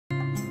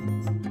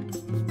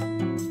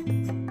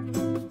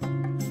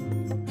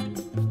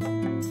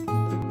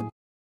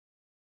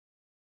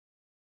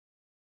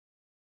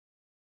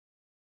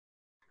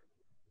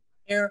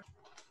Here.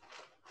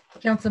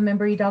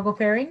 Councilmember Hidalgo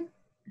Faring.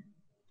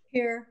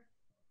 Here.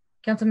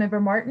 Councilmember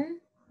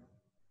Martin.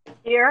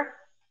 Here.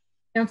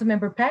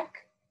 Councilmember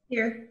Peck.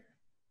 Here.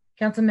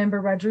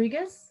 Councilmember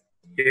Rodriguez.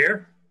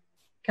 Here.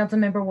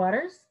 Councilmember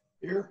Waters.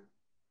 Here.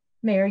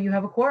 Mayor, you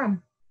have a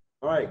quorum.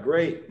 All right,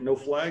 great. No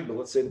flag, but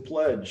let's say the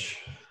pledge.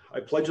 I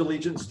pledge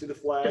allegiance to the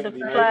flag To the of the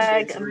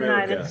flag United States of of the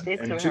United America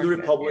States and of to the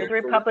America,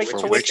 republic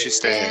for which you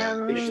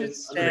stand, under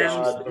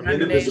God,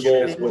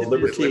 indivisible, with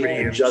liberty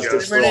and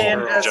justice for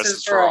all.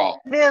 Justice for all.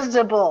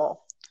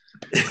 Visible.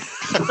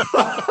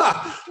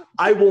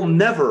 I will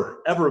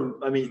never, ever,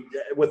 I mean,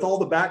 with all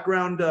the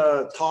background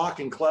talk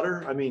and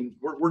clutter, I mean,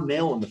 we're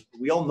nailing it.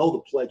 We all know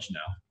the pledge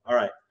now. All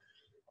right.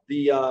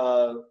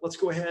 Let's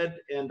go ahead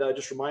and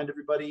just remind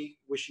everybody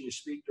wishing to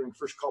speak during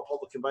first call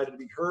public invited to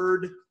be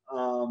heard.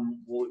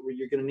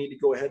 You're going to need to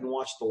go ahead and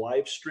watch the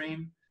live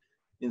stream.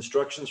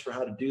 Instructions for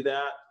how to do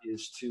that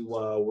is to,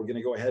 we're going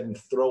to go ahead and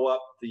throw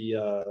up the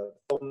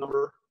phone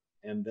number,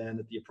 and then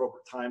at the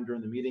appropriate time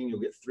during the meeting, you'll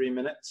get 3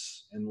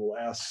 minutes, and we'll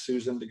ask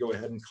Susan to go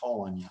ahead and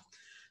call on you.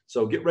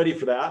 So get ready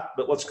for that,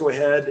 but let's go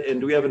ahead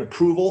and do we have an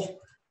approval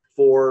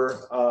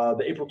for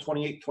the April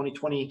 28,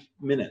 2020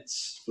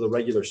 minutes for the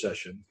regular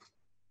session?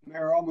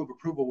 Mayor, I'll move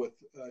approval with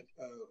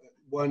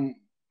one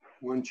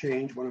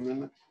change, one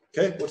amendment.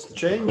 Okay, what's the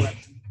change?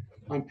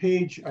 On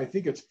page, I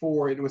think it's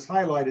 4, it was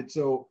highlighted,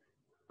 so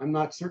I'm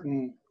not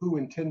certain who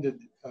intended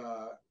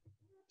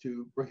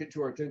to bring it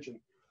to our attention.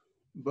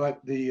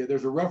 But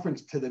there's a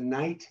reference to the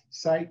night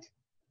site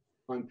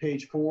on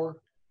page 4,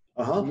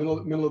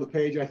 middle of the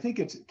page. I think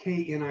it's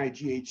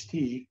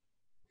K-N-I-G-H-T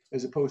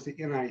as opposed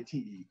to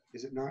N-I-T-E,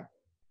 is it not?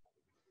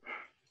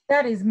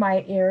 That is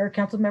my error,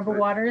 Councilmember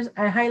Waters.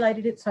 I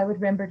highlighted it so I would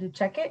remember to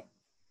check it.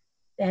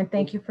 And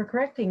thank you for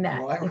correcting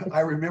that. Well,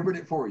 I remembered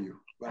it for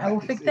you. I will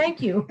think,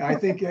 thank you. I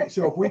think,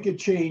 so if we could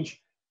change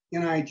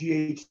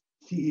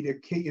N-I-G-H-T to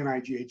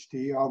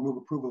K-N-I-G-H-T, I'll move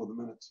approval of the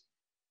minutes.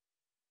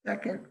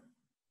 Second.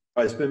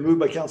 All right, it's been moved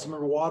by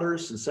Councilmember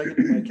Waters and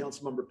seconded by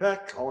Councilmember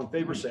Peck. All in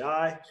favor, say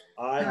aye.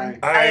 Aye.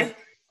 Aye.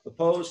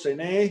 Opposed, say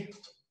nay.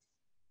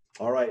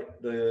 All right,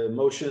 the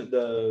motion,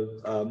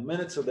 the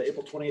minutes of the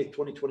April 28th,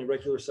 2020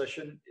 regular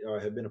session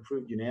have been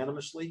approved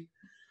unanimously.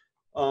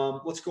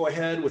 Let's go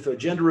ahead with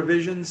agenda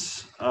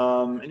revisions.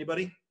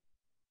 Anybody?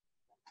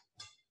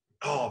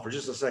 Oh, for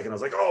just a second, I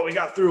was like, oh, we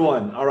got through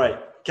one. All right,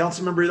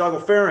 Councilmember Hidalgo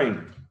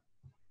Faring.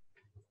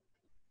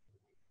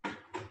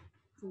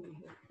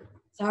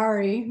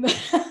 Sorry.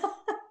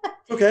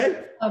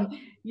 Okay.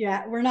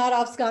 Yeah, we're not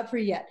off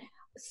scot-free yet.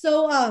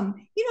 So,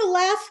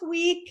 last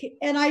week,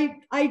 and I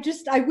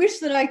wish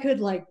that I could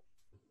like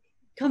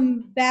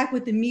come back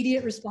with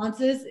immediate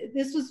responses.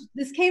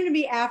 This came to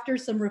me after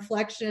some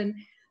reflection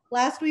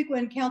last week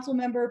when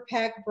Councilmember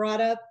Peck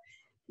brought up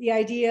the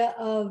idea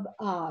of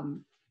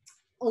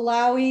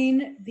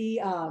allowing the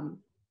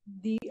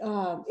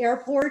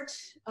airport,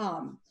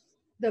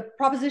 the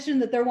proposition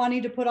that they're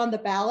wanting to put on the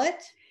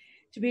ballot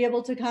to be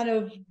able to kind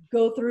of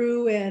go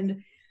through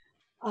and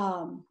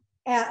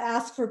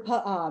ask for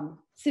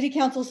city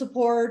council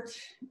support,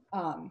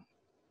 yada,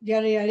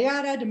 yada,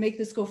 yada, to make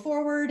this go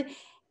forward.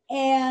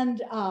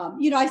 And,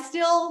 I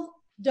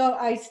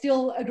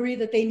still agree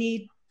that they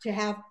need to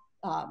have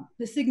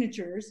the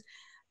signatures.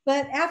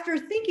 But after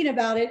thinking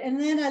about it, and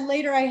then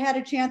later I had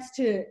a chance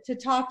to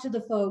talk to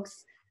the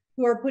folks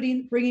who are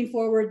bringing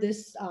forward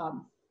this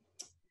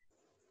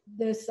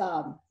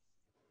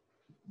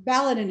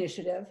ballot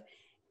initiative.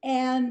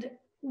 And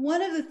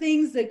one of the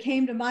things that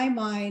came to my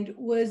mind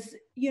was,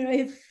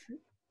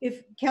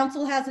 if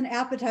council has an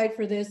appetite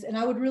for this, and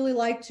I would really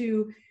like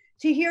to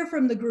hear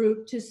from the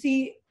group, to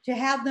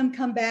have them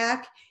come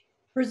back,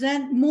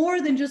 present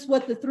more than just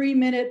what the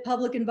 3-minute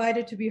public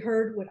invited to be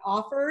heard would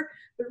offer,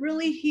 but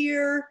really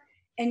hear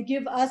and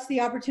give us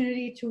the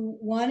opportunity to,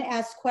 1,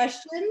 ask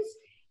questions,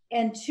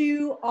 and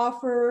 2,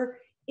 offer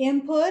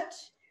input.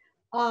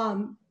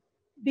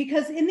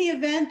 Because in the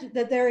event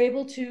that they're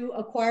able to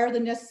acquire the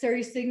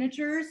necessary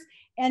signatures,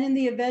 and in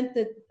the event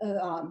that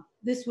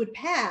this would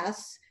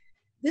pass,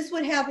 this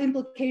would have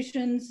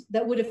implications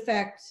that would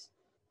affect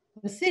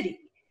the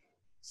city.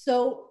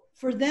 So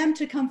for them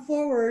to come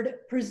forward,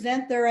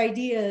 present their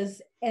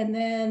ideas, and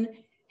then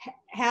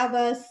have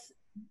us,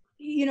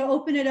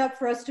 open it up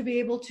for us to be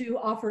able to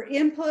offer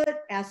input,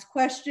 ask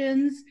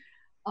questions,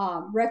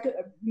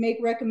 make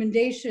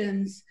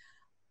recommendations.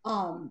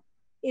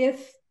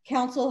 If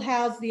council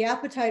has the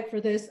appetite for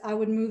this, I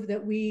would move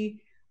that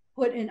we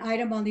put an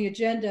item on the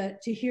agenda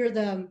to hear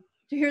them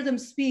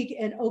speak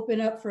and open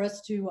up for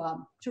us to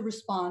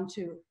respond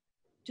to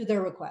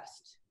their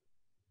request.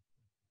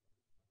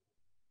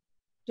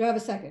 Do I have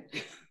a second?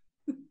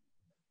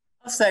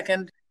 A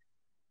second.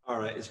 All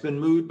right, it's been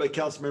moved by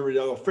Councilmember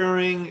Hidalgo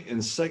Faring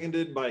and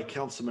seconded by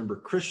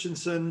Councilmember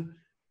Christensen.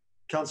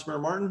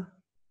 Councilmember Martin.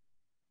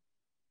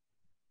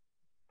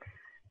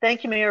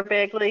 Thank you, Mayor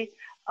Bagley.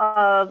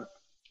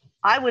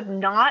 I would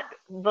not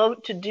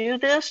vote to do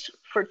this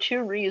for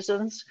 2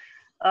 reasons.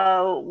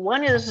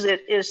 One is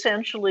it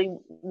essentially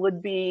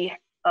would be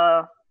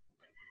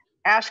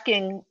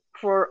asking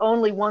for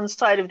only one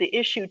side of the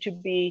issue to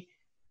be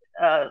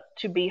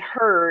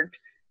heard.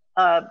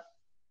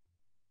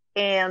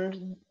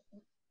 And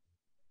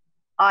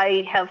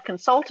I have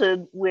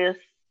consulted with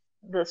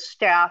the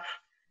staff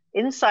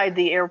inside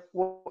the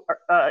airport,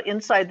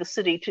 inside the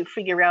city, to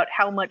figure out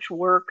how much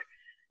work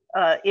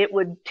it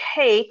would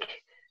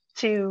take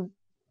to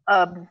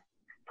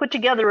put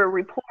together a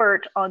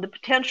report on the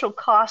potential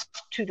cost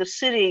to the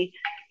city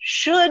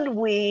should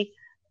we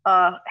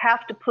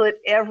have to put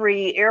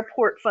every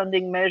airport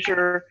funding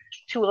measure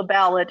to a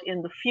ballot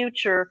in the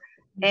future,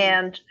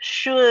 and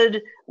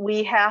should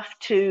we have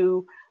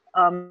to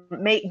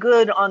make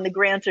good on the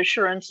grant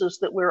assurances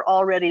that we're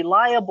already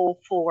liable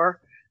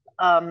for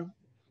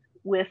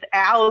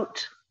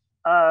without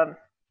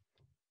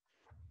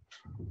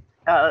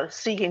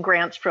seeking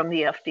grants from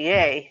the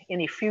FDA,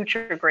 any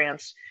future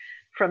grants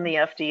from the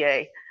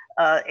FDA.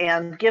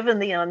 And given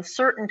the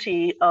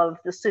uncertainty of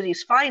the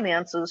city's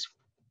finances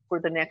for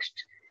the next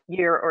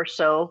year or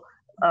so,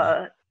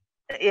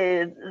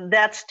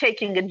 that's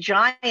taking a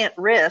giant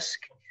risk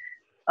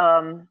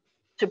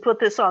to put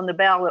this on the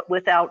ballot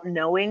without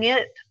knowing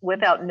it,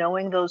 without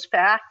knowing those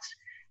facts.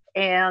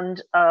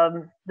 And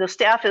the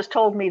staff has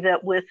told me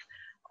that with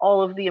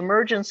all of the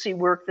emergency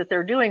work that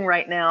they're doing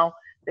right now,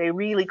 they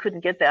really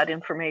couldn't get that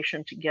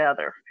information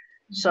together.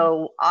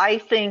 So I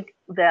think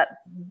that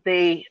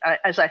they,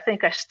 as I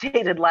think I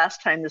stated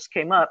last time this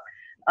came up,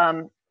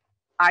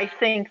 I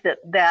think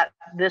that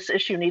this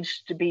issue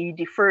needs to be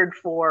deferred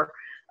for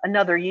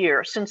another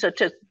year. Since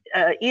it's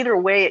either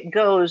way it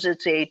goes,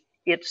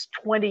 it's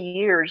 20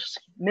 years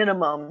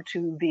minimum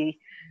to the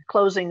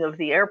closing of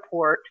the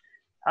airport.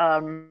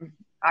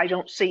 I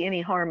don't see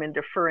any harm in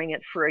deferring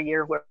it for a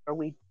year where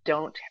we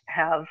don't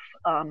have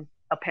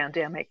a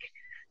pandemic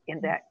in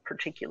that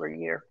particular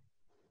year.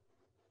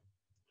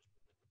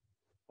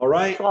 All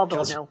right. So I'll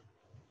vote no.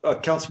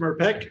 Councilmember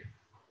Peck.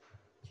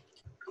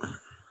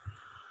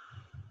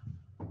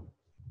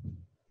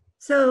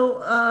 So,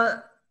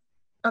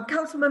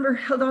 Councilmember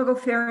Hidalgo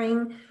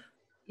Faring,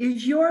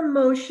 is your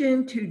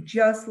motion to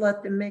just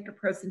let them make a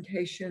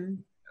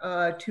presentation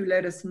to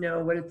let us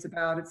know what it's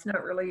about? It's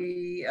not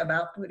really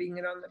about putting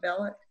it on the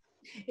ballot?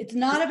 It's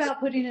not about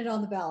putting it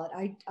on the ballot.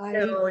 I'm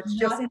No, it's not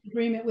just in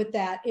agreement with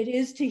that. It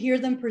is to hear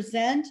them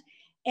present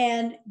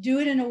and do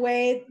it in a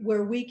way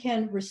where we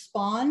can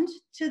respond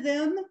to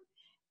them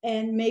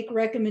and make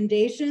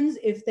recommendations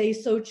if they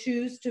so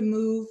choose to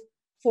move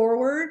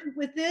forward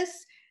with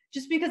this.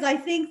 Just because I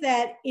think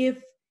that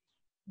if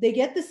they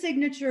get the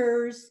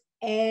signatures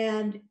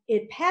and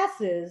it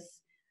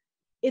passes,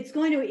 it's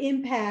going to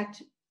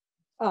impact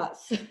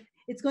us.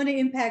 It's going to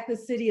impact the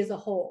city as a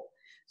whole.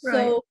 Right.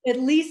 So at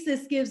least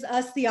this gives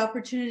us the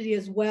opportunity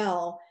as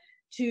well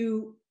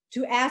to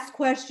ask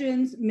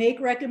questions, make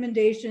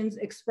recommendations,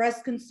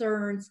 express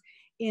concerns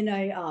in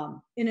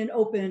an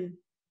open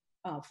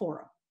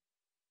forum.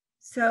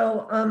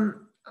 So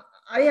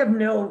I have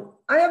no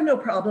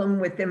problem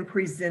with them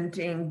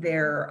presenting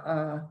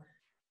their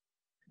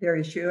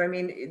issue. I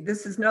mean,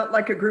 this is not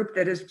like a group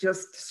that has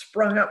just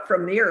sprung up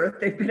from the earth.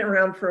 They've been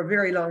around for a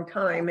very long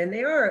time, and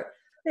they are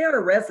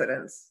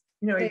residents.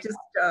 You know,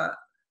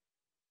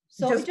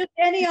 So just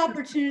any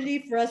opportunity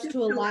for us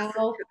to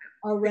allow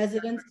our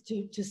residents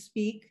to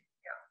speak.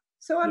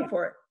 So I'm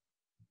for it.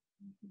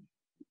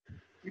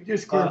 You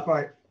just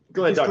clarify.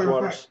 Go ahead, just Dr.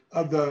 clarify, Waters.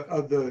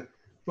 Of the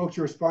folks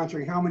who are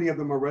sponsoring, how many of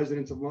them are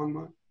residents of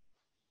Longmont?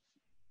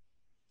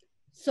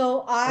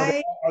 So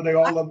Are they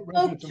all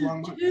residents of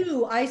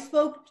Longmont? I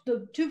spoke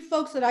to two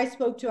folks that I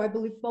spoke to. I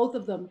believe both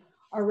of them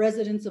are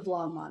residents of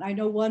Longmont. I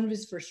know one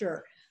was for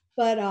sure,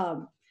 but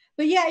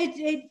yeah,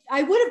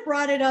 I would have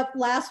brought it up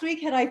last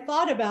week had I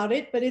thought about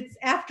it, but it's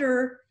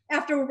after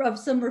of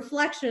some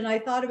reflection, I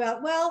thought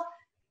about, well,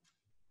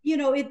 you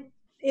know, if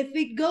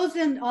it goes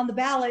in on the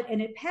ballot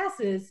and it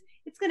passes,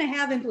 it's going to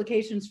have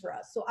implications for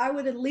us. So I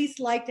would at least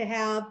like to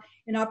have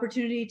an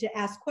opportunity to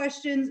ask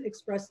questions,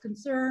 express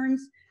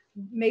concerns,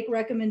 make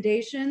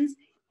recommendations,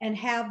 and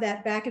have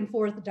that back and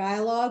forth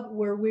dialogue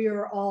where we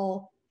are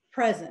all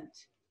present.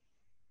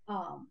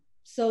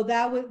 So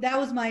that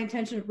was my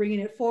intention of bringing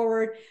it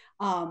forward.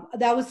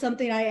 That was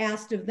something I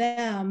asked of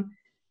them.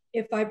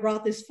 If I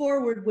brought this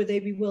forward, would they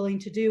be willing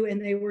to do? And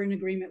they were in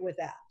agreement with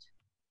that.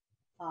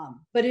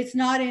 But it's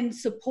not in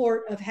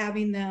support of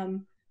having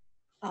them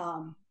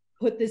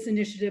put this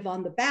initiative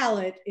on the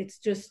ballot. It's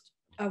just,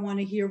 I want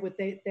to hear what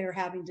they're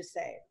having to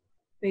say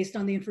based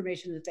on the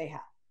information that they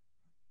have.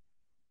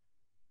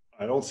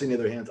 I don't see any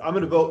other hands. I'm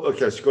going to vote.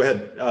 Okay, so go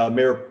ahead,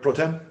 Mayor Pro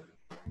Tem.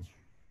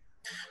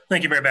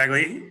 Thank you, Mayor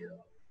Bagley.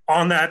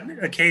 On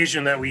that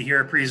occasion that we hear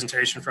a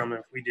presentation from,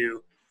 if we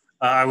do,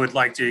 I would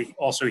like to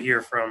also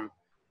hear from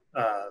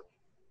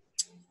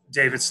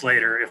David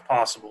Slater, if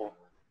possible,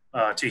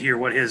 to hear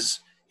what his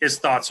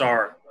thoughts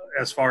are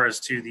as far as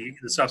to the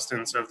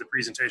substance of the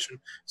presentation.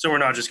 So we're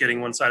not just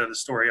getting one side of the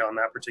story on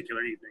that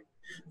particular evening.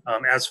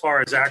 As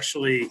far as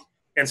actually,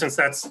 and since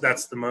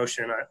that's the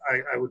motion,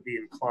 I would be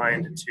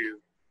inclined to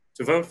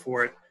vote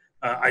for it.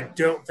 I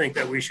don't think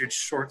that we should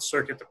short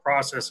circuit the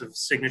process of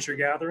signature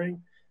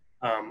gathering.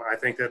 I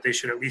think that they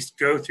should at least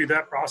go through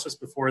that process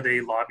before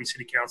they lobby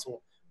city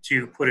council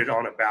to put it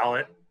on a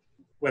ballot,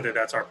 whether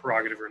that's our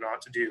prerogative or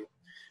not to do.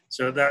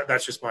 So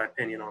that's just my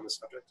opinion on the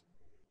subject.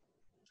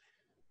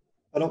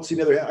 I don't see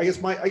the other. I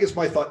guess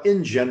my thought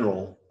in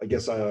general. I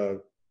guess at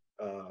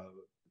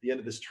the end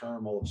of this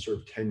term, I'll have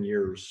served 10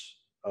 years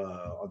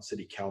on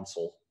city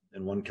council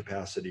in one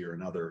capacity or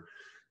another.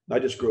 I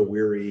just grow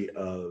weary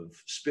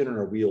of spinning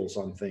our wheels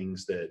on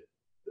things that,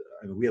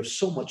 I mean, we have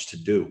so much to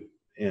do,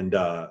 and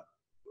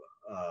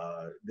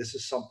this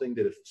is something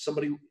that if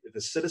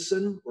a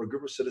citizen or a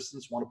group of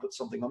citizens want to put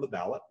something on the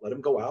ballot, let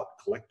them go out,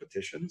 collect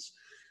petitions,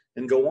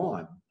 and go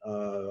on.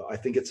 I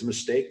think it's a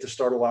mistake to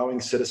start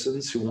allowing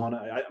citizens who want to,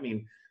 I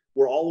mean,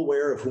 we're all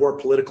aware of who our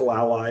political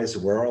allies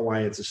and where our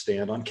alliances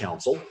stand on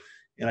council.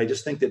 And I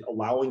just think that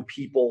allowing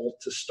people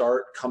to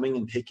start coming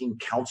and taking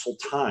council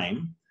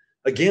time,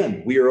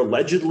 again, we are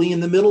allegedly in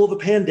the middle of a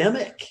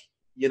pandemic,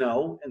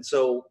 and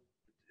so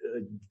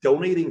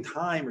donating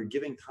time or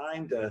giving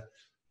time to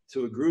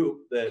a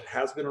group that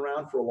has been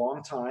around for a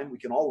long time, we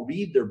can all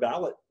read their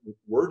ballot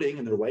wording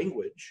and their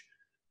language.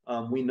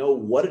 We know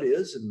what it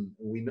is, and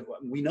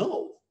we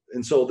know.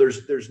 And so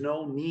there's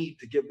no need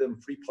to give them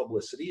free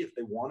publicity. If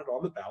they want it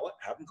on the ballot,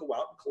 have them go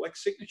out and collect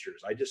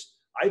signatures.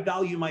 I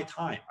value my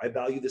time. I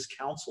value this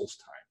council's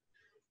time.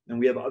 And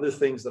we have other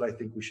things that I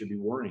think we should be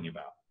worrying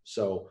about.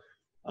 So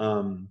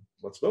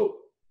let's vote.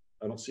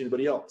 I don't see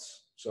anybody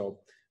else. So,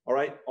 all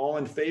right, all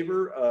in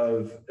favor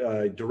of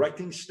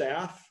directing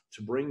staff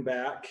to bring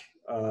back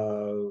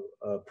a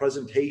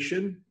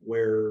presentation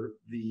where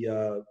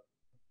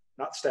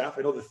not staff,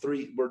 I know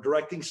we're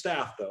directing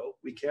staff though.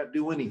 We can't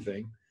do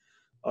anything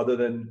other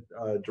than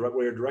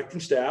we're directing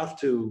staff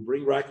to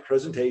bring back a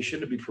presentation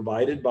to be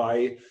provided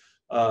by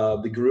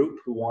the group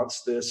who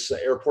wants this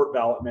airport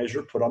ballot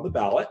measure put on the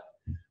ballot.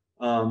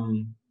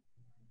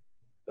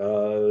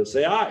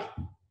 Say aye.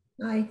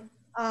 Aye.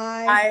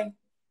 Aye.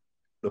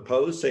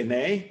 Opposed, say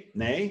nay.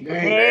 Nay.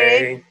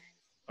 Nay.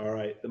 All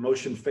right, the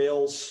motion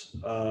fails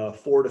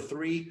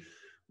 4-3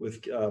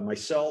 with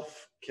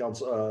myself,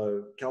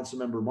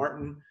 Councilmember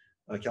Martin,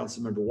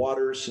 Councilmember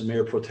Waters, and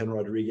Mayor Pro Tem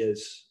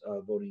Rodriguez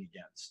voting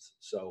against.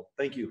 So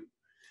thank you.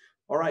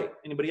 All right,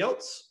 anybody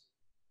else?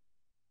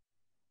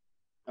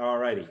 All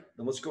righty,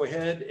 then let's go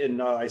ahead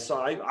and I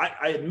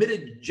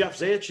admitted Jeff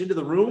Zayich into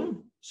the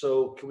room.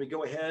 So can we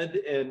go ahead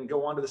and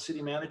go on to the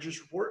city manager's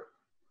report?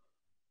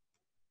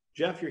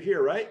 Jeff, you're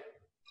here, right?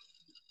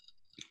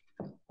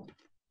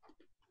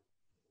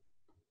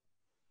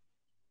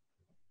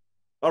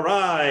 All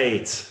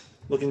right,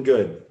 looking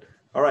good.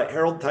 All right,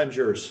 Harold, time's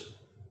yours.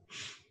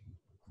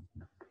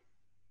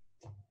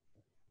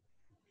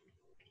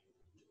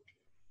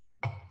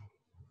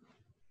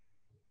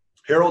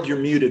 Harold, you're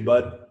muted,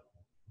 bud.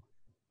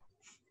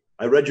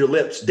 I read your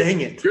lips. Dang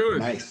it.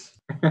 Good. Nice.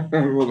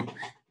 Well,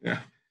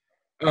 yeah.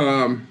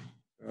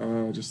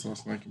 Just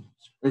lost my computer.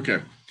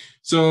 Okay.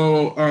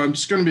 So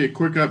just going to be a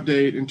quick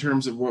update in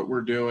terms of what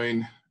we're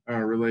doing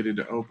related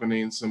to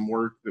opening, some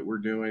work that we're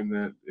doing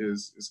that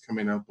is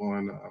coming up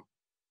on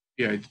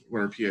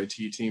what our PIT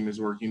team is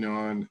working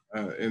on,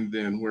 and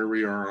then where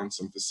we are on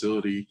some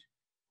facility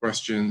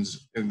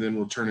questions, and then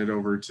we'll turn it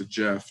over to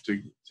Jeff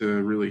to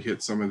really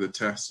hit some of the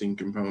testing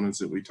components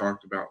that we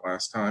talked about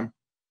last time.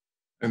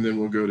 And then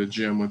we'll go to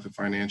Jim with the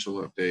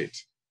financial update.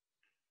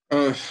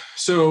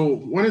 So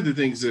one of the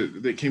things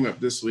that came up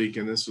this week,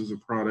 and this was a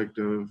product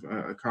of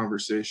a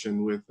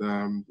conversation with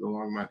the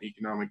Longmont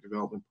Economic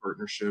Development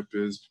Partnership,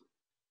 is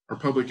our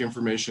public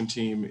information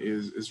team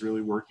is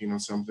really working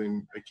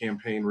on a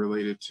campaign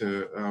related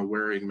to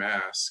wearing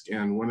masks.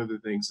 And one of the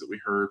things that we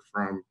heard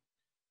from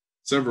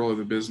several of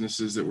the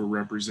businesses that were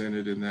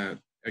represented in that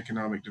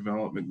economic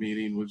development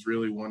meeting was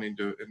really wanting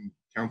to, and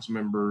council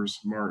members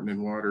Martin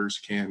and Waters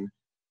can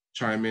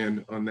chime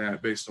in on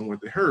that based on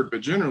what they heard. But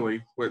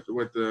generally, what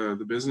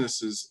the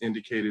businesses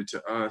indicated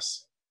to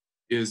us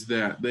is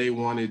that they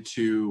wanted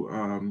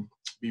to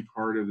be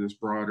part of this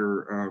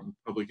broader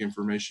public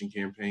information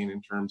campaign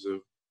in terms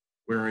of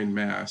wearing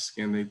masks.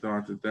 And they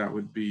thought that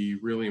would be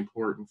really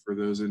important for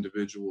those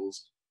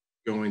individuals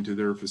going to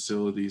their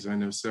facilities. I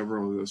know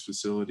several of those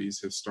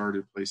facilities have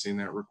started placing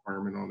that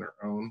requirement on their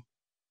own.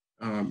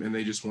 And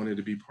they just wanted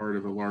to be part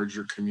of a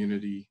larger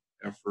community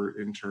effort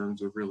in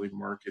terms of really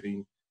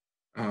marketing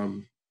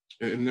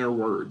in their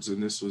words,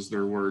 and this was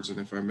their words, and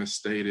if I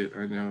misstate it,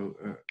 I know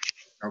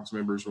council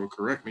members will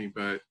correct me,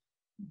 but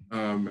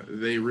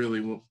they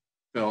really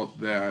felt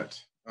that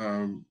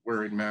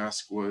wearing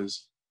masks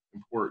was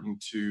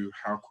important to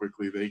how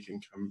quickly they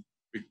can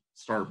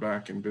start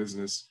back in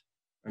business,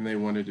 and they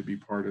wanted to be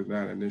part of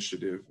that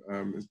initiative.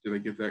 Did I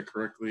get that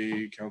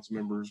correctly, council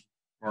members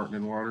Martin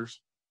and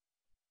Waters?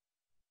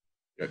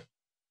 Good.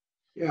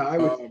 Yeah, I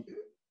would.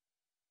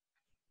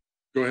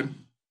 Go ahead.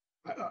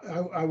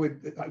 I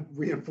would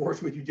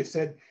reinforce what you just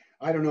said.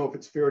 I don't know if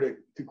it's fair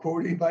to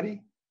quote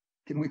anybody.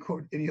 Can we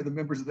quote any of the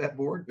members of that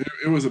board?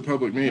 It was a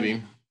public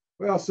meeting.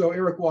 Well, so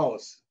Eric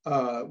Wallace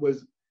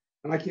was,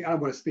 and I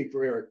don't want to speak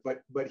for Eric,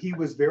 but he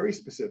was very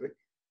specific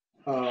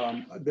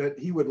that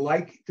he would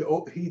like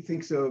to, he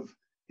thinks of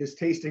his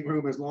tasting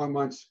room as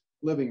Longmont's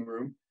living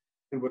room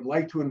and would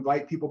like to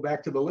invite people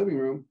back to the living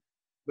room,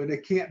 but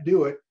it can't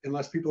do it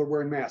unless people are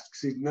wearing masks.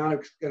 He's not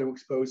going to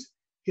expose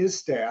his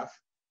staff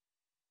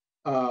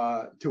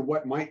to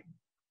what might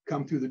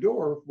come through the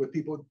door with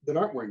people that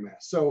aren't wearing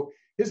masks. So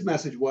his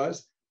message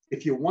was,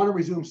 if you want to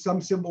resume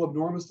some symbol of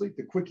normalcy,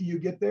 the quicker you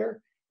get there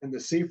and the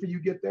safer you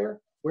get there,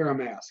 wear a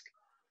mask.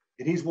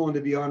 And he's willing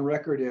to be on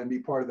record and be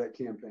part of that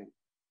campaign.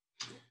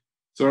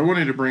 So I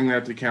wanted to bring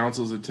that to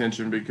council's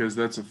attention because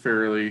that's a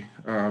fairly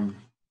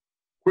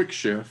quick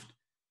shift,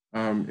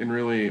 and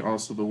really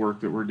also the work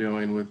that we're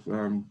doing with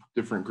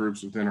different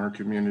groups within our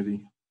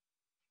community.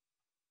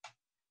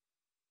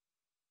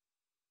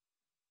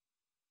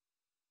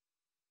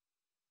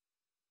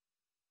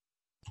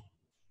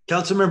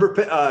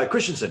 Councilmember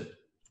Christensen.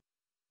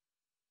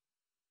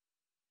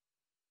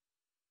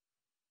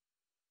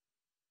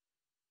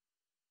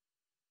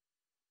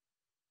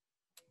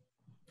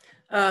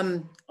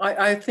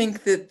 I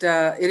think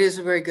that it is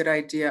a very good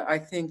idea. I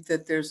think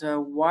that there's a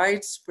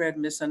widespread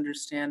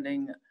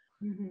misunderstanding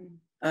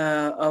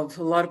of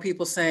a lot of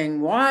people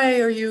saying,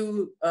 why are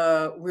you,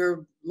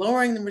 we're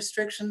lowering the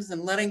restrictions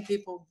and letting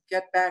people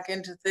get back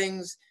into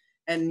things,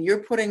 and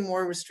you're putting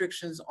more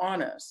restrictions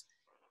on us.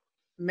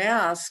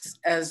 Masks,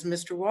 as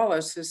Mr.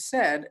 Wallace has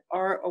said,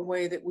 are a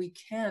way that we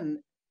can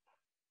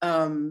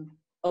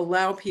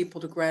allow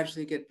people to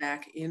gradually get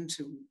back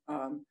into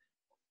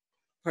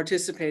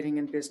participating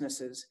in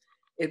businesses.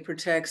 It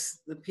protects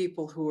the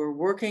people who are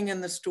working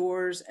in the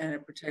stores, and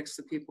it protects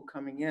the people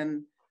coming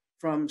in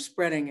from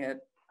spreading it.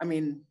 I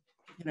mean,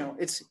 you know,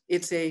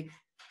 it's a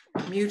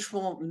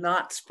mutual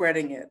not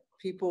spreading it.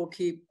 People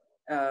keep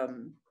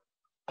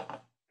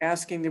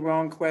asking the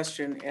wrong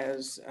question,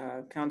 as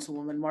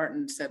Councilwoman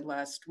Martin said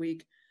last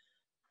week.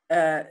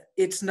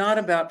 It's not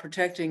about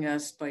protecting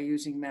us by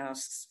using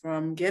masks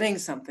from getting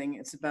something.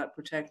 It's about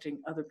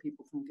protecting other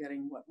people from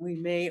getting what we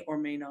may or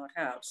may not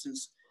have,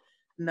 since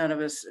none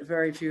of us,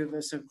 very few of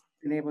us have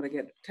been able to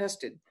get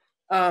tested.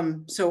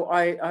 So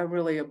I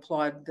really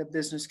applaud the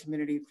business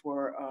community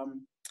for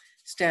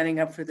standing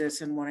up for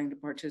this and wanting to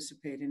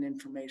participate in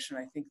information.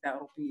 I think that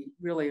will be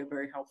really a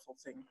very helpful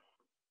thing.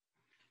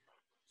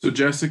 So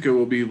Jessica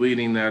will be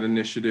leading that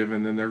initiative,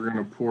 and then they're going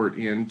to port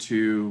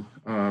into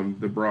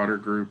the broader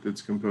group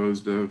that's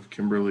composed of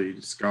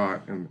Kimberly,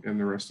 Scott, and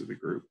the rest of the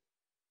group.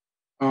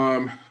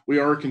 We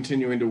are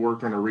continuing to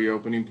work on our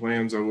reopening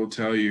plans. I will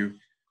tell you,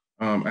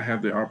 I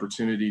had the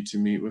opportunity to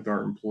meet with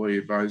our employee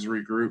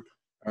advisory group,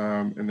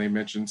 and they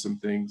mentioned some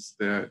things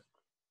that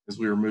as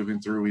we were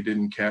moving through, we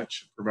didn't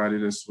catch,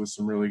 provided us with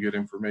some really good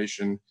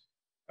information.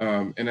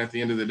 And at the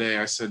end of the day,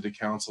 I said to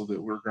council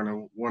that we're going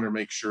to want to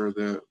make sure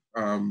that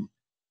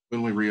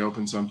when we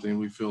reopen something,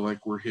 we feel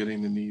like we're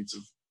hitting the needs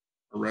of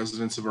our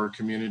residents of our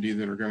community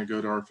that are going to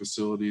go to our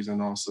facilities,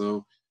 and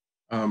also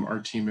our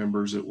team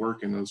members that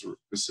work in those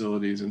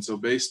facilities. And so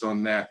based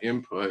on that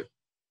input,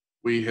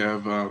 we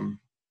have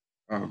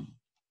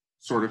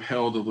sort of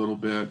held a little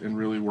bit and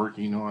really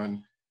working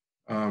on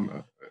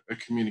a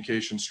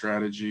communication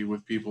strategy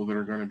with people that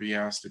are going to be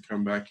asked to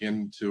come back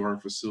into our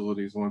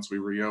facilities once we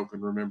reopen.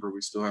 Remember,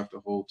 we still have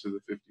to hold to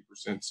the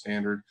 50%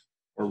 standard,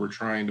 or we're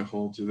trying to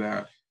hold to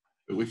that.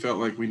 But we felt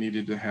like we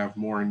needed to have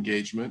more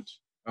engagement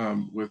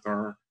with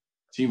our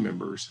team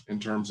members in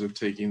terms of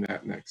taking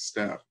that next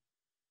step.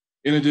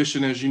 In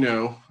addition, as you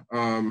know,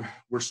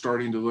 we're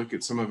starting to look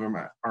at some of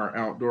our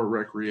outdoor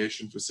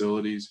recreation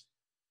facilities.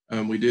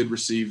 We did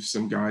receive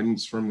some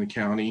guidance from the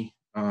county.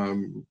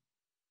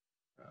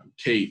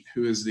 Kate,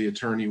 who is the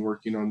attorney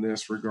working on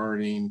this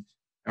regarding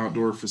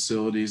outdoor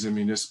facilities and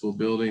municipal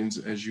buildings,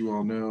 as you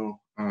all know,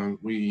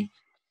 we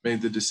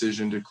made the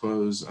decision to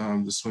close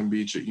the swim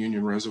beach at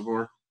Union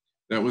Reservoir.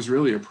 That was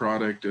really a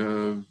product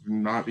of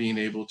not being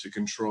able to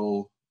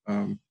control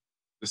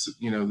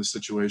the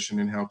situation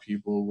and how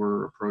people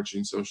were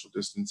approaching social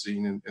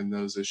distancing and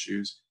those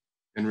issues,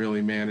 and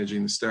really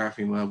managing the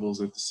staffing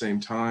levels at the same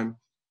time.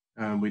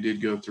 We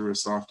did go through a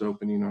soft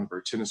opening of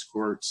our tennis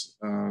courts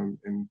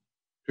and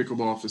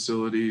pickleball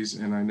facilities,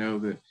 and I know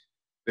that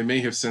they may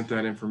have sent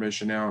that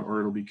information out,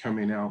 or it'll be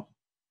coming out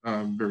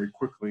very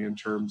quickly in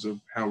terms of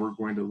how we're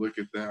going to look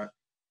at that.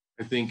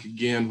 I think,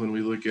 again, when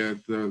we look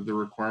at the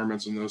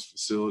requirements in those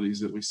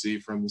facilities that we see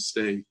from the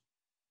state,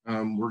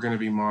 we're going to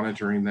be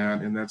monitoring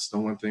that. And that's the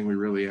one thing we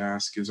really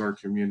ask is our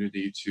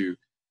community to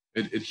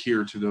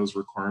adhere to those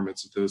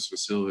requirements at those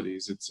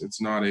facilities.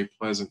 It's not a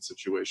pleasant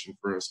situation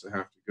for us to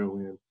have to go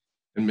in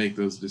and make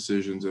those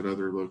decisions at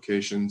other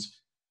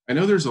locations. I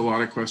know there's a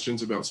lot of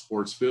questions about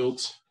sports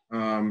fields.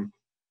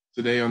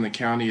 Today on the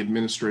county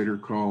administrator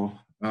call,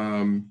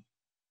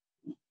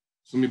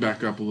 so let me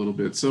back up a little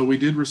bit. So we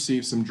did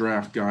receive some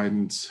draft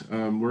guidance.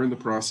 We're in the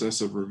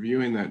process of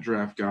reviewing that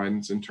draft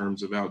guidance in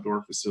terms of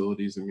outdoor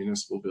facilities and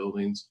municipal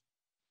buildings.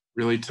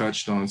 Really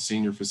touched on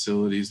senior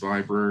facilities,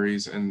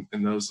 libraries, and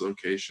those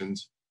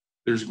locations.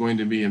 There's going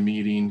to be a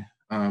meeting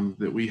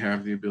that we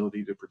have the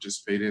ability to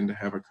participate in, to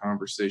have a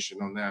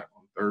conversation on that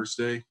on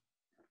Thursday,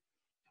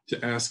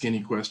 to ask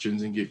any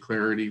questions and get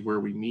clarity where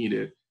we need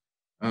it.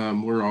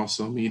 We're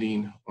also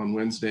meeting on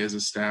Wednesday as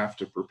a staff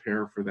to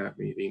prepare for that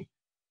meeting.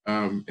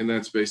 And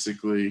that's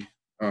basically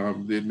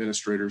the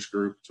administrators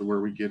group, to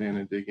where we get in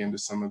and dig into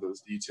some of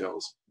those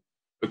details.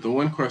 But the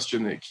one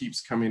question that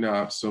keeps coming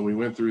up, so we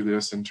went through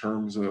this in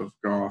terms of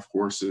golf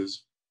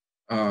courses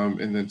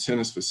and then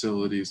tennis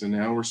facilities, and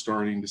now we're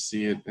starting to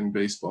see it in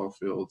baseball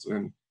fields.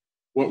 And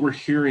what we're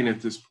hearing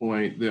at this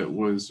point that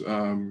was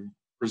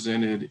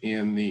presented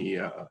in the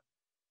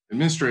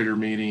administrator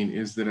meeting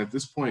is that at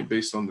this point,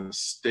 based on the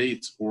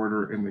state's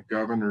order and the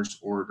governor's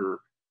order,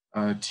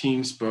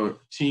 team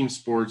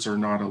sports are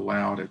not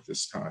allowed at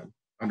this time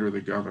under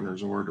the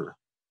governor's order.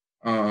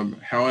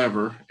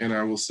 However, and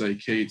I will say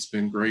Kate's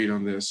been great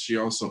on this, she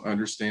also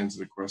understands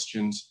the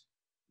questions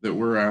that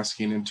we're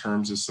asking in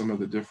terms of some of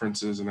the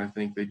differences, and I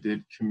think they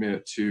did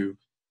commit to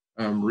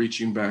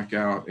reaching back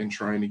out and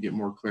trying to get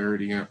more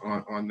clarity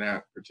on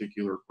that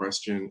particular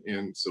question,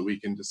 and so we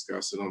can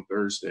discuss it on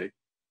Thursday.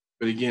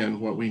 But again,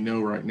 what we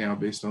know right now,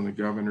 based on the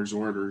governor's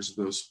orders,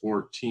 those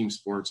team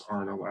sports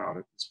aren't allowed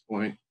at this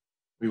point.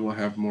 We will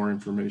have more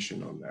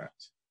information on that.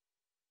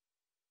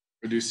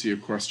 I do see a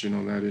question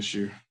on that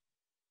issue.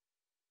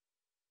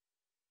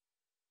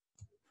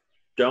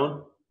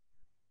 Joan?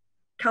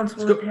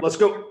 Councilman. Let's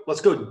go.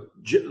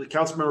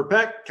 Councilmember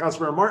Peck,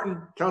 Councilmember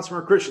Martin,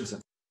 Councilmember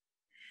Christensen.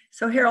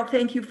 So Harold,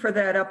 thank you for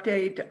that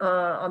update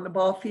on the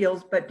ball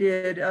fields, but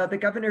did the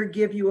governor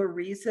give you a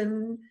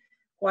reason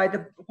why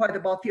the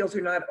ball fields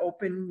are not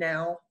open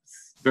now?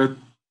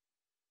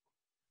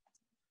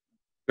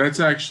 That's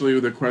actually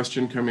the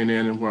question coming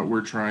in and what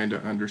we're trying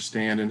to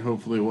understand, and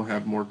hopefully we'll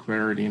have more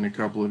clarity in a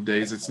couple of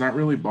days. It's not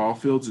really ball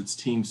fields, it's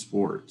team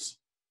sports.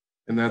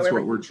 And that's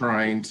what we're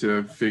trying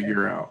to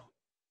figure out.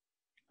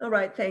 All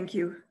right, thank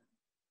you.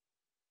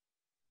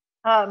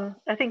 I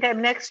think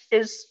I'm next.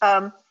 Is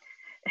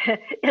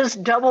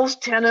doubles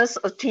tennis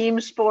a team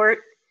sport?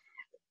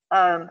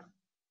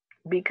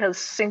 Because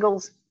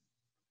singles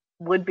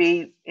would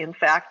be, in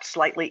fact,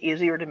 slightly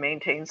easier to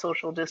maintain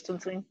social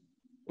distancing.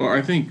 Well,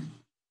 I think,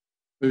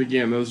 but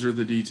again, those are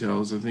the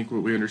details. I think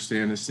what we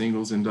understand is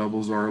singles and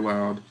doubles are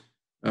allowed.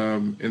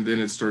 And then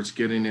it starts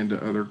getting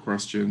into other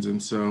questions.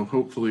 And so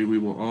hopefully we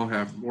will all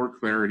have more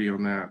clarity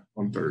on that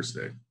on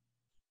Thursday.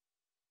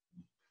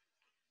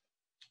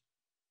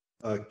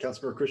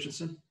 Councilmember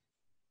Christensen?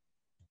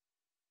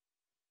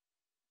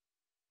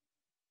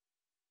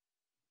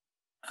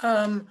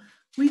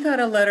 We got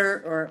a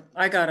letter, or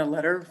I got a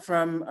letter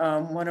from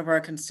one of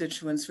our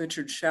constituents,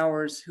 Richard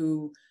Showers,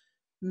 who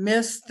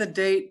missed the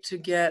date to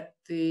get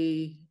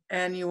the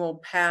annual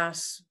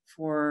pass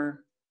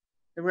for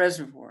the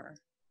reservoir.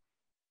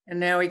 And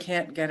now he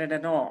can't get it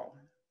at all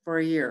for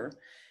a year.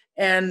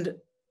 And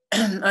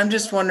I'm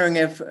just wondering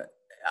if,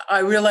 I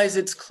realize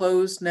it's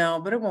closed now,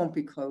 but it won't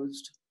be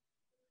closed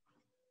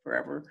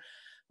forever,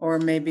 or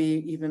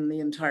maybe even the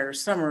entire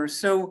summer.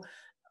 So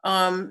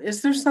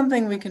is there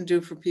something we can do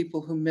for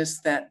people who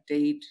miss that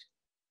date?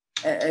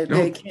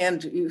 They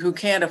who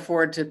can't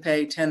afford to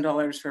pay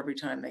 $10 for every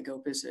time they go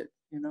visit,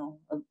 you know?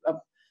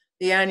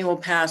 The annual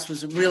pass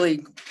was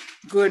really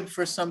good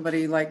for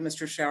somebody like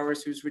Mr.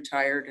 Showers, who's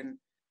retired. And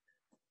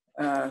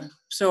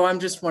so I'm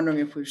just wondering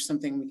if there's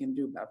something we can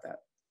do about that.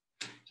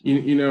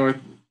 You know,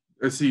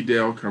 I see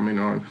Dale coming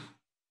on.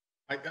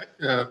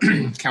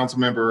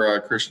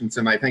 Councilmember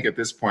Christensen, I think at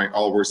this point,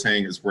 all we're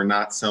saying is we're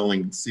not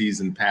selling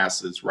season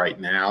passes right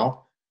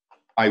now.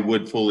 I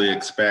would fully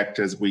expect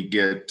as we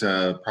get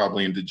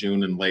probably into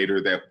June and later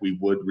that we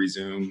would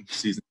resume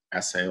season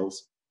pass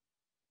sales.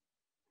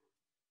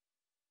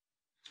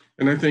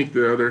 And I think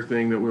the other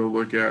thing that we'll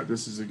look at,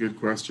 this is a good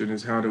question,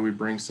 is how do we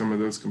bring some of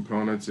those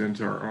components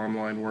into our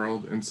online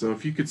world? And so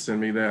if you could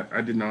send me that,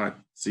 I did not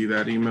see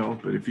that email,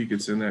 but if you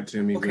could send that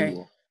to me, okay. we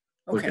will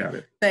look at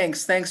it.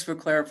 Thanks for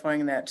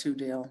clarifying that too,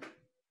 Dale.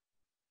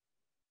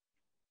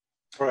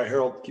 All right,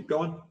 Harold, keep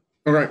going.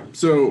 All right,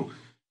 so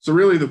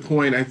really the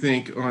point I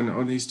think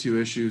on these two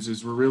issues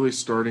is we're really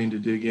starting to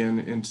dig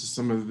into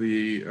some of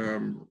the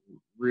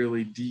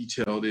really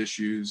detailed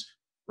issues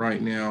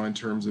right now in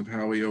terms of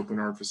how we open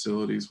our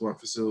facilities, what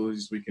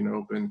facilities we can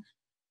open,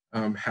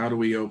 how do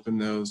we open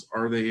those,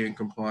 are they in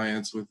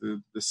compliance with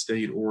the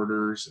state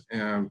orders,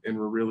 and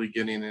we're really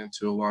getting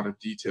into a lot of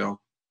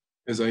detail.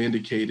 As I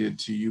indicated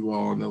to you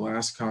all in the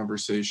last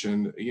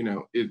conversation, you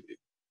know,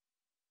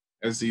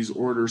 as these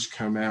orders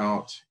come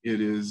out,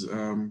 it is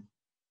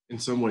in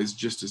some ways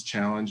just as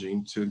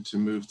challenging to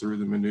move through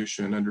the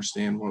minutia and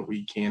understand what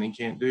we can and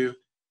can't do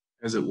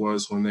as it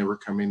was when they were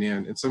coming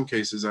in. In some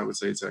cases, I would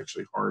say it's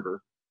actually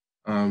harder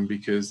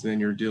because then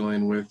you're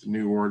dealing with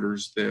new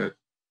orders that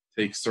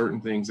take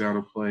certain things out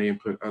of play and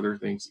put other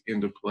things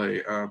into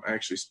play. I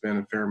actually spent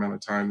a fair amount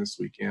of time this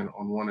weekend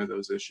on one of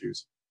those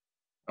issues.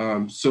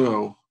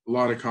 So a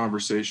lot of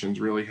conversations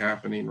really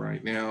happening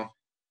right now.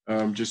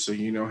 Just so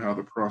you know how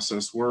the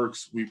process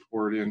works, we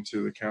pour it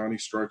into the county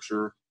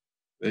structure.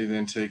 They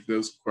then take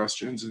those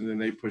questions and then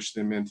they push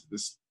them into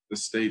the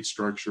state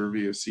structure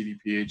via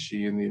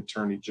CDPHE and the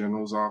Attorney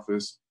General's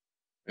office.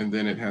 And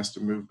then it has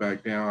to move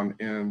back down.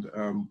 And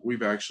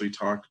we've actually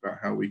talked about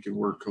how we can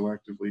work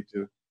collectively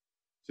to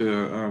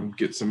to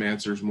get some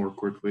answers more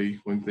quickly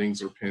when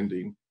things are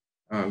pending.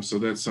 So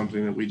that's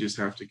something that we just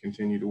have to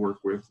continue to work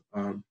with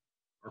our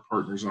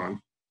partners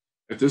on.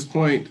 At this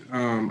point,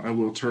 I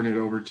will turn it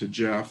over to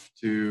Jeff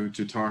to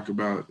talk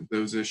about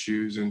those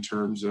issues in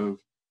terms of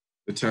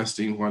the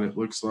testing, what it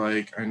looks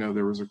like. I know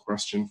there was a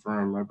question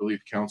from, I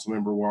believe,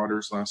 Councilmember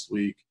Waters last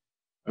week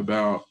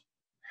about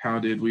how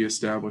did we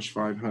establish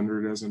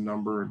 500 as a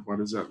number and what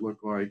does that look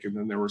like? And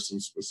then there were some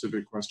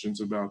specific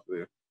questions about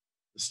the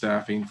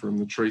staffing from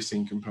the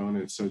tracing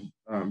component. So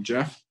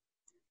Jeff?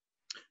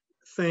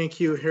 Thank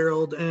you,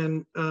 Harold,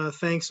 and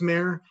thanks,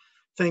 Mayor.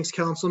 Thanks,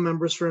 council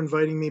members, for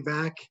inviting me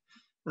back.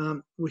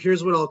 Well,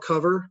 here's what I'll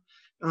cover.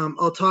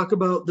 I'll talk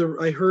about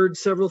I heard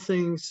several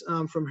things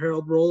from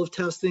Harold. Role of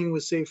testing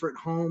was safer at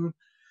home,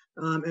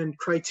 and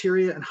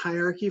criteria and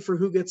hierarchy for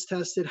who gets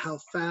tested, how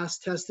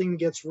fast testing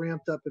gets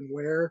ramped up and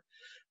where.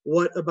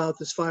 What about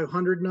this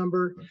 500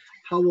 number?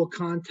 How will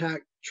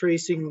contact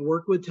tracing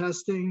work with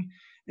testing?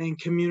 And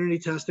community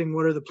testing,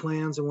 what are the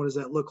plans and what does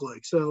that look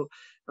like? So,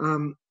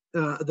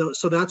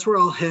 so that's where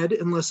I'll head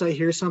unless I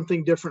hear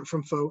something different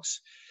from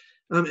folks.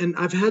 And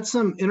I've had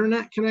some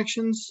internet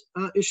connections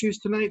issues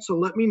tonight, so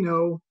let me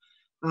know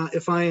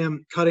if I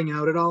am cutting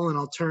out at all, and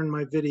I'll turn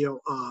my video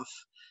off.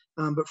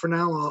 But for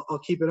now, I'll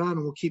keep it on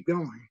and we'll keep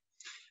going.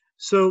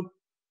 So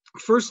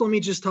first, let me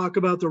just talk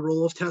about the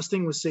role of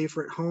testing with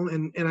safer at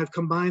home, and I've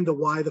combined the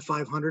why the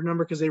 500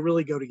 number because they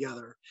really go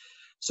together.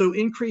 So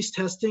increased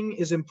testing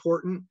is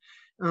important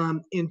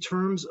in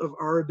terms of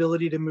our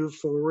ability to move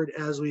forward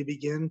as we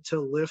begin to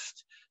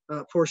lift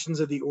portions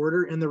of the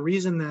order. And the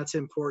reason that's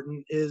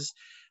important is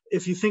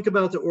if you think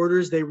about the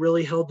orders, they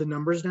really held the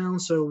numbers down.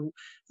 So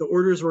the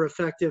orders were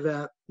effective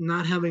at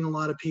not having a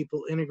lot of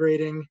people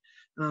integrating.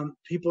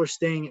 People are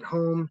staying at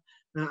home.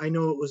 I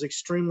know it was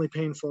extremely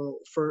painful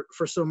for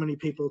so many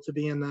people to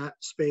be in that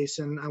space.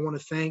 And I want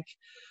to thank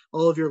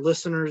all of your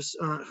listeners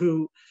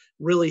who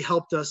really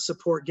helped us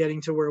support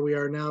getting to where we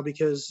are now,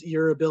 because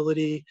your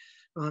ability,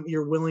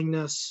 your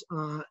willingness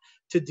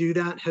to do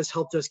that has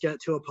helped us get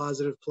to a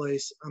positive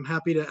place. I'm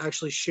happy to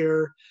actually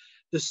share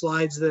the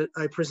slides that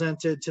I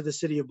presented to the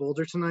city of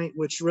Boulder tonight,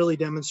 which really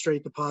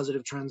demonstrate the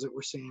positive trends that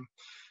we're seeing.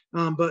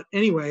 But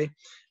anyway,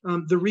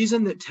 the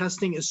reason that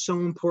testing is so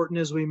important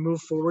as we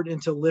move forward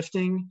into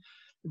lifting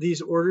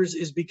these orders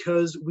is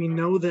because we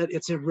know that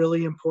it's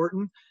really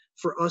important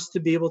for us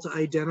to be able to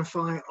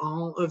identify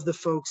all of the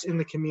folks in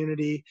the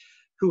community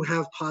who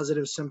have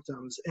positive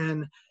symptoms.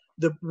 And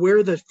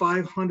where the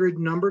 500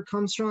 number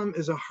comes from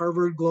is a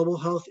Harvard Global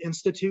Health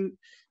Institute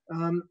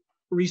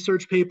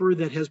research paper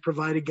that has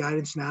provided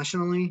guidance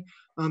nationally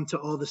to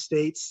all the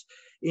states.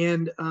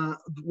 And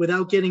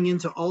without getting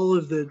into all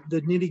of the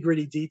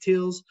nitty-gritty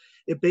details,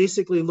 it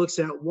basically looks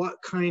at what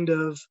kind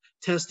of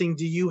testing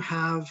do you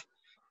have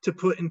to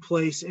put in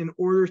place in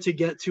order to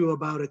get to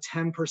about a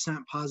 10%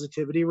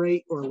 positivity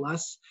rate or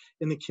less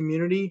in the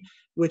community,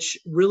 which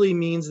really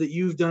means that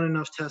you've done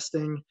enough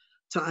testing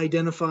to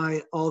identify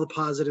all the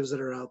positives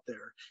that are out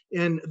there.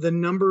 And the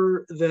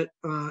number that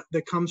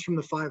that comes from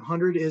the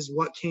 500 is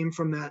what came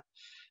from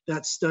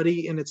that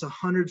study, and it's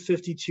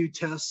 152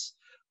 tests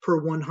per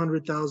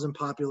 100,000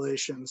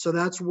 population. So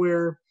that's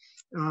where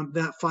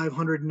that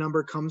 500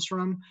 number comes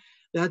from.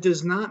 That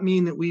does not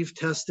mean that we've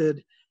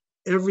tested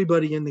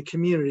everybody in the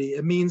community.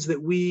 It means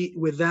that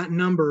with that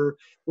number,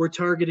 we're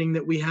targeting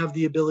that we have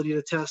the ability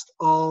to test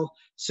all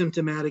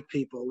symptomatic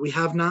people. We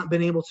have not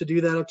been able to do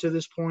that up to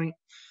this point.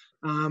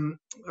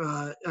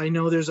 I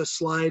know there's a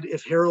slide.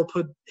 If Harold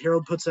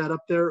puts that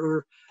up there,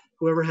 or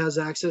whoever has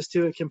access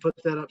to it can put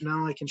that up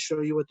now, I can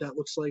show you what that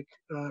looks like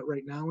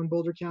right now in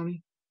Boulder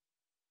County.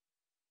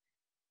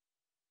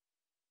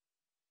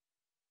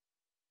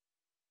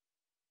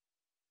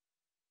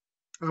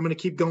 I'm going to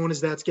keep going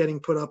as that's getting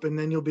put up, and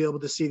then you'll be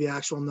able to see the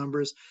actual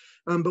numbers.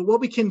 But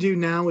what we can do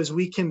now is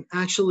we can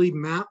actually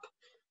map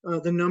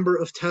the number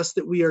of tests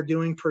that we are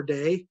doing per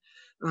day.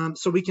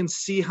 So we can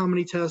see how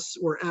many tests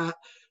we're at.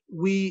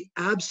 We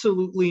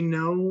absolutely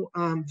know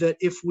that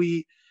if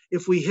we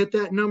hit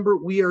that number,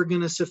 we are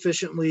going to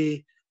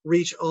sufficiently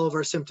reach all of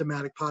our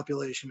symptomatic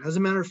population. As a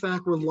matter of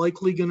fact, we're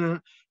likely going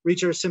to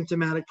reach our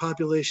symptomatic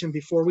population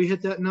before we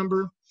hit that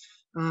number.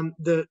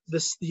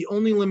 The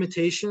only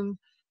limitation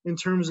in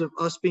terms of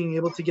us being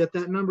able to get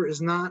that number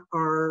is not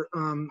our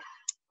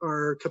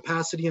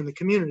capacity in the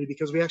community,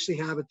 because we actually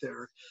have it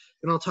there.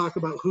 And I'll talk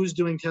about who's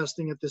doing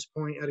testing at this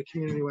point at a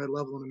community-wide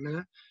level in a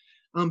minute.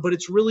 But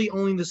it's really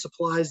only the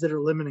supplies that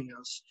are limiting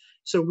us.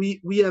 So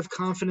we have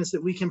confidence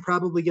that we can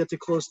probably get to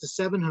close to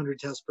 700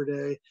 tests per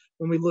day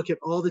when we look at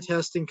all the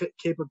testing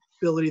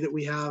capability that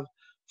we have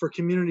for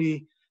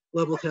community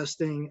level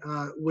testing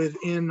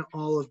within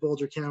all of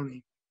Boulder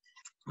County.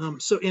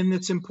 And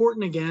it's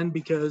important again,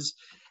 because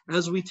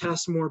as we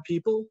test more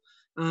people,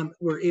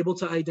 we're able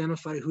to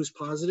identify who's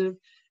positive.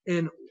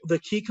 And the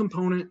key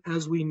component,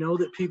 as we know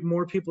that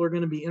more people are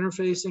going to be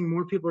interfacing,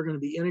 more people are going to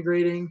be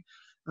integrating.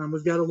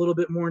 We've got a little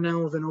bit more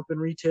now of an open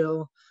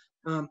retail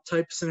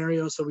type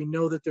scenario, so we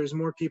know that there's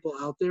more people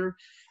out there,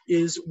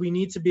 is we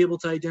need to be able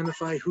to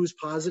identify who's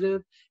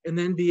positive and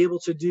then be able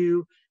to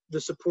do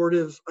the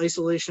supportive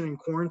isolation and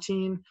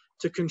quarantine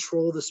to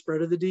control the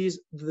spread of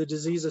the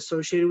disease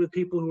associated with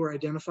people who are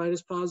identified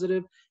as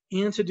positive,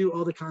 and to do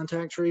all the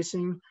contact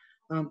tracing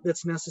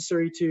that's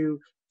necessary to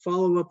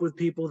follow up with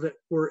people that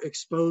were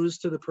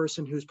exposed to the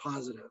person who's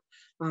positive.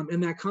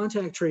 And that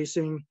contact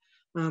tracing,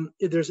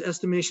 there's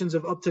estimations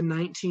of up to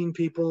 19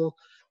 people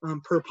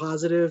per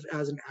positive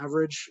as an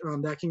average.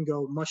 That can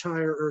go much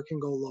higher or it can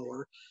go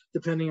lower,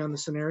 depending on the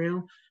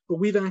scenario. But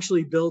we've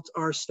actually built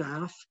our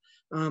staff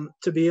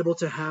to be able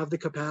to have the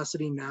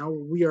capacity now.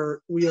 We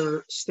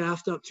are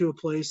staffed up to a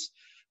place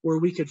where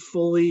we could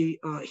fully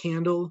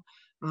handle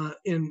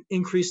an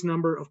increased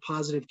number of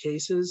positive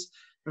cases.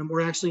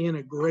 We're actually in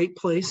a great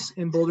place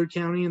in Boulder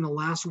County. In the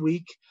last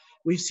week,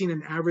 we've seen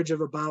an average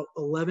of about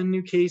 11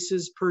 new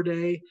cases per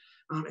day.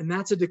 And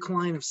that's a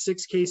decline of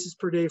 6 cases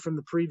per day from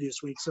the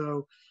previous week.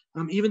 So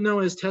even though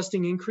as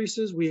testing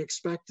increases, we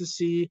expect to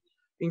see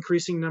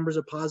increasing numbers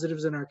of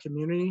positives in our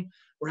community,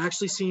 we're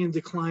actually seeing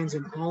declines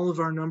in all of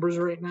our numbers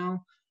right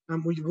now.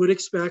 We would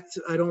expect,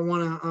 I don't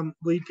want to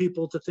lead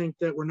people to think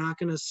that we're not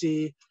going to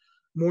see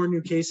more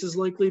new cases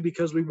likely,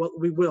 because we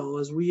will.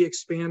 As we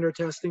expand our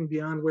testing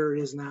beyond where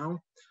it is now,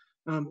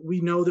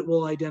 we know that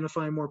we'll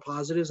identify more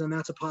positives, and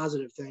that's a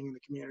positive thing in the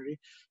community,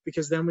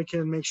 because then we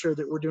can make sure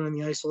that we're doing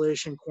the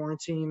isolation,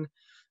 quarantine,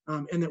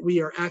 and that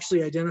we are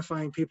actually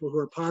identifying people who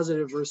are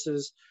positive,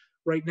 versus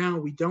right now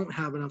we don't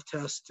have enough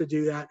tests to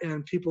do that,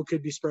 and people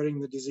could be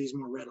spreading the disease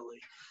more readily.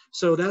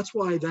 So that's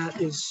why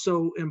that is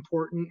so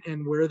important,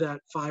 and where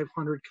that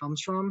 500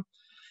 comes from.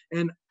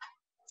 And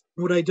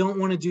what I don't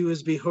want to do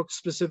is be hooked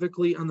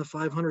specifically on the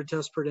 500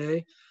 tests per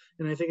day.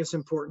 And I think it's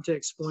important to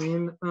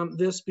explain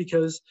this,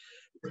 because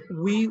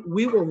we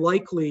will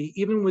likely,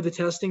 even with the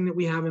testing that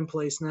we have in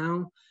place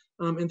now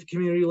at the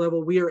community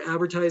level, we are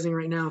advertising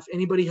right now, if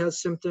anybody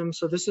has symptoms,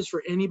 so this is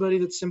for anybody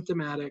that's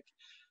symptomatic.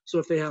 So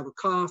if they have a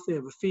cough, they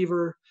have a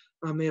fever,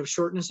 they have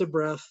shortness of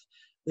breath,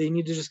 they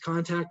need to just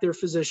contact their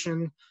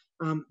physician.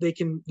 They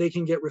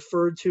can get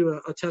referred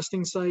to a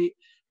testing site.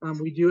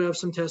 We do have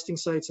some testing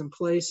sites in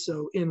place.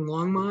 So in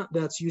Longmont,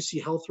 that's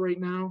UC Health right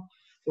now.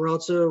 We're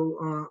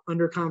also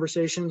under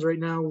conversations right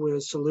now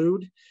with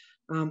Salud.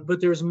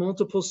 But there's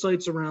multiple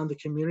sites around the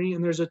community,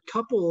 and there's a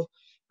couple,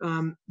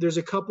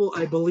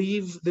 I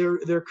believe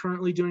they're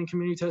currently doing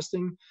community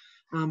testing,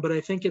 but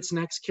I think it's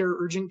Next Care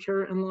Urgent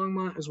Care in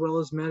Longmont, as well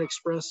as Med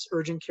Express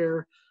Urgent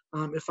Care.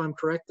 If I'm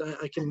correct,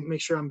 I can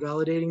make sure I'm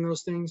validating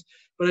those things.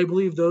 But I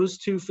believe those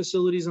 2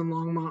 facilities in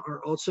Longmont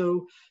are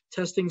also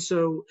testing.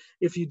 So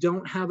if you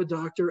don't have a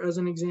doctor, as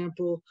an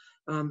example,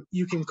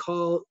 you can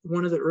call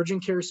one of the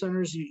urgent care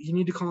centers. You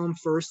need to call them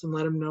first and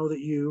let them know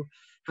that you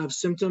have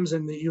symptoms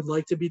and that you'd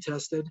like to be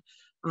tested.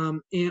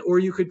 Or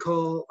you could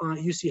call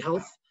UC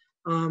Health,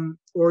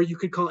 or you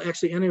could call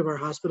actually any of our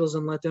hospitals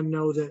and let them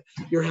know that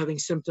you're having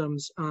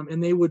symptoms,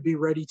 and they would be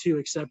ready to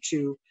accept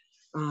you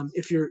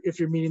if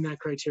you're meeting that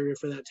criteria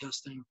for that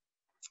testing.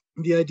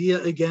 The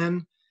idea,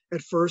 again,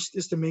 at first,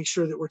 is to make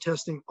sure that we're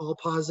testing all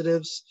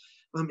positives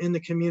in the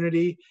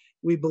community.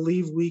 We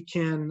believe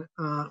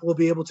we'll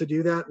be able to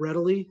do that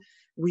readily.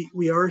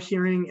 We are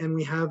hearing, and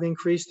we have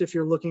increased, if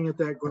you're looking at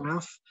that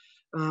graph,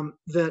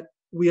 that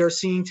we are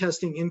seeing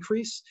testing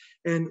increase,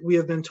 and we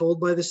have been told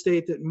by the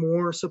state that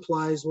more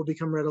supplies will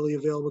become readily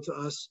available to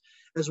us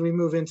as we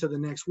move into the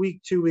next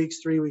week, 2 weeks,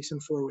 3 weeks,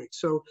 and 4 weeks.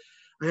 So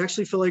I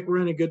actually feel like we're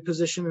in a good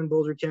position in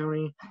Boulder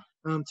County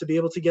to be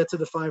able to get to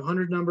the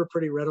 500 number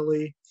pretty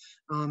readily,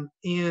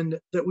 and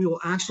that we will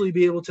actually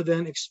be able to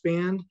then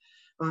expand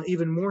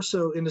even more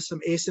so into some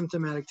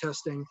asymptomatic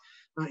testing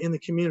in the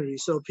community.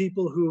 So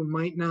people who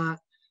might not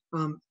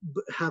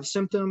have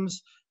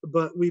symptoms,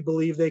 but we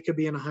believe they could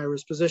be in a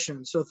high-risk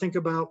position. So think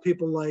about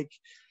people like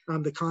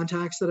the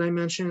contacts that I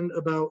mentioned,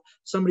 about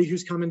somebody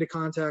who's come into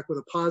contact with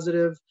a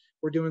positive.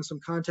 We're doing some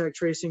contact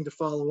tracing to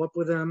follow up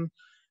with them.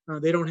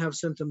 They don't have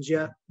symptoms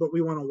yet, but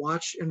we want to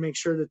watch and make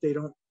sure that they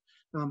don't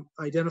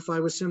identify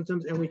with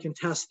symptoms, and we can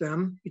test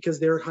them because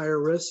they're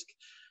higher risk.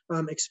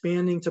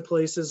 Expanding to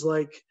places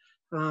like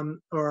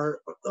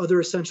our other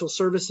essential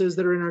services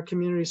that are in our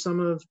community. Some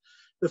of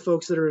the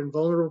folks that are in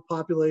vulnerable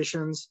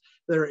populations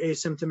that are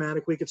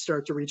asymptomatic, we could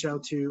start to reach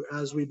out to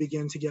as we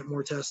begin to get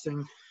more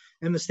testing.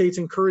 And the state's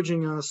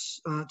encouraging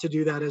us to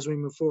do that as we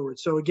move forward.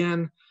 So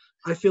again,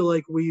 I feel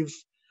like we've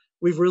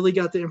really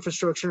got the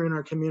infrastructure in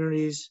our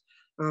communities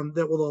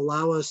that will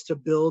allow us to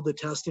build the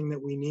testing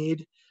that we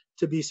need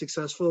to be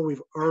successful.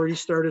 We've already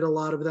started a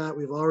lot of that.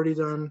 We've already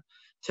done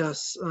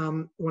tests.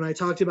 When I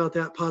talked about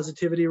that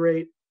positivity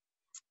rate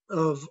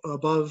of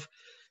above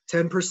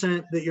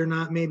 10%, that you're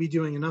not maybe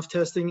doing enough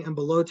testing, and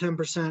below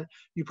 10%,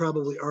 you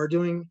probably are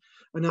doing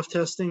enough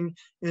testing.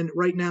 And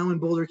right now in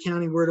Boulder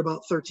County, we're at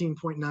about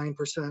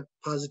 13.9%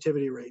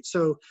 positivity rate.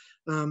 So,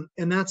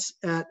 and that's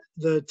at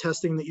the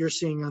testing that you're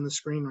seeing on the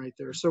screen right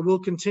there. So we'll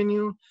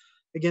continue,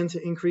 again,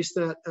 to increase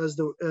that as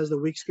the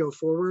weeks go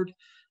forward.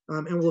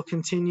 And we'll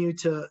continue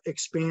to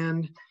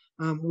expand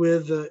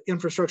with the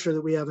infrastructure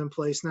that we have in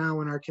place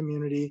now in our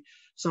community,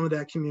 some of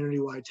that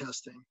community-wide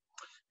testing.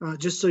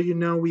 Just so you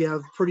know, we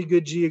have pretty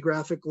good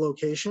geographic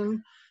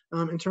location.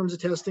 in terms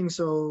of testing.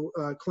 So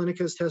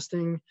Clinica's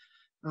testing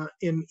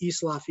in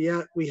East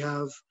Lafayette. We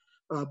have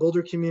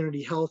Boulder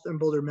Community Health and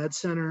Boulder Med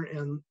Center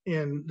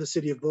in the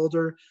city of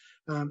Boulder.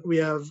 We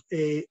have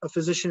a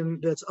physician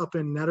that's up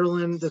in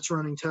Nederland that's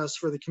running tests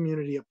for the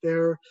community up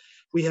there.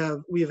 We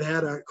have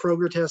had a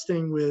Kroger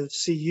testing with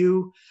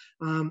CU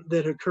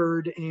that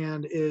occurred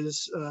and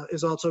is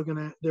also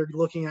they're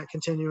looking at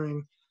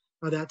continuing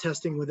that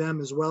testing with them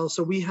as well.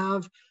 So we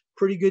have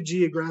pretty good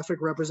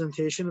geographic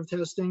representation of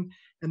testing,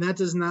 and that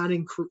does not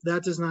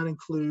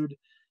include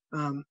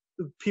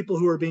people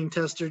who are being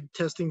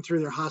testing through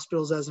their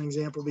hospitals, as an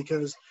example,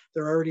 because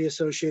they're already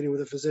associated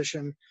with a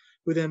physician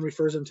who then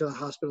refers them to the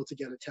hospital to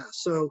get a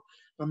test. So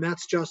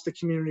that's just the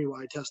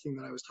community-wide testing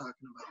that I was talking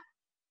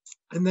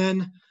about. And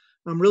then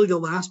really the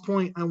last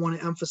point I want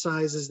to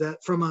emphasize is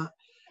that from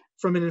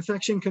an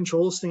infection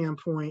control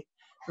standpoint,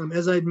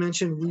 as I'd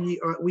mentioned,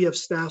 we have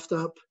staffed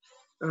up.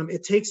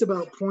 It takes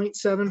about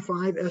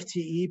 0.75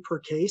 FTE per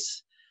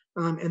case,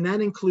 and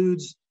that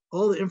includes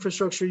all the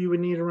infrastructure you would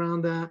need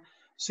around that,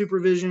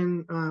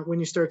 supervision when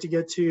you start to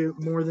get to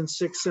more than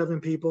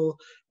 6-7 people,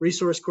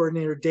 resource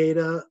coordinator,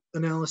 data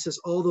analysis,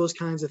 all those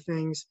kinds of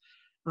things.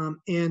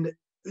 And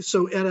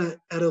so at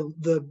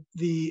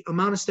the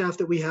amount of staff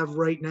that we have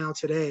right now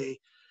today,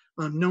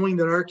 knowing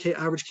that our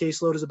average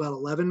caseload is about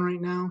 11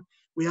 right now,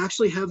 we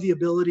actually have the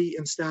ability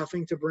and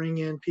staffing to bring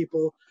in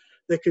people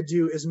that could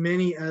do as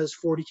many as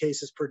 40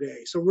 cases per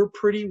day. So we're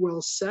pretty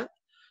well set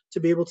to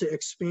be able to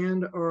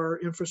expand our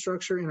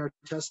infrastructure and our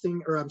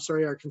testing, or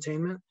our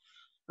containment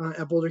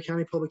at Boulder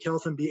County Public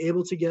Health, and be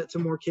able to get to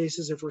more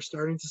cases if we're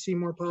starting to see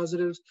more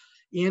positives.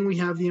 And we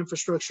have the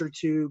infrastructure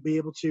to be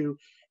able to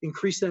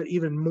increase that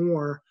even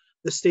more.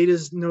 The state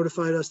has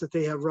notified us that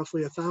they have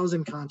roughly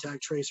 1,000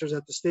 contact tracers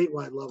at the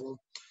statewide level.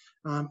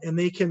 And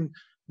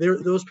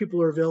those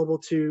people are available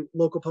to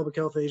local public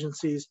health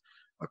agencies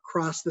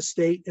across the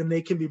state, and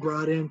they can be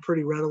brought in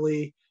pretty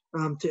readily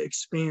to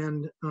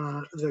expand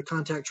the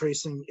contact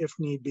tracing if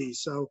need be.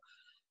 So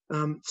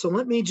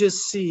let me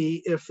just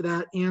see if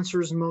that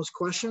answers most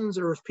questions,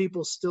 or if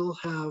people still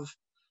have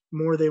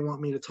more they want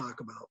me to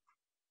talk about.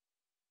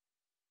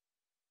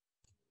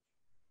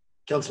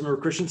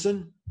 Councilmember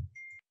Christensen.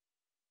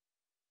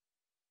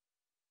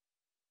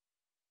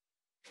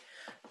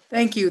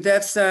 Thank you.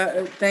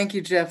 Thank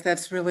you, Jeff.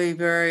 That's really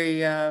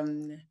very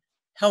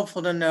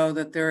helpful to know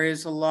that there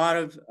is a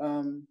lot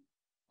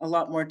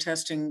more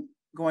testing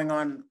going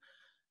on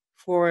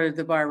for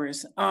the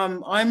virus.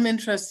 I'm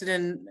interested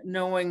in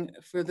knowing,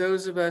 for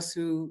those of us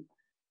who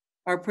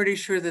are pretty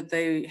sure that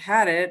they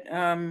had it,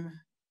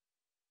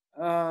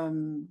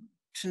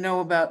 to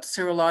know about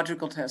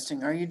serological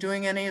testing. Are you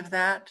doing any of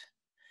that?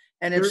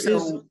 And if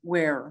so,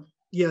 where?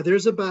 Yeah,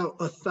 there's about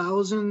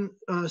 1,000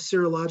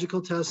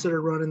 serological tests that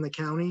are run in the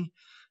county.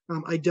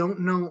 I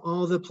don't know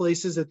all the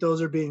places that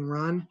those are being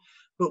run,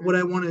 but what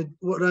I want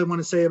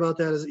to say about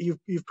that is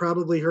you've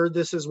probably heard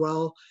this as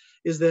well,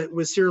 is that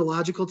with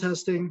serological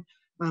testing,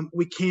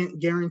 we can't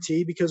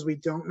guarantee, because we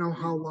don't know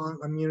how long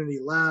immunity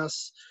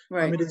lasts.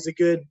 Right. It's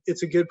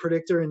a good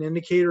predictor and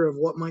indicator of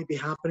what might be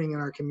happening in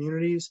our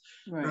communities.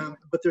 Right.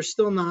 But there's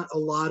still not a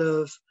lot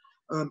of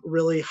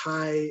really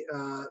high,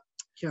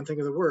 can't think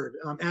of the word,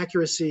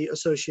 accuracy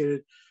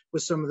associated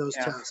with some of those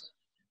tests.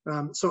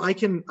 So I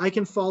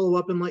can follow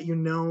up and let you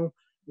know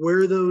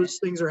where those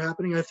things are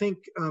happening. I think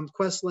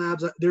Quest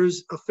Labs,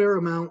 there's a fair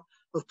amount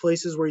of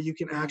places where you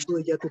can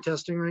actually get the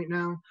testing right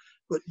now.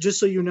 But just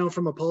so you know,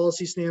 from a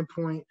policy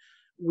standpoint,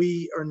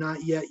 we are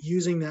not yet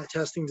using that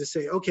testing to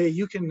say, okay,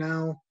 you can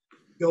now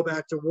go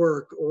back to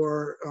work,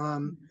 or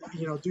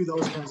do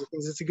those kinds of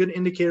things. It's a good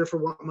indicator for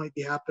what might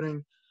be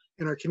happening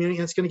in our community,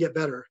 and it's going to get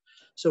better.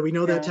 So we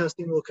know that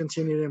testing will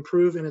continue to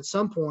improve, and at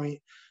some point,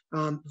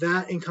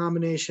 that in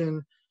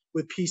combination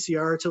with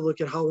PCR to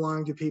look at how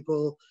long do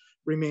people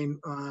remain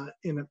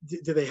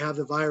do they have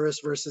the virus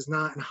versus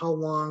not, and how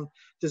long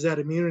does that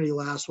immunity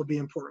last, will be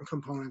important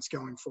components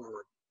going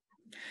forward.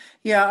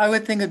 Yeah, I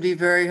would think it'd be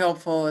very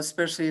helpful,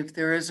 especially if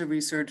there is a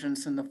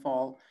resurgence in the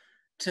fall,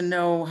 to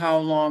know how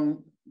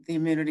long the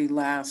immunity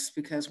lasts,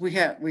 because we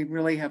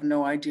really have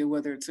no idea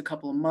whether it's a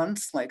couple of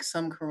months like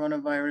some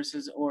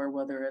coronaviruses, or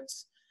whether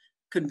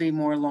could be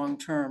more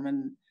long-term.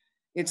 And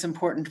it's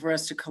important for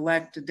us to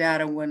collect the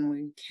data when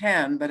we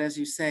can, but as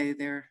you say,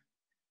 there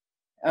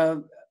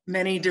are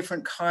many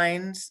different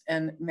kinds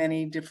and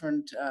many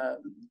different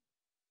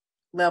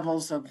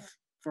levels of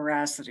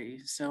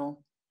veracity. So,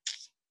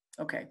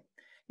 okay.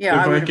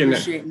 Yeah, I would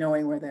appreciate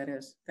knowing where that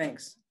is.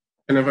 Thanks.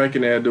 And if I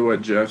can add to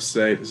what Jeff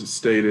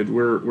stated,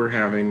 we're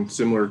having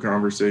similar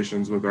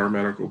conversations with our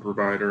medical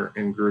provider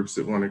and groups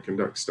that want to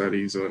conduct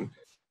studies on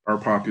our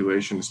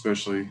population,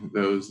 especially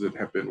those that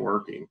have been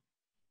working.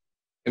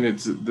 And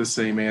it's the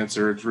same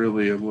answer. It's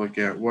really a look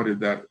at what did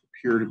that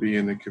appear to be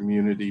in the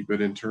community, but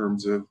in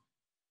terms of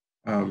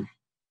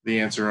the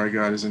answer I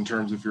got is in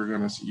terms of if you're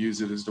going to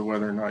use it as to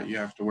whether or not you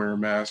have to wear a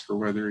mask or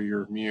whether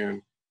you're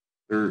immune.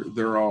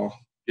 They're all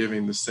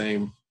giving the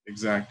same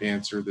exact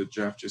answer that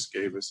Jeff just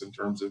gave us in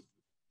terms of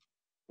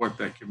what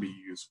that can be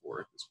used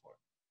for at this point.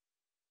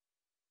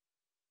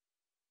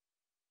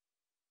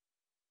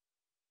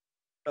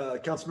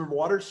 Councilmember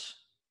Waters?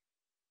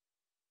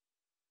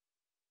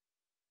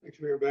 Thanks,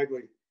 Mayor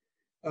Bagley.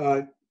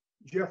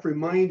 Jeff,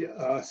 remind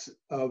us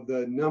of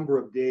the number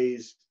of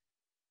days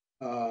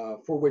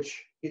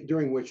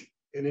during which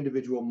an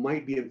individual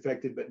might be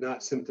infected but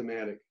not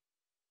symptomatic.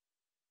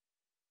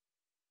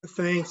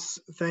 Thanks,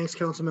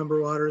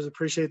 Councilmember Waters.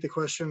 Appreciate the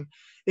question.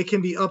 It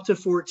can be up to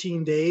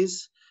 14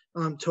 days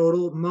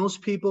total.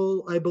 Most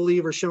people, I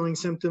believe, are showing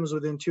symptoms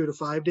within 2 to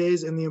 5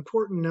 days. And the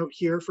important note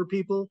here for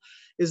people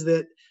is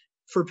that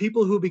for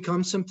people who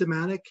become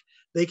symptomatic,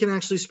 they can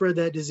actually spread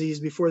that disease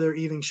before they're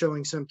even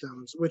showing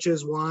symptoms, which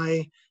is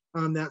why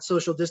that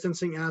social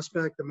distancing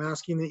aspect, the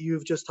masking that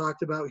you've just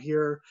talked about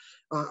here,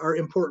 are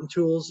important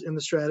tools in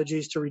the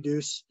strategies to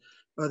reduce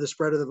the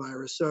spread of the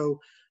virus. So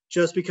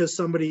just because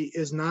somebody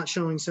is not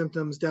showing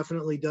symptoms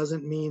definitely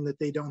doesn't mean that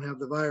they don't have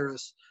the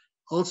virus.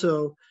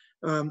 Also,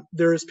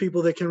 there's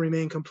people that can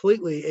remain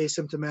completely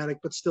asymptomatic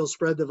but still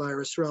spread the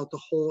virus throughout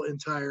the whole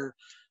entire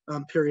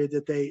period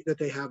that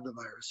they have the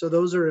virus. So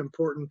those are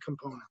important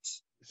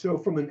components. So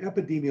from an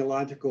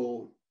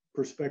epidemiological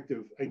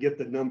perspective, I get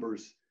the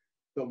numbers,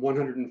 the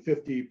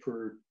 150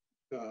 per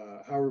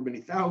however many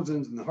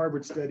thousands in the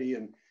Harvard study,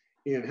 and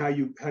how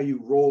you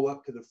roll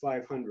up to the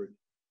 500.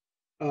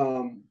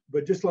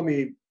 But just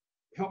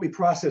help me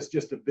process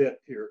just a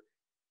bit here,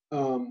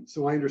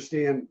 so I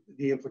understand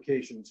the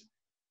implications.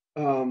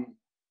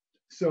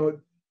 So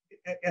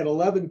at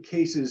 11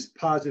 cases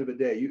positive a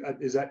day,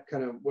 is that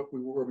kind of where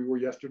we were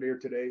yesterday or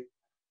today?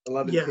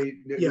 11 Yeah,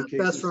 new cases?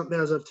 That's from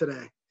as of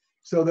today.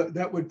 So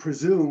that would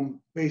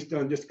presume, based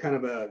on just kind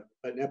of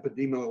an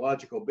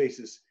epidemiological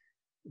basis,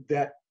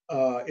 that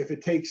if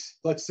it takes,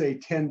 let's say,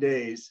 10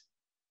 days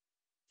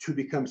to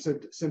become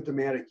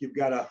symptomatic, you've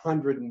got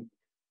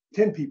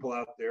 110 people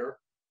out there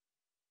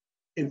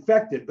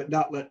infected, but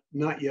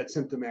not yet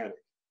symptomatic,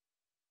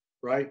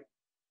 right?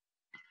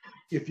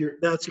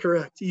 That's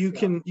correct. You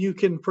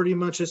can pretty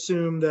much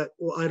assume that,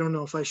 well, I don't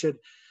know if I should,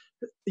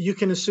 you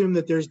can assume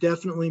that there's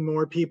definitely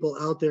more people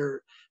out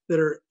there that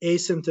are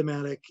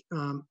asymptomatic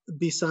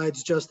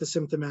besides just the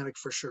symptomatic,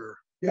 for sure.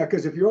 Yeah,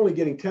 because if you're only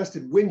getting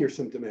tested when you're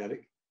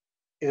symptomatic,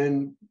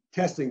 and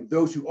testing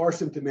those who are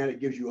symptomatic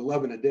gives you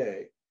 11 a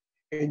day,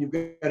 and you've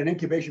got an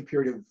incubation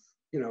period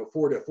of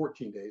 4 to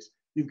 14 days,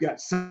 you've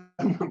got some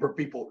number of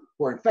people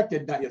who are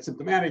infected, not yet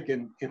symptomatic,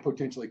 and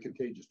potentially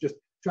contagious. Just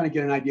trying to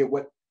get an idea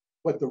what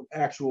the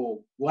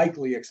actual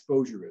likely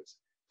exposure is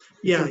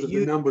in terms of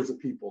the numbers of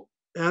people.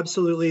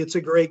 Absolutely. It's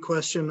a great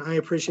question. I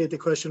appreciate the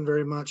question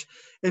very much.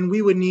 And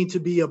we would need to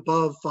be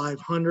above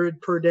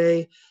 500 per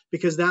day,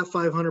 because that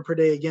 500 per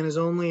day, again, is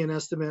only an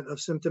estimate of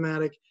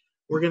symptomatic.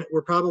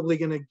 We're probably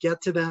going to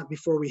get to that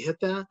before we hit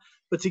that.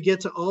 But to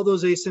get to all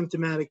those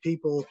asymptomatic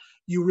people,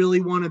 you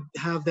really want to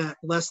have that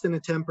less than a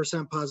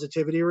 10%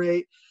 positivity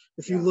rate.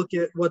 If you look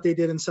at what they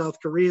did in South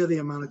Korea, the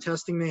amount of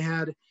testing they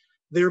had,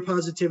 their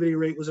positivity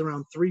rate was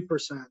around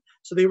 3%.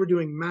 So they were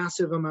doing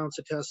massive amounts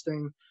of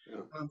testing.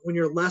 When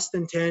you're less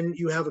than 10,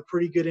 you have a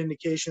pretty good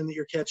indication that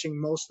you're catching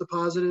most of the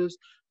positives.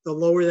 The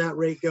lower that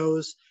rate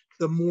goes,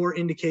 the more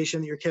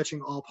indication that you're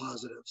catching all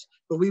positives.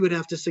 But we would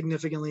have to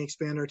significantly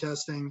expand our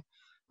testing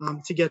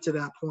to get to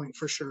that point,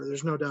 for sure.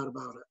 There's no doubt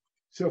about it.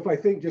 So if I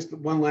think just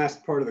one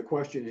last part of the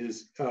question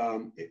is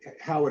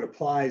how it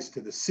applies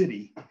to the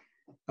city,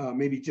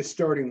 maybe just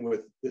starting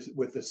with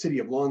the city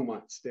of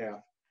Longmont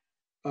staff.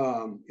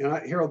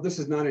 Harold, this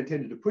is not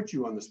intended to put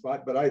you on the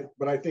spot, but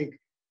I think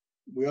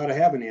we ought to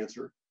have an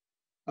answer.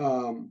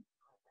 Are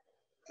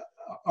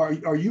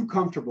you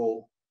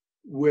comfortable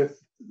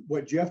with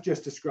what Jeff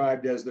just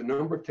described as the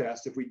number of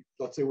tests? If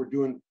let's say we're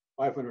doing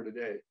 500 a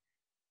day,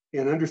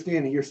 and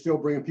understanding you're still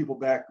bringing people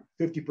back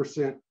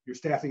 50%, you're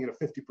staffing at a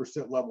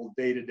 50% level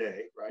day to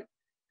day, right?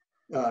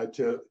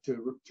 To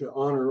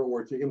honor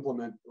or to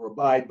implement or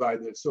abide by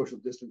the social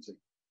distancing.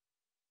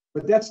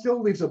 But that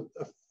still leaves a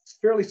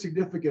fairly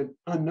significant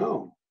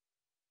unknown.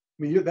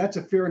 I mean, that's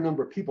a fair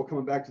number of people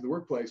coming back to the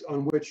workplace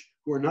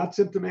who are not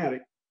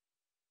symptomatic.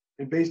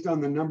 And based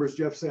on the numbers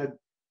Jeff said,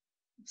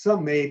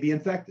 some may be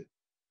infected.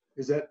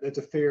 That's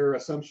a fair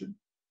assumption?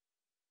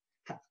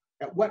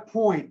 At what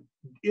point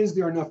is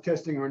there enough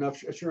testing or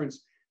enough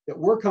assurance that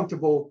we're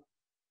comfortable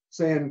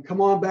saying, come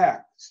on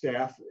back,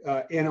 staff?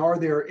 And are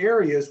there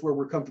areas where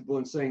we're comfortable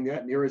in saying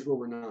that and areas where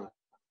we're not?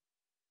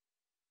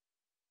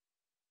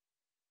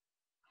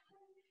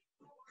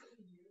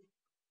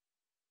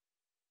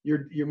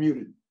 You're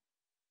muted.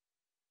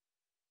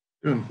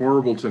 Doing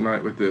horrible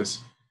tonight with this.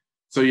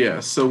 So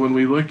yes, so when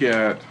we look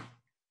at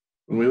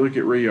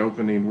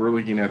reopening, we're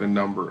looking at a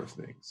number of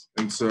things.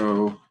 And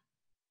so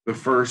the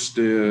first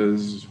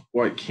is,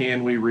 what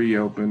can we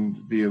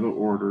reopen via the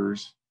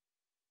orders?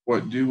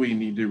 What do we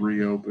need to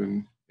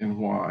reopen and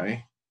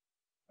why?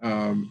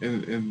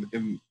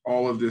 And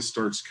all of this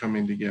starts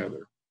coming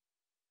together.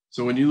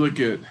 So when you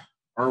look at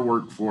our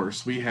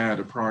workforce, we had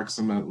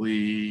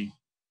approximately,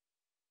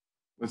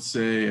 let's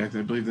say, I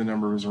believe the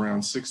number was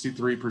around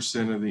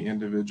 63% of the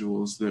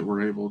individuals that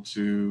were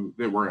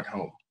at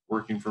home,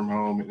 working from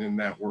home and in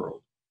that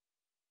world.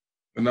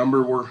 The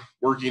number we're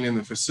working in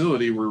the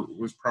facility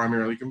was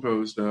primarily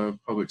composed of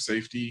public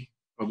safety,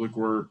 public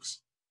works,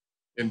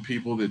 and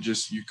people that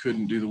just, you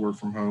couldn't do the work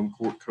from home,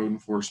 code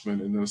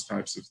enforcement, and those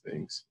types of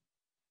things.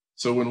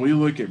 So when we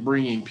look at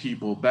bringing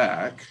people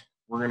back,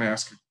 we're going to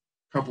ask a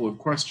couple of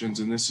questions,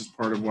 and this is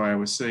part of why I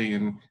was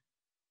saying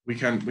we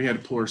had to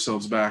pull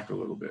ourselves back a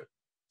little bit.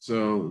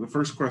 So the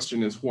first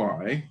question is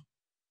why,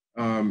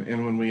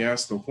 and when we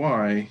ask the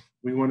why,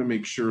 we want to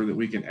make sure that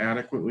we can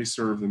adequately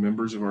serve the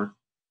members of our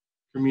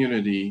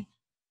community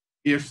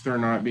if they're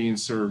not being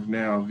served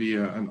now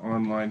via an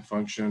online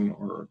function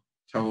or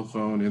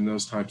telephone in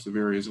those types of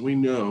areas. We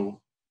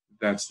know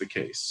that's the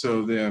case.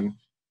 So then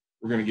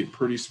we're going to get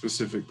pretty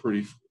specific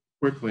pretty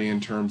quickly in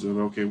terms of,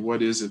 okay,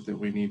 what is it that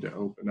we need to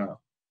open up?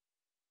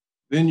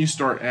 Then you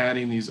start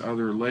adding these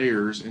other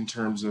layers in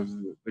terms of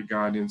the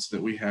guidance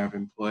that we have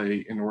in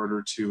play in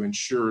order to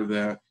ensure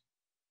that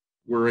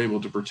we're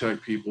able to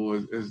protect people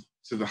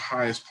to the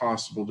highest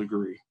possible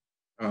degree.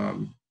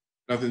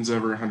 Nothing's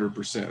ever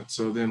 100%.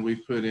 So then we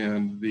put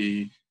in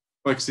the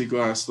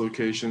plexiglass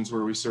locations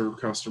where we serve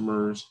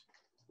customers.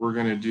 We're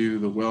going to do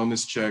the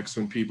wellness checks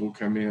when people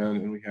come in,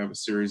 and we have a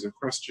series of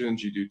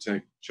questions. You do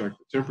check the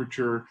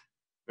temperature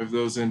of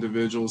those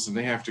individuals, and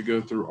they have to go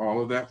through all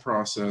of that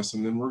process.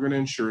 And then we're going to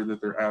ensure that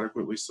they're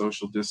adequately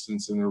social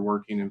distanced in their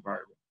working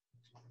environment.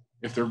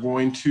 If they're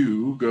going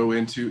to go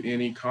into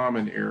any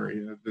common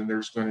area, then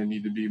there's going to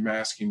need to be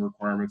masking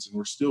requirements. And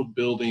we're still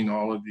building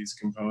all of these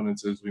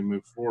components as we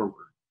move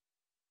forward.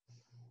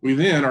 We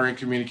then are in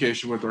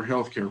communication with our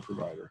healthcare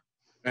provider.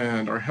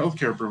 And our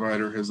healthcare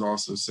provider has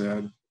also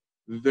said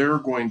they're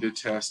going to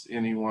test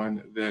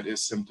anyone that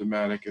is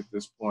symptomatic at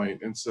this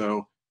point. And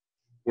so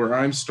where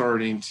I'm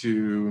starting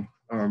to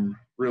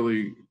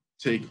really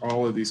take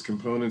all of these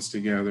components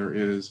together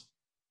is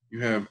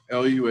you have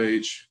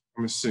LUH,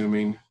 I'm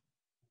assuming,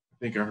 I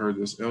think I heard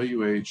this,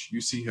 LUH,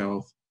 UC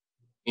Health,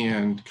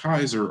 and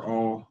Kaiser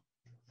all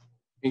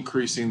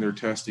increasing their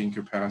testing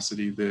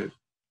capacity that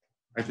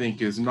I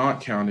think is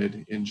not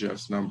counted in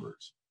Jeff's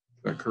numbers.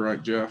 Is that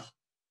correct, Jeff?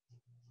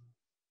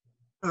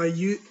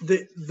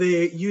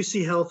 The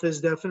UC Health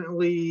is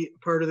definitely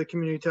part of the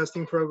community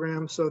testing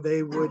program, so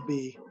they would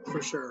be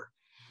for sure.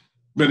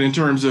 But in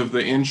terms of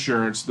the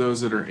insurance,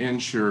 those that are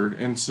insured,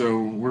 and so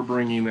we're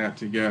bringing that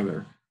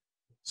together.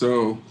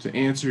 So to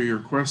answer your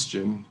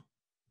question,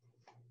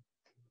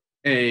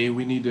 A,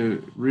 we need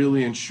to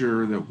really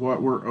ensure that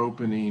what we're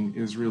opening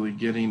is really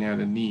getting at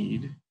a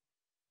need,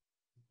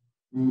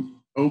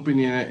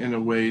 opening it in a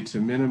way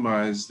to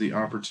minimize the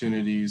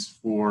opportunities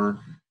for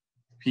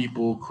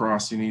people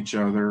crossing each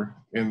other,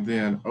 and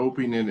then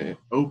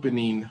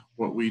opening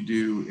what we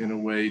do in a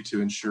way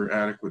to ensure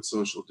adequate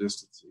social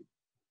distancing.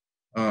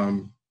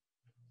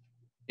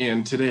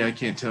 And today I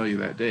can't tell you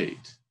that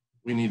date.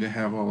 We need to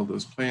have all of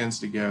those plans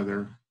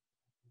together,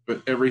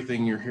 but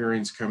everything you're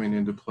hearing is coming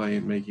into play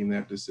and making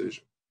that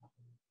decision.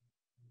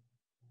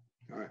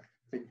 All right.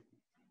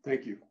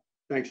 Thank you.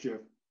 Thanks, Jeff.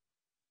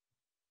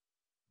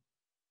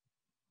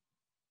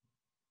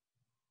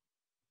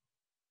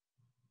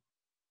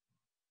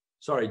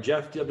 Sorry,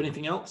 Jeff, do you have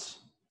anything else?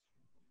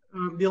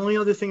 The only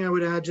other thing I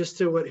would add, just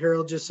to what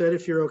Harold just said,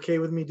 if you're okay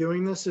with me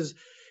doing this, is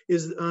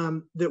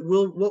that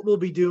what we'll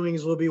be doing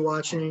is we'll be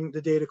watching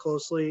the data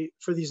closely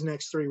for these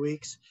next 3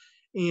 weeks.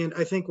 And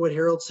I think what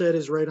Harold said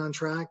is right on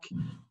track.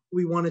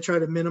 We want to try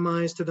to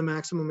minimize to the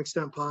maximum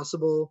extent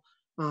possible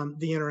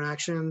the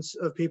interactions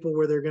of people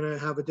where they're going to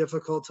have a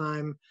difficult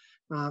time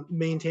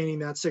maintaining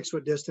that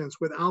 6-foot distance.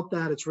 Without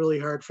that, it's really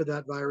hard for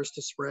that virus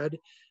to spread.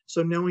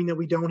 So knowing that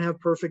we don't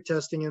have perfect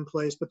testing in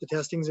place, but the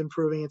testing's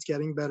improving, it's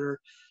getting better.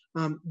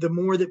 The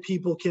more that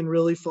people can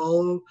really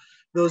follow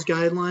those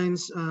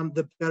guidelines,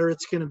 the better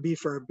it's going to be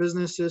for our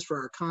businesses, for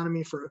our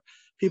economy, for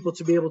people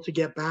to be able to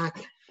get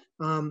back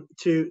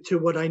to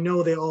what I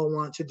know they all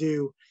want to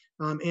do.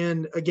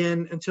 And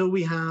again, until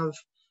we have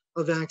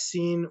a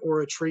vaccine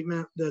or a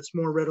treatment that's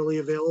more readily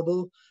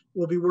available,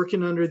 we'll be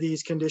working under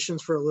these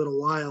conditions for a little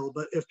while.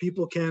 But if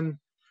people can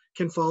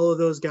follow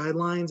those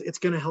guidelines, it's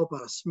going to help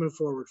us move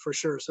forward for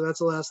sure. So that's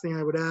the last thing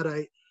I would add.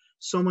 I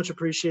so much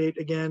appreciate,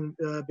 again,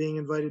 being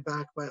invited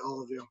back by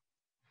all of you.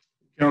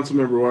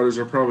 Councilmember Waters,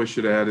 I probably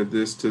should have added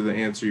this to the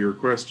answer your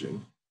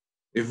question.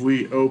 If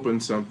we open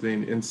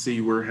something and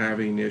see we're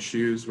having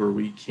issues where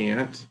we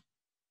can't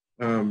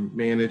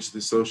manage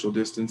the social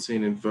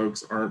distancing and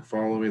folks aren't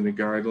following the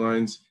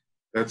guidelines,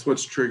 that's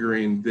what's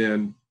triggering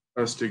then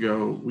us to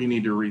go, we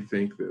need to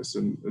rethink this.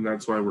 And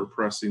that's why we're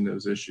pressing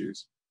those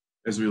issues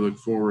as we look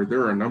forward.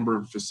 There are a number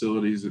of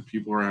facilities that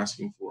people are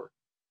asking for.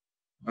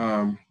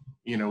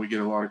 You know, we get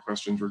a lot of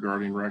questions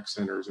regarding rec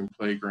centers and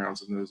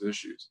playgrounds and those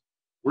issues.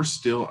 We're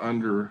still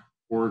under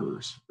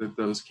orders that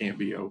those can't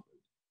be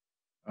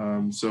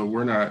opened. So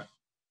we're not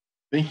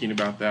thinking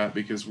about that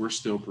because we're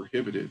still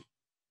prohibited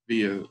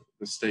via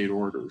the state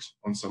orders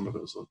on some of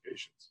those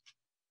locations.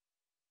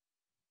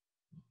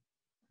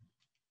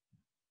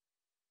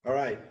 All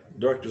right,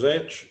 Director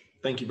Zayach,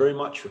 thank you very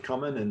much for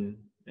coming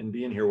and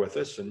being here with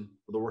us and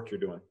for the work you're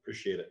doing.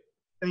 Appreciate it.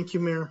 Thank you,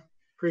 Mayor.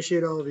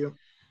 Appreciate all of you.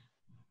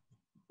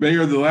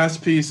 Mayor, the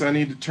last piece, I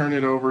need to turn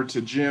it over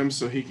to Jim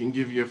so he can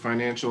give you a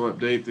financial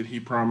update that he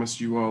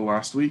promised you all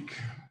last week.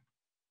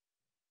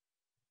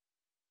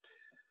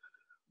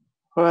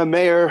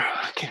 Mayor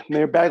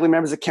Bagley,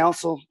 members of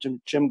council,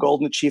 Jim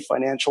Golden, the Chief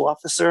Financial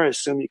Officer. I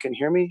assume you can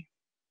hear me.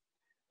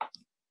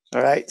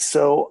 All right.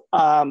 So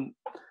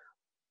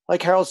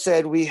like Harold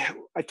said,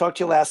 I talked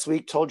to you last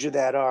week, told you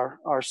that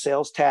our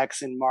sales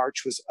tax in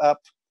March was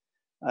up.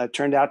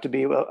 Turned out to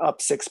be up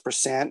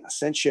 6%. I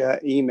sent you an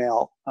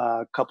email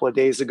a couple of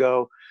days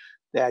ago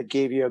that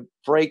gave you a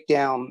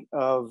breakdown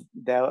of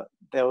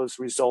those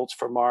results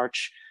for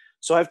March.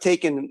 So I've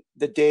taken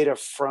the data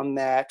from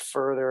that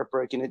further,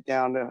 breaking it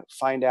down to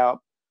find out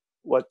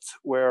what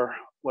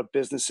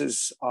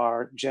businesses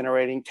are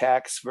generating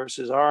tax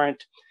versus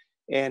aren't,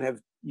 and have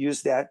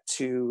used that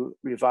to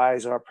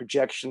revise our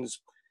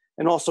projections,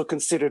 and also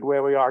considered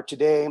where we are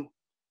today,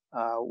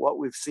 what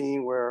we've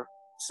seen where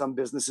some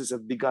businesses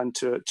have begun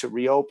to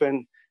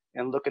reopen,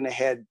 and looking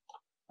ahead,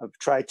 I've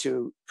tried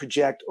to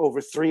project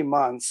over 3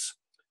 months,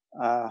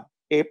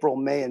 April,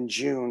 May, and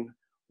June,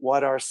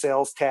 what our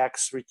sales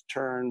tax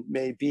return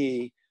may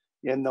be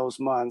in those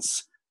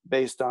months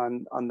based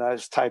on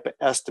those type of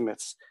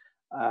estimates,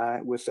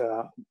 with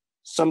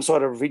some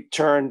sort of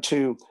return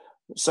to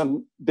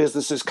some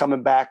businesses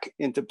coming back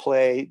into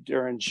play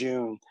during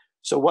June.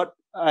 So what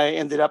I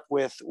ended up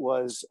with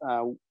was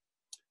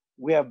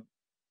we have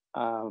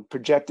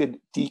projected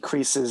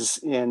decreases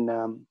in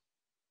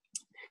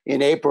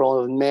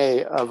April and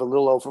May of a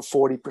little over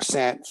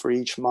 40% for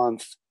each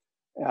month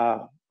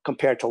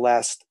compared to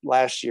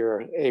last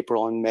year,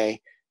 April and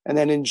May. And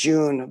then in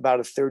June, about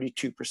a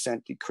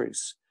 32%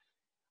 decrease.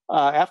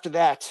 After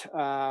that,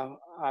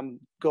 I'm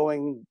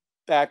going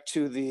back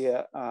to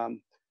the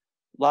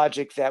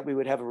logic that we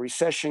would have a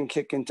recession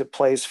kick into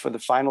place for the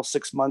final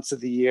 6 months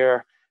of the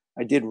year.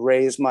 I did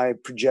raise my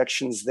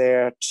projections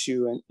there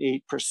to an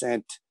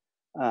 8%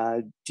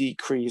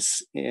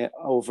 decrease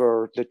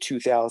over the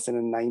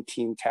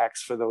 2019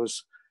 tax for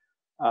those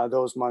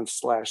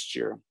months last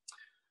year.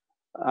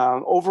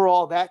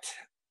 Overall, that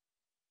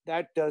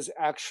does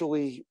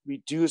actually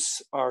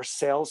reduce our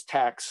sales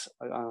tax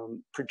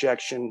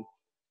projection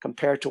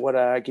compared to what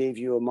I gave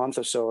you a month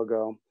or so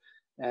ago,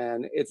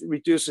 and it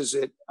reduces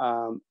it.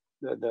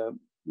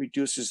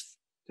 Reduces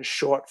the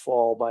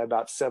shortfall by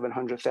about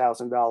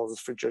 $700,000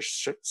 for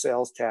just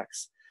sales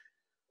tax.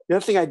 The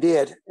other thing I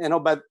did, and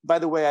by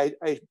the way,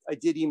 I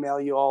did email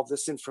you all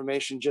this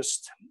information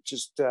just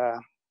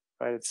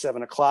right at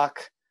 7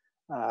 o'clock.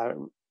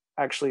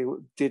 Actually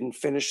didn't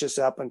finish this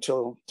up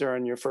until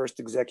during your first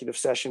executive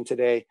session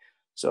today.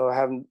 So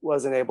I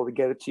wasn't able to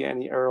get it to you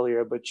any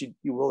earlier, but you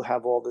will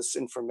have all this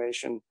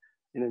information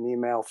in an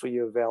email for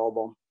you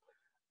available.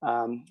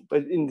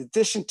 But in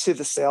addition to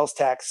the sales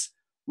tax,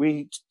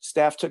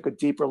 staff took a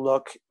deeper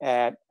look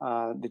at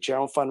the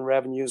general fund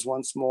revenues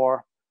once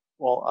more,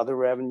 all other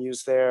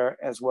revenues there,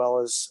 as well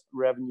as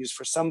revenues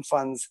for some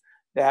funds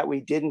that we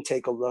didn't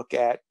take a look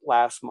at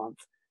last month.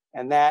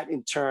 And that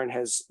in turn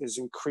has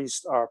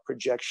increased our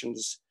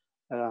projections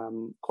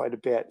quite a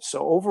bit. So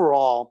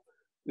overall,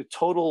 the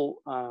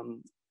total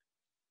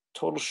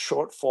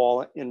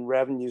shortfall in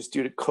revenues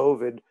due to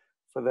COVID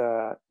for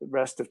the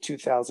rest of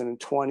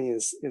 2020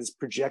 is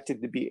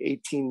projected to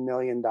be $18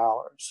 million.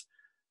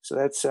 So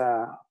that's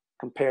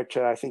compared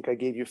to, I think I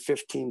gave you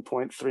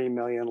 15.3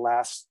 million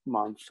last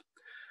month.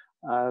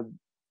 So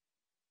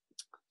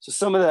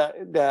some of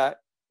the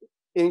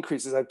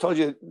increases, I've told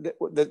you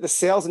the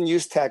sales and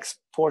use tax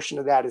portion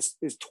of that is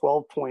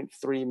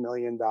 $12.3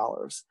 million.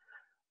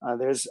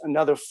 There's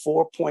another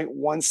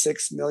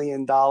 $4.16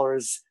 million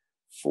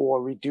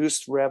for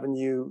reduced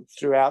revenue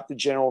throughout the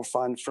general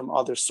fund from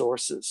other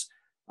sources.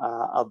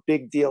 A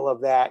big deal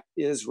of that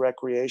is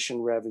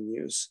recreation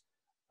revenues,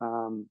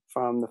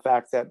 from the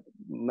fact that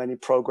many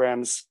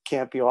programs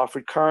can't be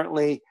offered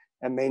currently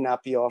and may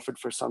not be offered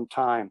for some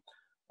time.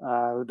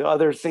 The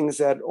other things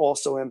that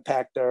also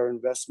impact our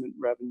investment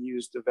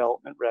revenues,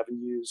 development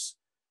revenues,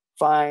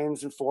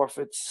 fines and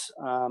forfeits,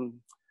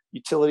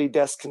 utility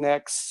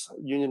disconnects,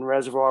 union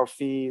reservoir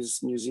fees,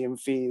 museum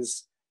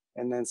fees,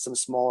 and then some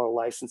smaller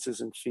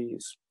licenses and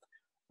fees.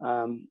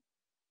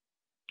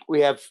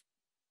 We have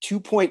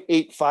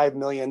 $2.85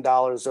 million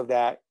of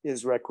that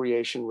is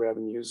recreation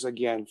revenues,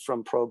 again,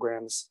 from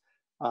programs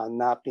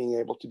not being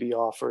able to be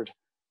offered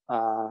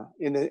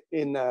in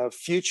the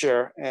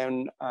future,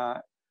 and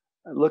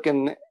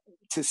looking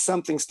to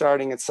something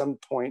starting at some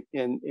point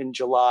in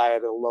July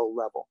at a low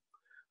level.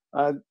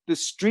 The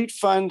street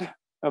fund,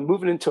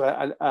 moving into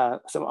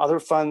some other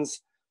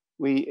funds,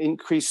 we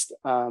increased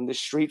the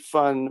street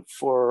fund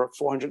for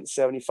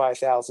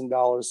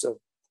 $475,000 of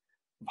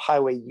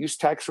highway use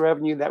tax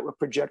revenue that we're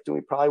projecting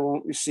we probably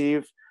won't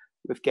receive,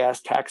 with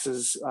gas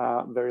taxes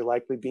very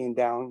likely being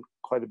down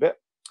quite a bit.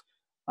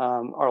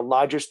 Our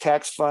lodgers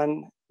tax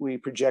fund, we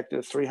projected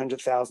a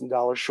 $300,000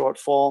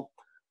 shortfall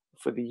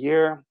for the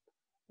year.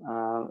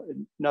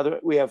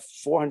 We have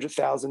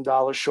 $400,000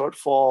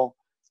 shortfall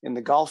in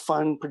the golf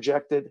fund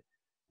projected.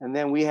 And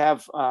then we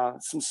have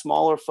some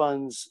smaller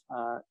funds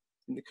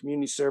in the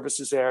community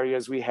services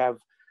areas. We have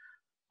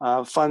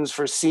funds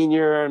for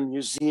senior and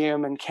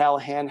museum and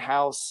Callahan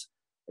House.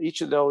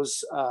 Each of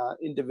those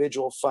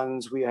individual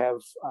funds, we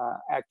have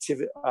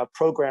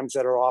programs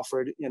that are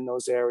offered in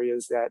those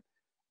areas that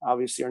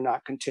obviously are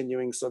not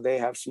continuing, so they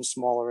have some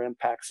smaller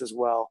impacts as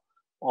well,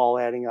 all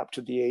adding up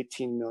to the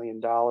 $18 million.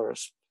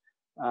 There's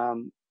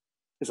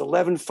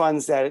 11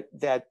 funds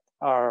that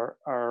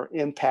are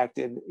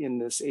impacted in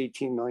this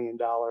 $18 million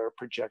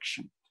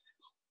projection.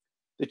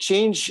 The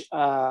change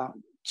to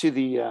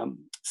the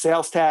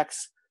sales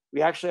tax,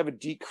 we actually have a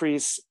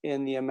decrease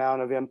in the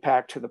amount of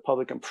impact to the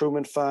Public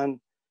Improvement Fund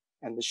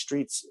and the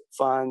Streets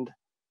Fund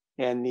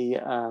and the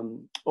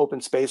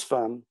Open Space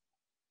Fund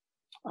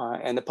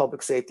and the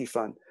Public Safety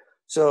Fund.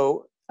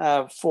 So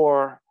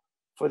for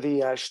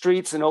the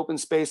streets and open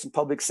space and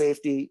public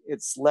safety,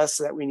 it's less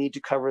that we need to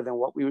cover than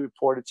what we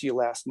reported to you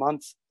last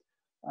month.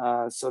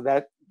 So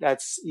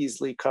that's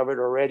easily covered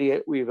already.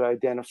 We've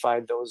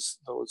identified those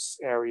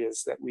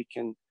areas that we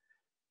can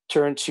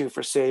turn to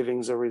for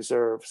savings or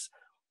reserves.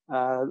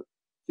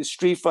 The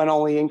street fund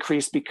only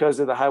increased because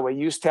of the highway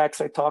use tax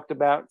I talked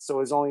about.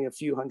 So it's only a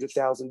few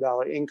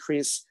 $100,000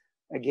 increase.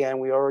 Again,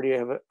 we already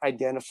have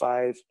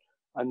identified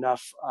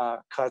enough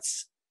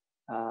cuts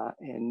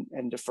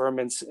and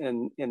deferments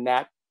in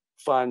that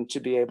fund to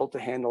be able to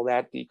handle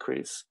that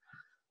decrease.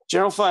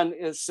 General fund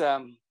is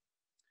a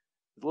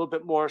little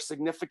bit more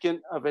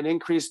significant of an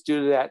increase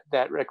due to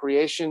that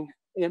recreation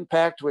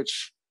impact,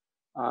 which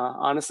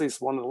honestly is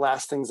one of the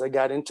last things I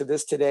got into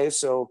this today.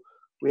 So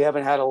we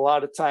haven't had a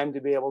lot of time to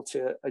be able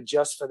to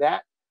adjust for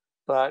that.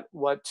 But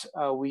what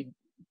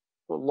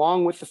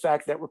along with the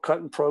fact that we're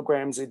cutting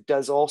programs, it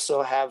does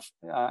also have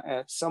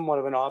somewhat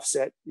of an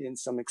offset in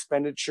some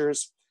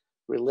expenditures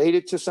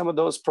related to some of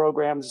those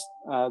programs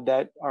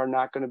that are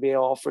not going to be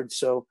offered.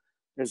 So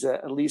there's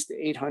at least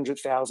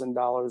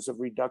 $800,000 of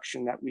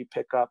reduction that we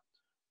pick up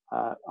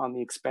on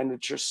the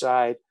expenditure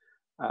side.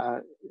 We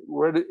had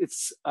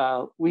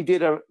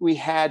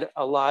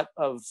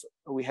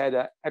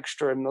an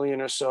extra $1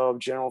 million or so of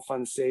general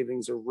fund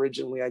savings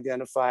originally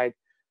identified.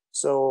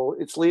 So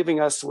it's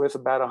leaving us with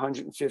about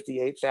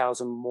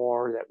 $158,000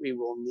 more that we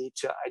will need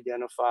to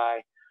identify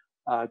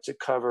to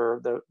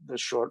cover the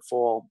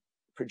shortfall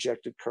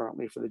projected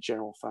currently for the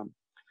general fund.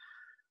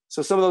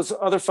 So some of those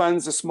other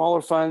funds, the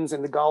smaller funds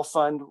and the golf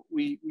fund,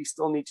 we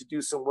still need to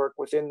do some work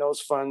within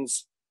those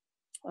funds.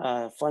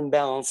 Fund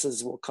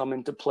balances will come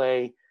into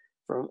play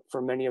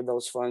for many of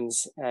those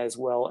funds, as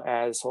well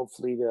as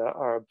hopefully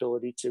our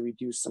ability to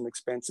reduce some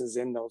expenses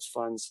in those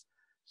funds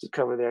to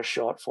cover their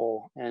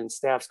shortfall. And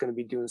staff's going to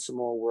be doing some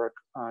more work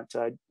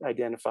to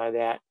identify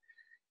that.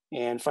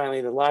 And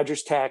finally, the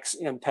lodger's tax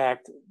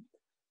impact.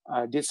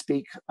 Did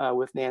speak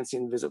with Nancy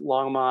and visit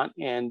Longmont,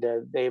 and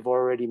they've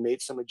already made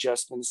some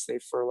adjustments. They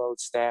furloughed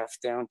staff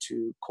down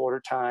to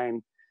quarter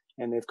time,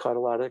 and they've cut a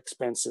lot of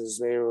expenses.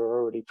 They were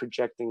already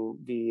projecting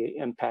the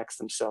impacts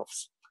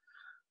themselves.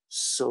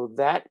 So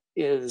that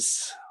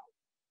is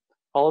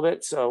all of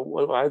it. So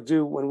what I'll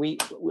do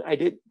I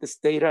did this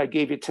data I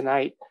gave you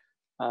tonight,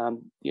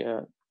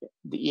 the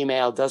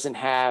email doesn't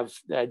have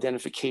the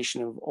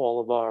identification of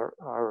all of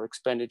our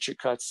expenditure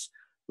cuts.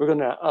 We're going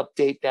to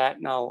update that,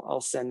 and I'll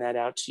send that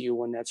out to you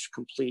when that's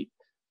complete.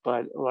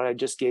 But what I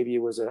just gave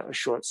you was a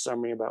short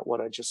summary about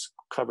what I just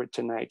covered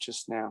tonight,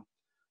 just now.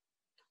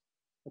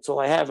 That's all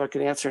I have. I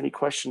can answer any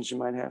questions you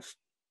might have.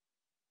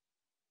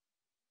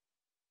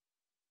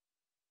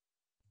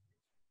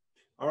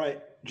 All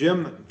right,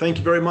 Jim, thank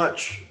you very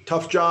much.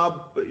 Tough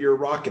job, but you're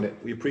rocking it.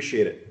 We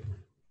appreciate it.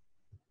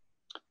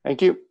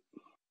 Thank you.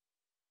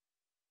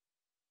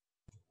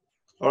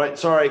 All right,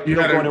 sorry, You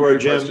don't had go a anywhere,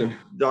 great Jim.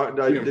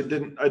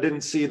 question. I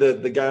didn't see the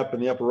guy up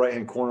in the upper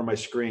right-hand corner of my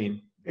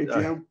screen. Hey,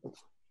 Jim,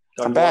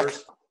 I'm back.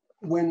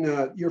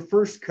 when your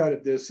first cut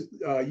at this,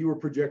 you were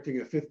projecting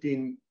a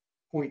 $15.3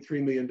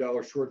 million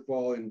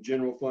shortfall in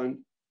general fund,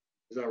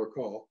 as I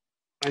recall.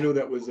 I know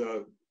that was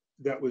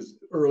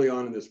early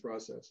on in this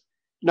process.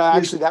 No,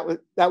 actually,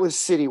 that was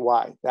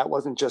citywide. That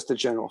wasn't just the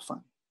general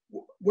fund.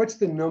 What's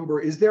the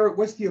number?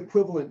 What's the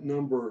equivalent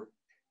number?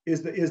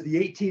 Is the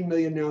 18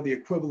 million now the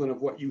equivalent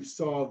of what you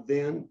saw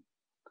then?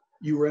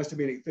 You were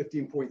estimating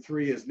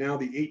 15.3 is now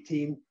the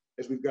 18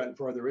 as we've gotten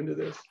farther into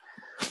this?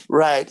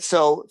 Right.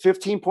 So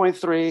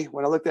 15.3,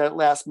 when I looked at it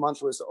last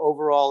month, was the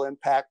overall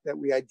impact that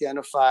we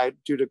identified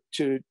due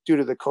to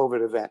the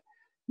COVID event.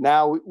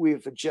 Now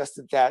we've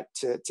adjusted that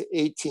to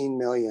 18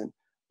 million,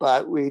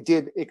 but we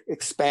did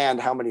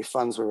expand how many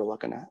funds we were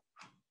looking at.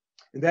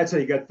 And that's how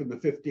you got from the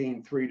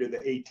 15.3 to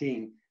the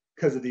 18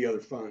 because of the other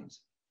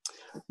funds.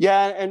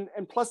 Yeah, and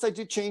plus I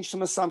did change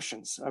some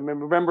assumptions. I mean,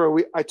 remember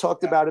I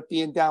talked about it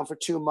being down for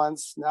 2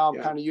 months. Now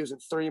I'm kind of using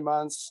 3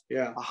 months.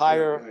 Yeah, a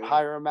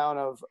higher amount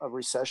of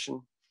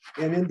recession.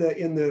 And in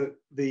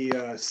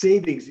the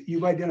savings,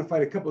 you've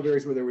identified a couple of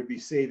areas where there would be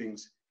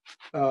savings.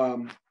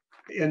 And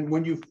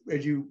when you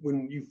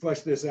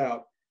flesh this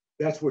out,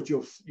 that's what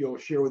you'll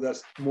share with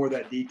us, more of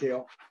that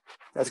detail.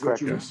 That's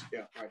correct. Yes.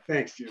 Yeah. All right.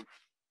 Thanks, Jim.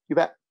 You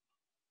bet.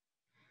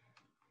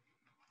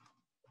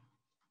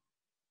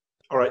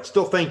 All right.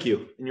 Still thank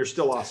you. And you're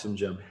still awesome,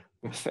 Jim.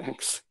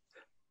 Thanks.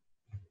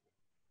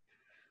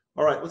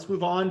 All right, let's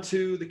move on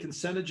to the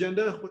consent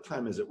agenda. What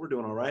time is it? We're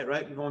doing all right,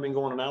 right? We've only been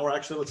going an hour.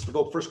 Actually, let's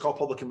go first call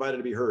public invited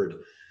to be heard.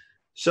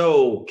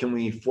 So can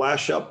we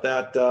flash up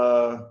that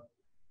the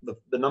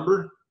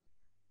number?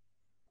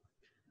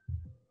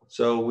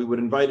 So we would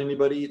invite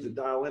anybody to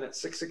dial in at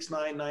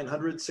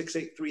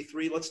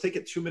 669-900-6833. Let's take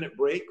a 2-minute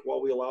break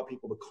while we allow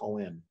people to call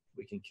in.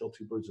 We can kill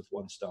two birds with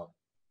one stone.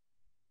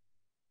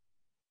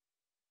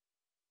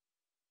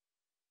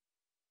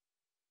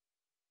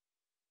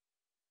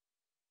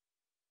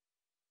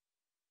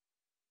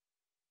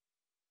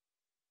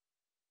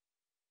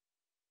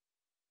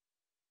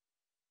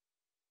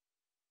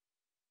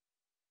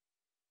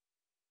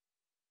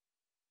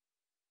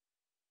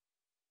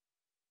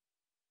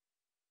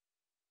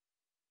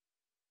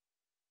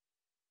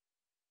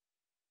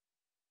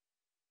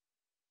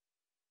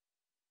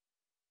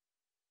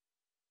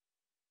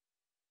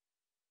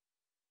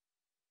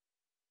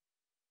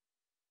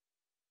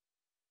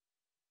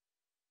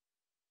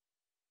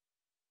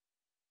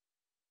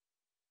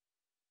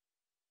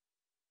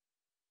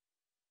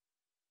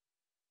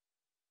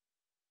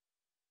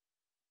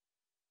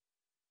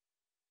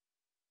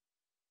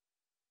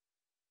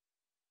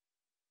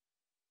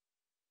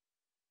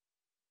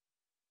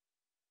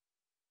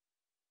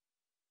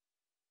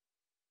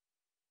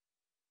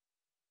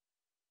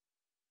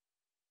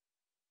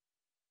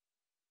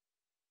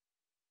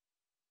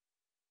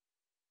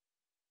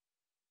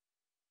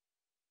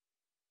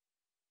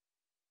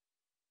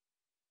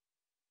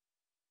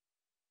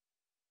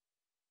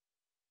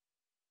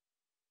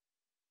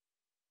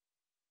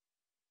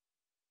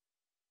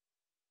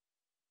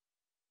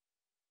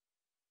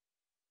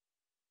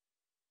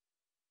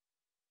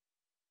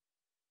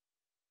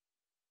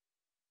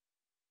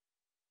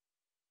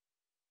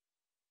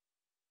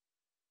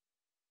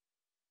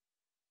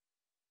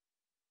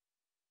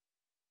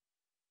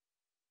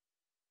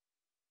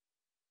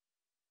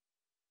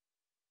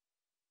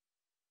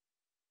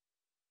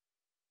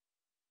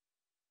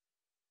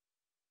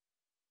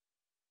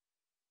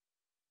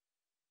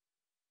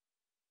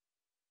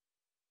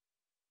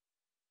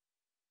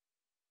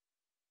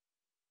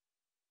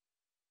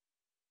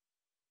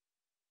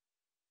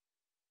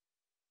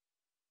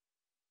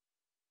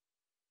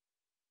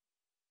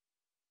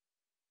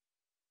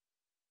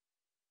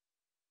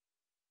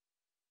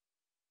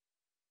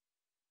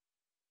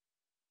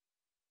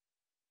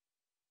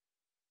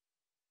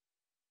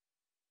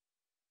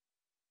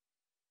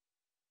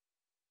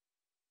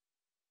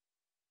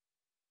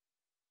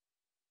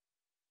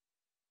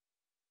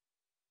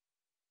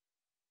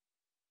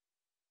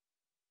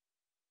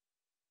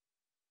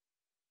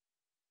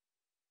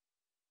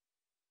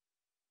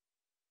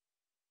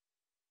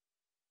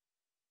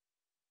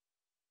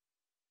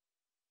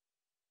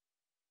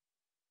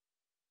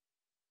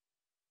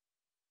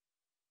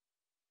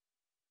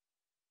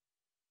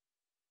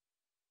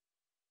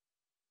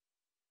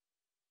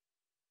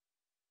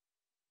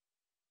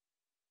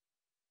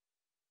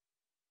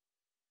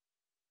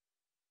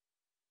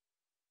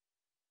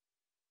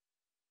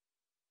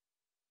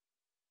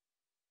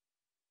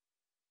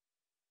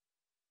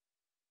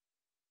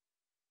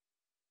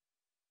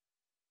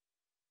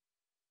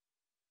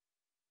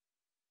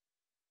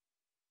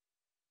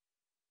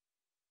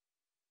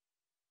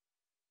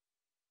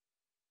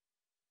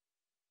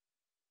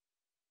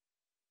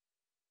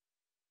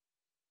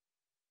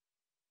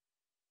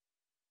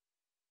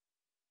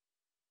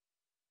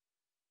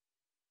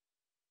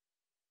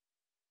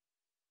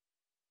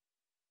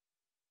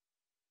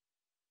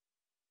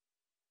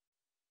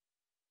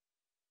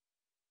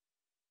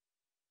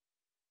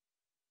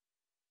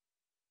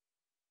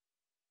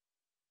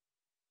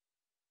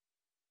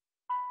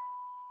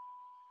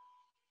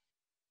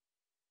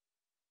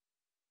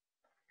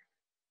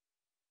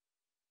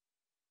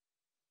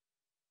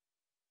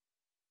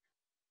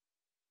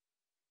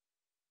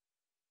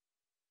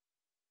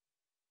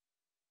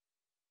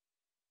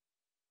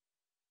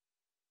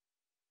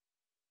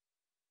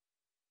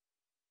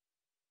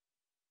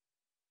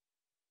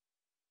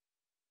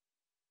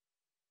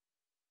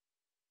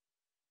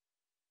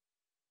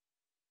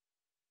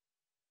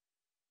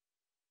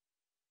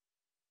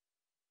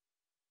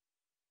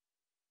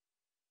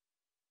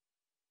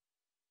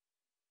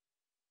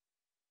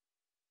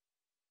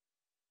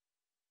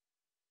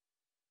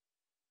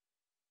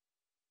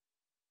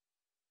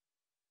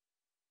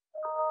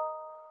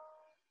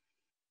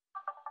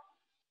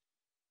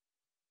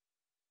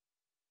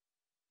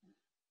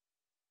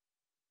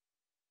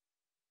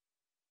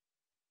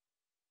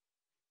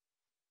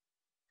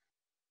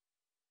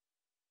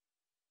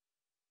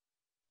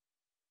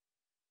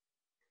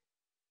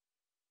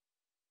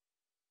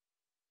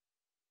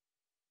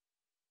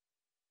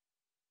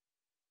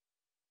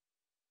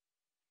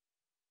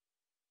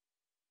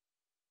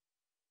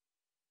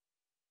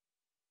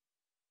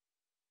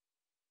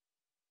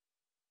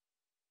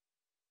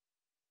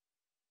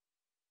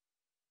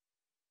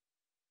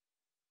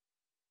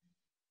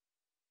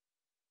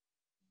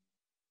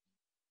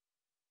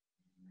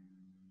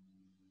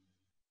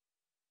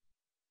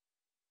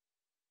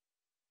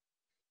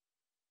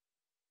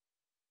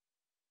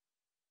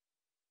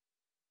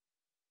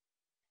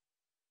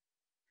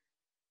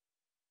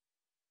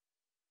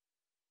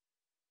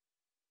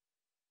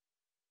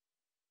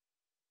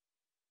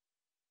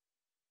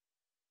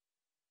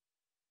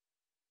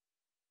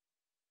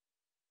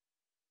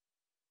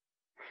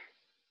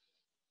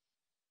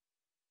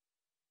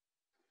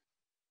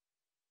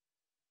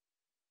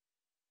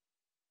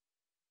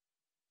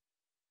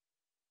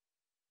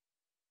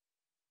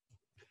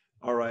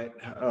 All right.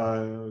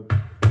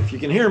 If you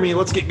can hear me,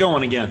 let's get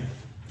going again.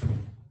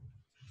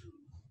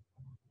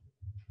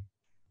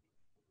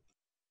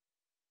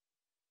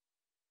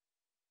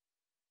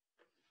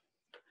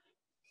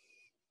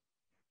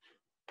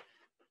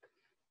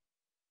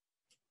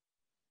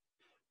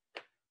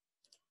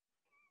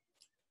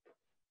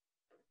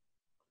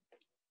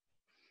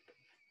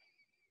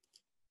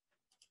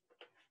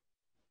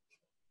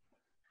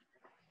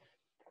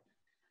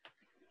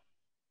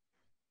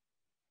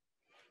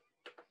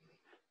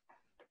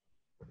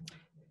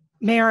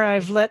 Mayor,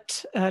 I've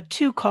let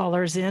 2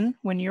 callers in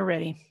when you're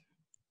ready.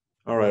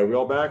 All right, we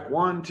all back?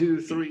 1,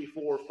 2, 3,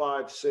 4,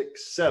 5,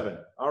 6, 7.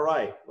 All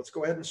right, let's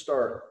go ahead and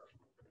start.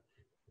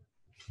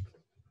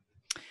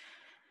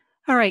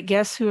 All right,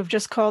 guests who have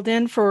just called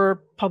in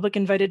for public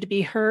invited to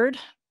be heard.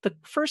 The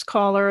first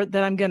caller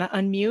that I'm going to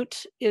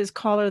unmute is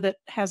caller that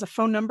has a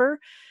phone number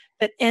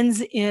that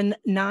ends in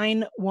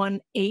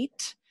 918.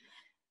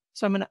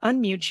 So I'm going to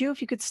unmute you.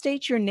 If you could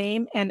state your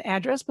name and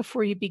address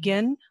before you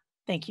begin.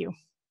 Thank you.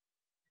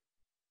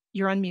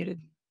 You're unmuted.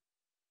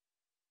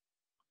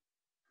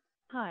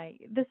 Hi,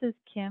 this is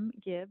Kim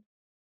Gibbs,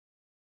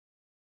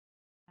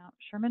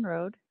 Sherman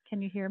Road.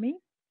 Can you hear me?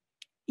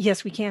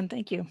 Yes, we can.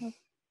 Thank you.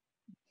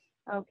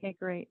 Okay,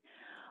 great.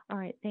 All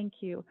right, thank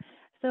you.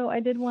 So I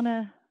did want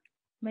to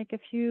make a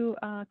few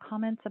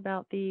comments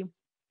about the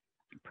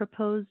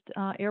proposed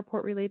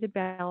airport-related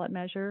ballot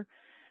measure.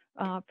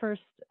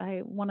 First,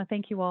 I want to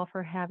thank you all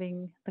for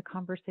having the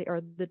conversation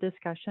or the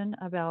discussion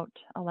about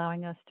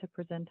allowing us to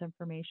present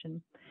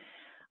information.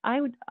 I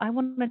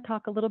want to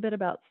talk a little bit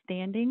about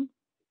standing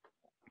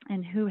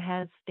and who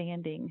has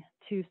standing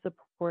to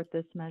support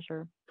this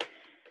measure.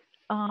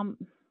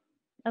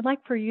 I'd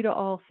like for you to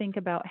all think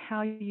about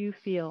how you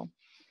feel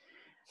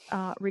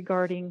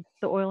regarding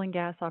the oil and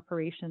gas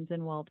operations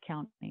in Weld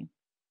County.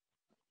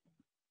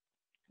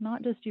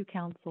 Not just you,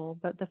 council,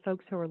 but the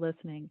folks who are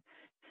listening,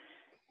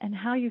 and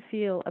how you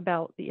feel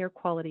about the air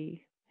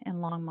quality in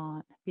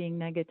Longmont being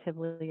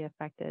negatively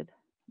affected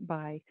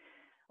by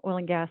oil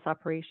and gas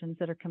operations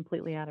that are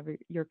completely out of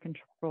your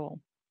control.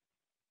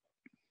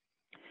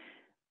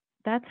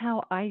 That's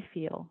how I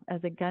feel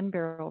as a Gun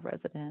Barrel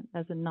resident,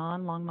 as a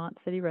non-Longmont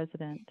City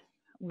resident,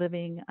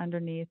 living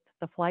underneath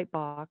the flight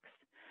box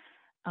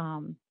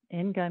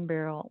in Gun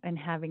Barrel and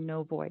having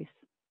no voice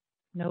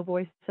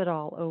at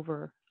all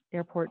over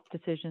airport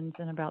decisions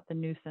and about the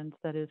nuisance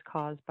that is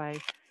caused by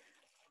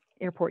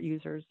airport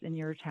users in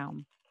your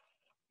town.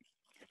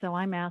 So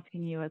I'm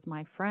asking you as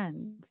my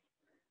friends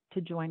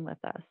to join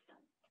with us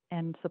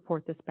and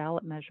support this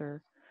ballot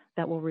measure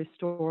that will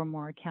restore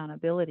more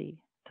accountability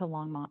to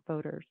Longmont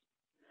voters.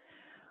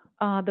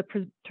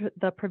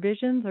 The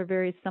provisions are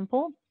very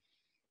simple.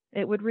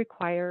 It would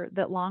require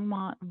that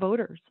Longmont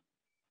voters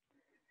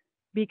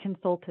be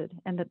consulted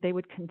and that they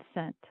would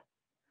consent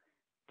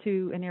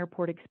to an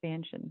airport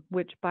expansion,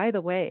 which, by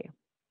the way,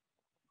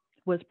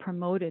 was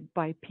promoted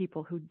by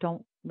people who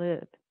don't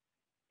live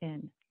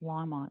in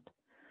Longmont.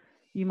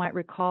 You might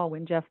recall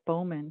when Jeff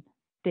Bowman,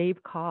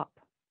 Dave Kopp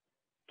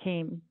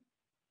came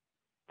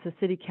to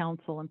City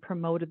Council and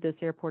promoted this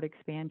airport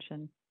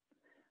expansion.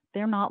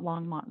 They're not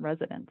Longmont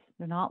residents.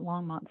 They're not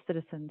Longmont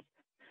citizens.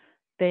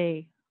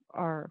 They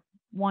are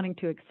wanting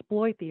to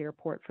exploit the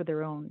airport for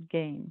their own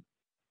gain.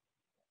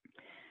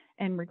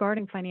 And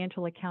regarding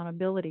financial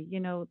accountability, you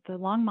know, the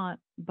Longmont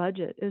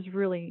budget is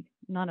really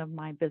none of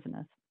my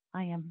business.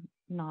 I am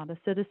not a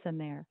citizen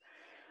there.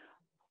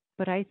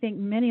 But I think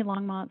many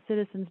Longmont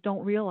citizens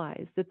don't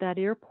realize that that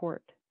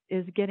airport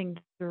is getting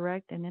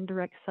direct and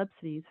indirect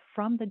subsidies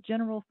from the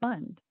general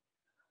fund.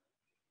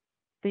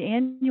 The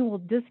annual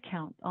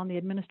discount on the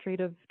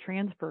administrative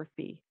transfer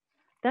fee,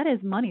 that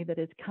is money that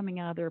is coming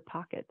out of their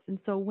pockets. And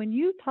so when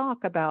you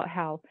talk about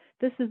how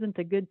this isn't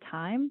a good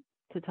time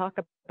to talk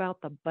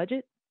about the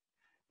budget,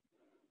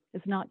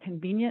 it's not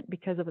convenient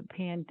because of a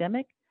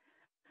pandemic,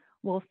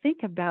 well, think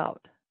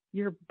about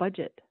your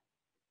budget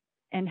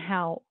and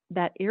how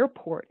that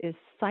airport is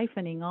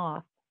siphoning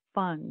off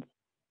funds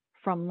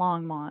from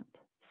Longmont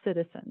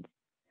citizens.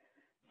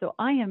 So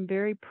I am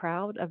very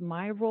proud of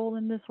my role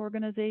in this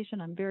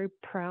organization. I'm very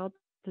proud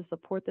to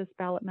support this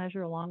ballot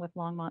measure along with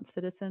Longmont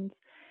citizens.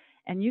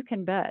 And you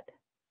can bet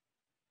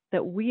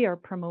that we are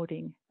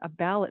promoting a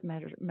ballot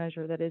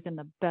measure that is in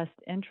the best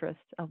interest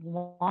of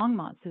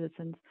Longmont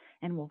citizens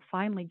and will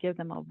finally give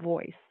them a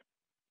voice.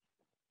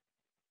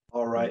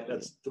 All right,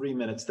 that's 3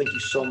 minutes. Thank you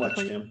so much,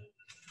 Kim.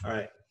 All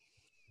right.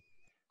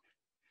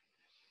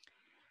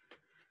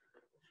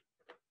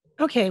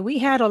 Okay, we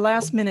had a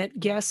last minute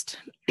guest,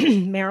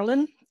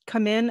 Marilyn,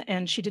 come in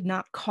and she did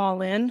not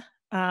call in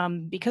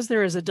because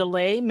there is a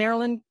delay.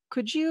 Marilyn,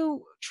 could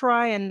you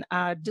try and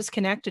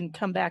disconnect and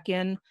come back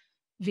in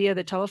via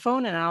the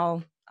telephone, and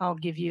I'll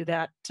give you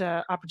that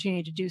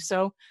opportunity to do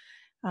so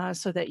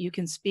so that you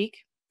can speak.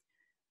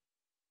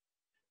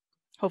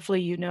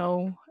 Hopefully you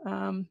know,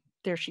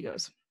 there she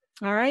goes.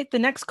 All right, the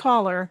next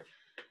caller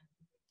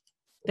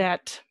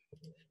that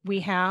we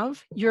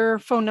have, your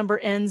phone number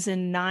ends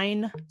in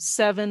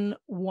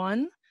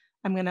 971.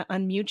 I'm going to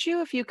unmute you.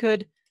 If you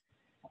could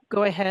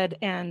go ahead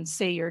and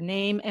say your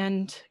name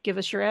and give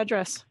us your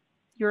address.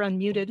 You're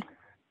unmuted.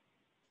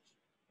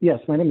 Yes,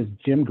 my name is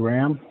Jim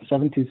Graham,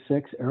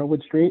 726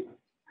 Arrowwood Street.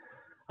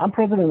 I'm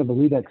president of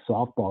Elite X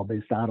Softball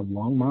based out of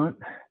Longmont,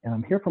 and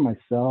I'm here for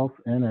myself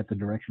and at the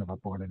direction of our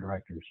board of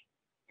directors.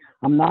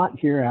 I'm not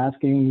here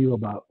asking you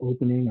about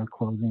opening or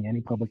closing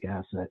any public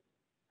asset.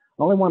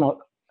 I only want to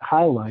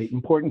highlight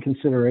important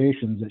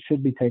considerations that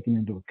should be taken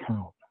into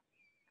account.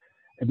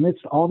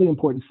 Amidst all the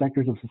important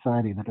sectors of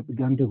society that have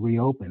begun to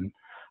reopen,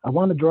 I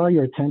want to draw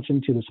your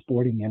attention to the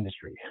sporting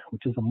industry,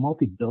 which is a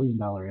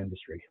multi-billion-dollar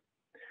industry.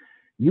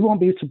 You won't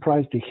be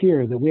surprised to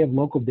hear that we have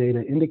local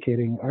data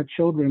indicating our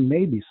children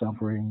may be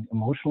suffering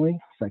emotionally,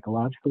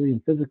 psychologically,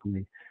 and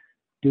physically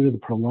due to the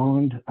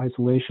prolonged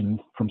isolation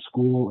from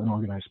school and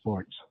organized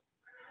sports.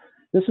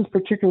 This is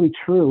particularly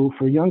true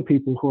for young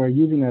people who are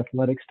using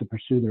athletics to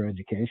pursue their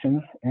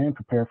education and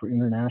prepare for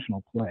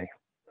international play.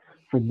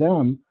 For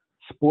them,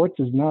 sports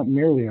is not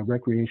merely a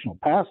recreational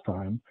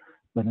pastime,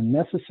 but a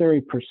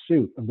necessary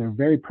pursuit of their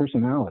very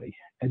personality,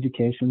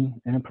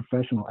 education, and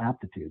professional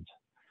aptitudes.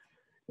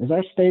 As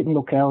our state and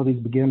localities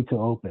begin to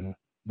open,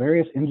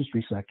 various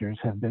industry sectors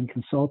have been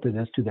consulted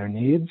as to their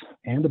needs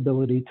and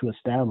ability to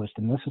establish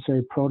the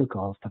necessary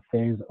protocols to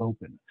phase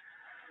open.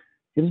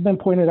 It has been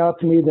pointed out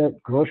to me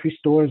that grocery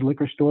stores,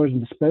 liquor stores,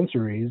 and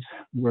dispensaries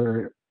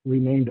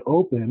remained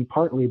open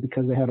partly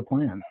because they had a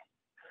plan.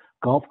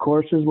 Golf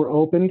courses were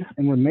opened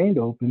and remained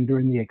open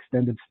during the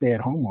extended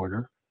stay-at-home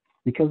order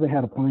because they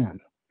had a plan.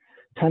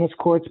 Tennis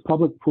courts,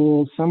 public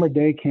pools, summer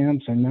day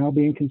camps are now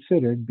being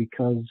considered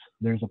because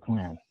there's a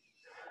plan.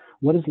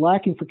 What is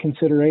lacking for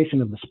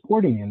consideration of the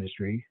sporting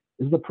industry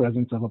is the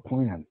presence of a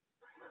plan.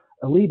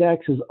 Elite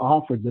X has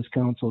offered this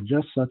council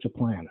just such a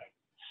plan,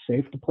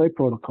 safe to play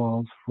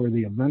protocols for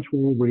the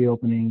eventual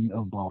reopening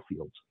of ball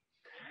fields.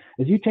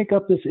 As you take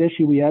up this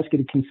issue, we ask you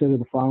to consider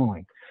the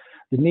following: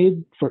 the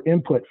need for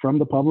input from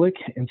the public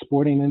and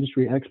sporting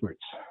industry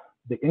experts,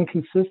 the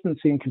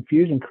inconsistency and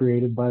confusion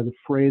created by the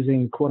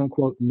phrasing, quote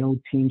unquote, no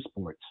team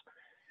sports.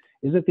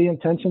 Is it the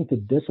intention to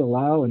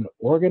disallow an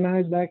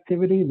organized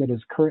activity that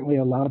is currently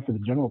allowed for the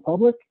general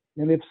public?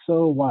 And if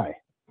so, why?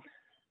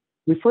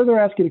 We further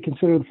ask you to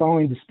consider the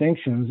following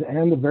distinctions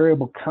and the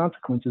variable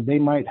consequences they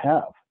might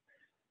have: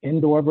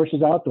 indoor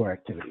versus outdoor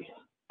activity,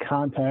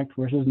 contact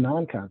versus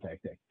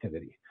non-contact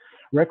activity,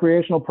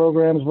 recreational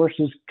programs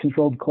versus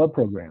controlled club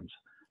programs.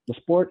 The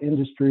sport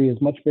industry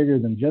is much bigger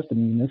than just a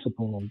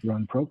municipal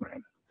run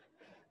program.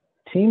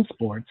 Team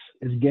sports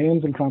is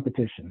games and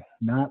competition,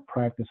 not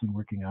practice and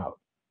working out.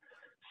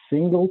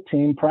 Single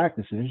team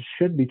practices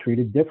should be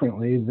treated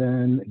differently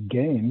than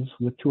games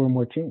with 2 or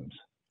more teams.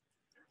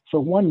 So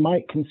one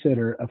might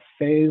consider a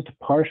phased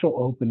partial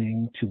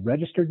opening to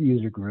registered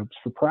user groups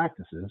for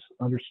practices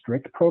under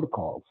strict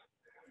protocols.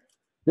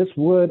 This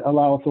would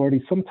allow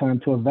authorities some time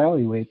to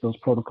evaluate those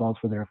protocols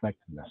for their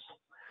effectiveness.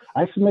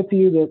 I submit to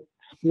you that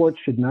sports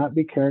should not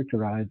be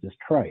characterized as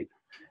trite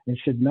and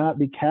should not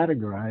be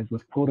categorized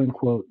with quote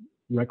unquote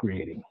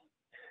recreating.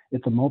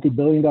 It's a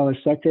multi-billion-dollar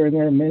sector, and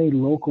there are many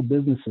local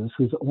businesses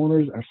whose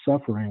owners are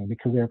suffering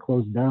because they are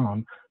closed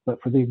down,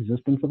 but for the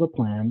existence of a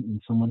plan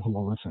and someone who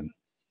will listen.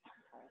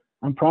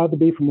 I'm proud to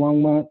be from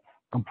Longmont.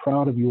 I'm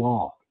proud of you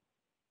all,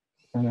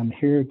 and I'm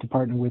here to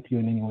partner with you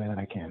in any way that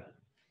I can.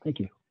 Thank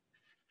you.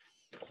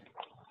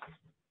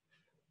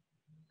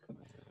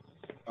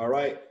 All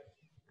right.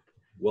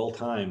 Well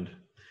timed.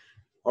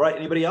 All right.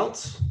 Anybody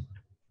else?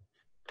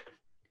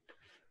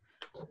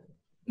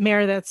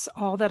 Mayor, that's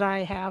all that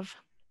I have.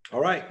 All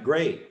right,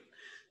 great.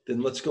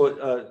 Then let's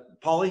go.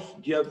 Polly,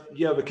 do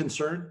you have a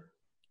concern?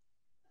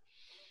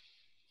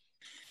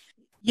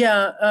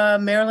 Yeah,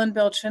 Marilyn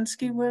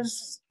Belchinsky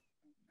was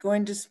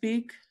going to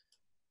speak,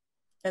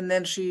 and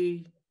then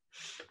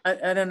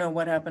I don't know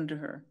what happened to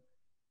her.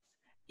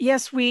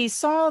 Yes, we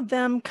saw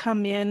them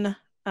come in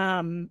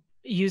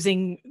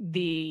using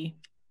the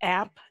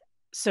app,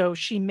 so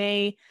she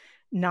may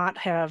not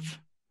have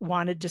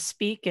wanted to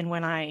speak, and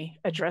when I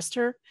addressed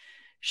her,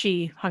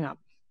 she hung up.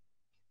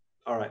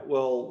 All right.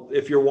 Well,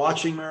 if you're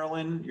watching,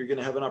 Marilyn, you're going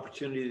to have an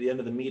opportunity at the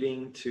end of the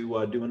meeting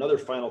to do another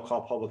final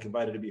call, public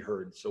invited to be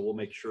heard. So we'll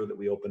make sure that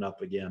we open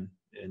up again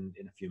in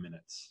a few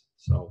minutes.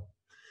 So,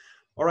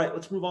 all right,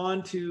 let's move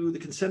on to the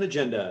consent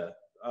agenda.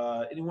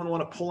 Anyone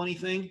want to pull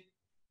anything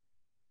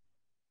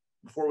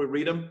before we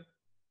read them?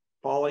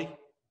 Polly?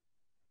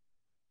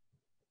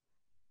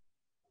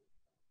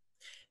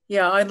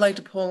 Yeah, I'd like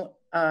to pull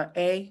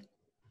A.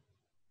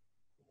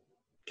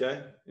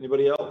 Okay.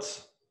 Anybody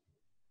else?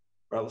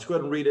 All right, let's go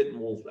ahead and read it and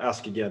we'll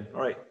ask again.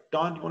 All right,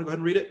 Dawn, you want to go ahead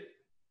and read it?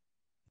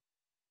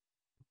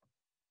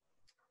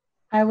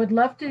 I would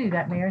love to do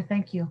that, Mayor.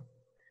 Thank you.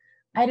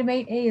 Item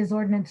 8A is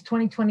ordinance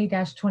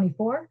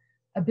 2020-24,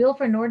 a bill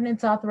for an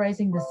ordinance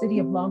authorizing the city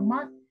of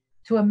Longmont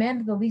to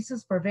amend the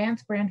leases for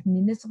Vance Brand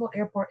Municipal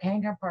Airport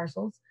hangar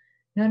parcels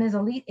known as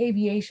Elite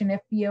Aviation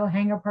FBO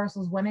hangar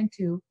parcels 1 and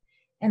 2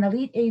 and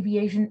Elite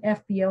Aviation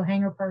FBO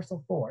hangar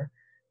parcel 4.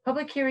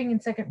 Public hearing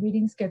and second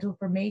reading scheduled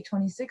for May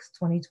 26,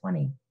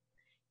 2020.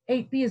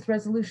 8B is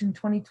resolution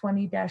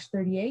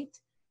 2020-38,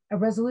 a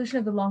resolution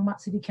of the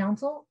Longmont City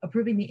Council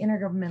approving the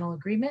intergovernmental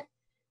agreement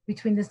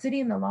between the city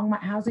and the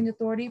Longmont Housing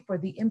Authority for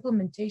the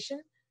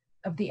implementation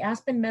of the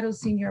Aspen Meadows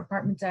Senior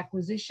Apartments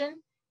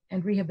Acquisition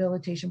and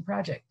Rehabilitation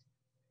Project.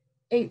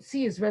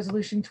 8C is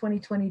Resolution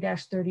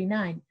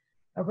 2020-39,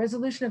 a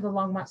resolution of the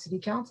Longmont City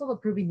Council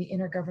approving the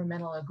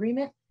intergovernmental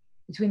agreement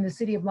between the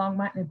City of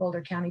Longmont and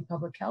Boulder County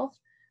Public Health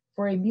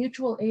for a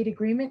mutual aid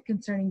agreement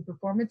concerning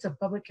performance of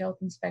public health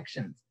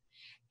inspections.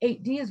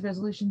 8D is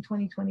Resolution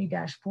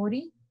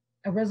 2020-40,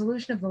 a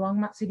resolution of the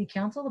Longmont City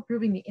Council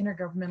approving the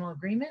intergovernmental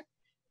agreement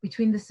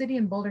between the city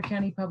and Boulder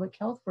County Public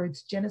Health for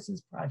its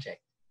Genesis project.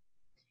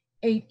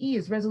 8E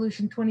is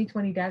Resolution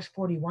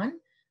 2020-41,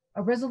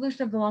 a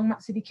resolution of the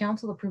Longmont City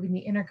Council approving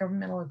the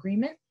intergovernmental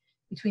agreement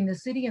between the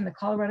city and the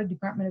Colorado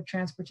Department of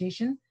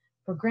Transportation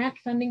for grant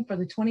funding for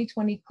the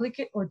 2020 Click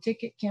It or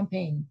Ticket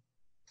campaign.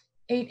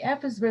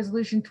 8F is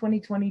Resolution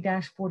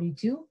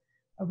 2020-42,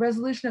 a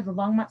resolution of the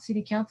Longmont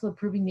City Council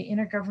approving the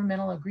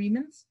intergovernmental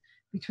agreements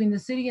between the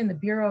city and the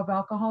Bureau of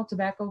Alcohol,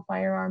 Tobacco,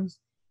 Firearms,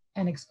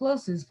 and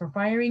Explosives for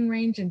firing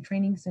range and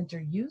training center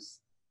use.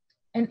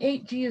 And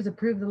 8G is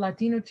approved the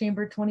Latino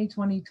Chamber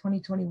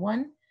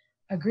 2020-2021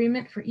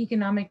 Agreement for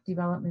Economic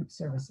Development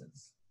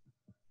Services.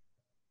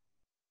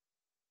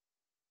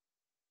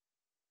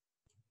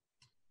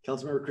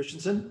 Councilmember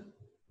Christensen?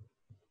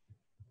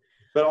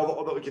 But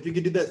although if you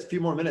could do that a few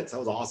more minutes, that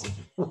was awesome.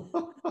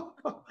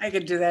 I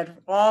could do that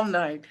all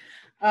night.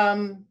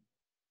 I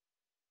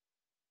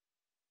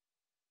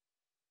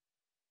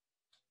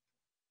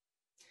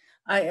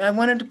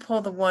wanted to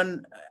pull the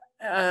one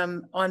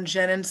on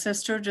Jen and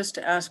Sister just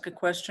to ask a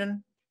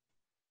question.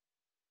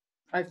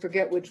 I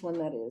forget which one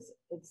that is.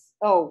 It's,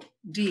 oh,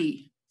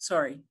 D,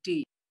 sorry,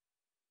 D.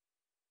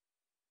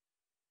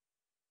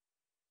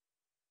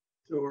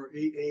 So are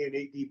 8A and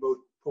 8D both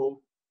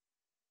pulled?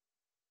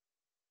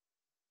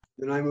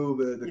 Then I move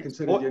the Yes.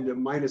 consent agenda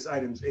minus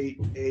items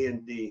 8A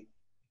and D.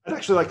 I'd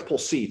actually like to pull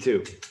C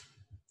too.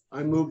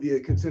 I move the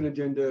consent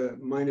agenda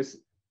minus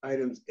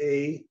items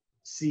A,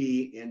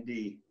 C, and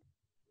D.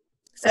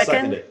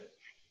 Second. It.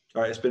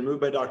 All right, it's been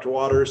moved by Dr.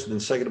 Waters and then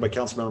seconded by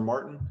Councilmember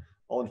Martin.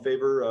 All in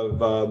favor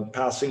of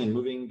passing and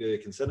moving the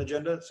consent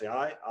agenda, say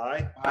aye.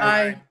 Aye.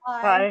 Aye.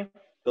 Aye.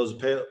 Those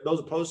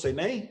opposed say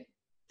nay.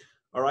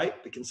 All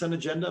right, the consent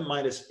agenda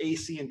minus A,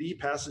 C, and D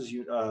passes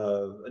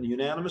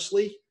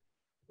unanimously.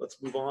 Let's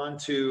move on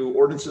to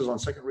ordinances on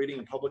second reading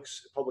and public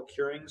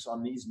hearings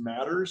on these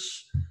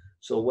matters.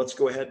 So let's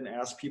go ahead and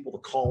ask people to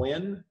call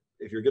in.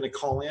 If you're going to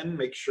call in,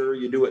 make sure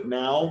you do it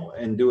now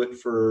and do it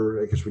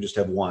for, I guess we just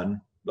have one,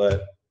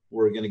 but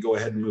we're going to go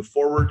ahead and move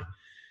forward.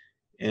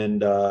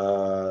 And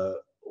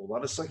hold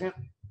on a second.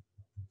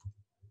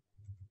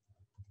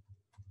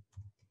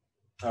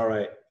 All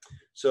right.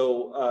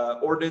 So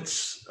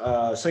ordinance,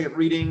 second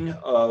reading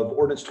of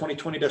ordinance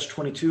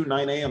 2020-22,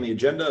 9A on the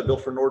agenda, a bill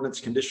for an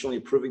ordinance conditionally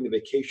approving the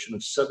vacation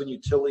of 7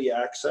 utility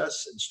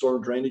access and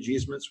storm drainage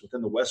easements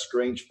within the West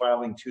Grange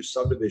Filing 2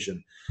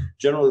 subdivision,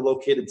 generally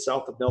located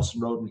south of Nelson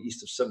Road and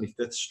east of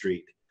 75th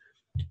Street.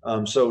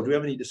 So do we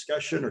have any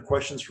discussion or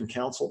questions from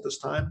council at this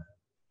time?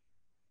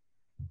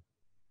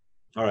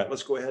 All right,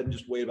 let's go ahead and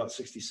just wait about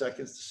 60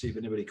 seconds to see if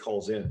anybody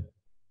calls in.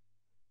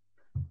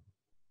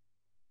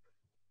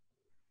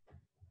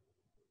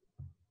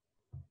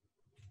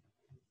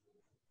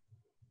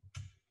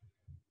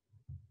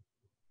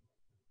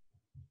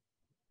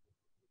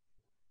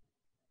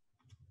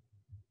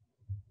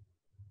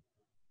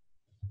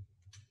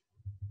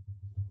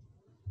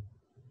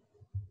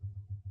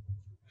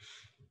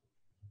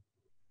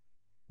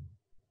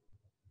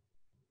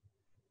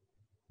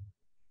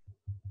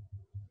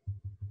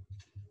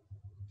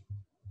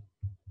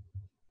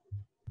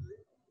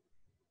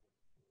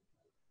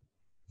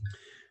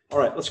 All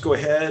right, let's go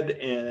ahead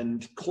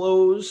and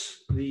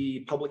close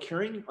the public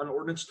hearing on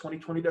ordinance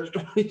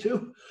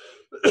 2020-22.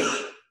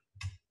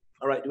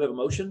 All right, do we have a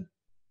motion?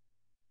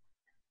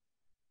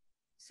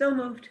 So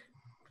moved.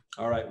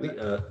 All right,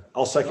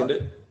 I'll second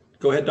it.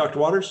 Go ahead, Dr.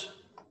 Waters.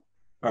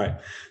 All right,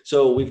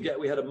 so we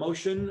had a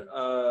motion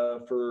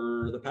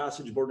for the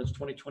passage of ordinance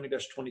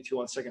 2020-22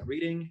 on second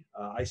reading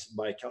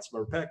by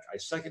Councilmember Peck. I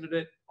seconded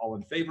it. All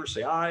in favor,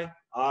 say aye.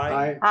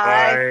 Aye.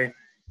 Aye.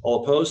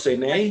 All opposed, say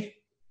nay.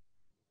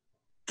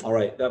 All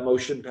right, that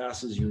motion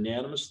passes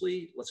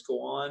unanimously. Let's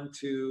go on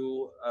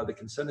to the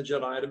consent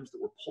agenda items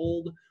that were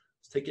pulled.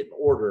 Let's take it in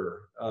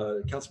order.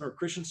 Councilmember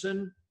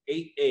Christensen,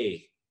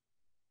 8A.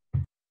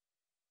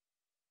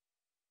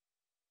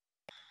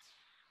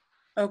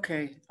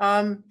 Okay.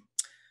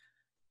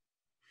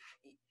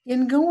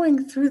 In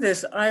going through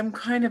this, I'm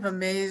kind of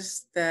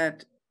amazed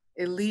that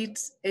Elite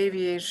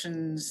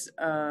Aviation's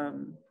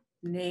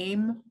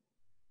name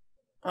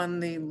on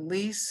the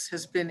lease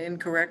has been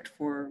incorrect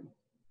for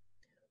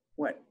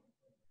what,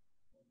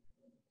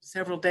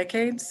 several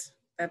decades?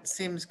 That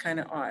seems kind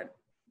of odd.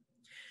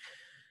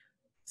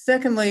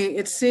 Secondly,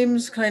 it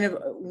seems kind of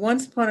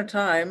once upon a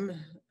time,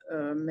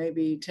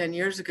 maybe 10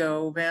 years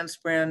ago, Vance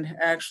Brand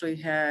actually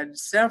had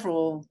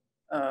several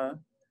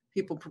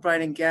people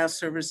providing gas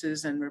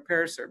services and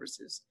repair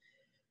services.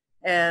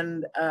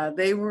 And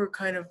they were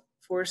kind of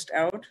forced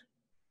out.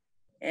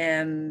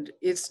 And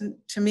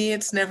to me,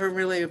 it's never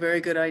really a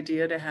very good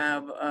idea to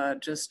have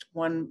just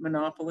one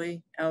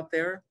monopoly out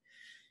there.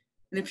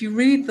 And if you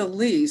read the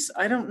lease,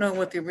 I don't know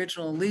what the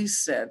original lease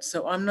said,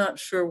 so I'm not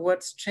sure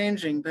what's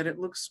changing, but it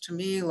looks to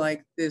me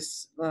like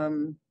this,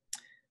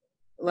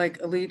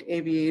 like Elite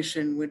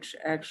Aviation, which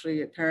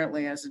actually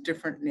apparently has a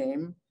different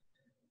name,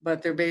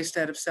 but they're based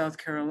out of South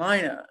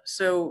Carolina.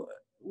 So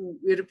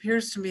it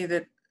appears to me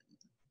that,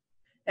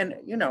 and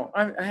you know,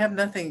 I have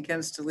nothing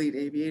against Elite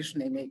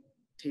Aviation. They make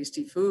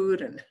tasty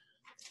food and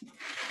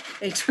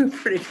they do a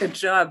pretty good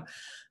job.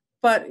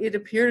 But it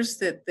appears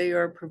that they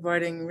are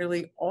providing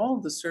really all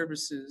the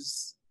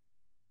services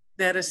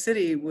that a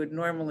city would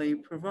normally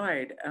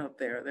provide out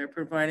there. They're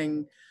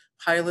providing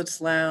pilot's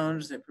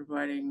lounge, they're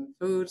providing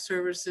food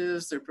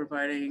services, they're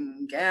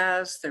providing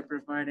gas, they're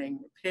providing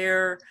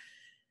repair.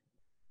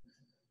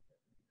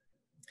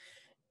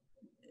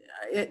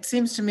 It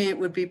seems to me it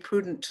would be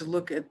prudent to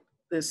look at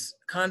this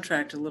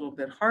contract a little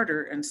bit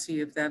harder and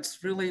see if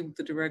that's really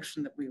the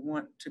direction that we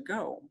want to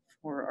go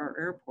for our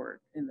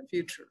airport in the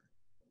future.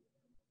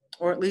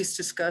 Or at least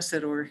discuss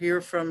it or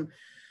hear from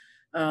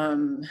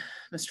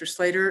Mr.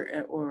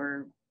 Slater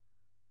or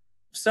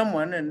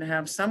someone and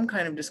have some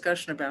kind of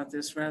discussion about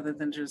this rather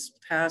than just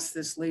pass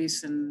this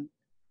lease and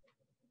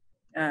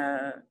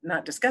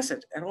not discuss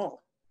it at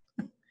all.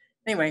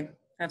 Anyway,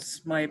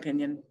 that's my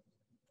opinion.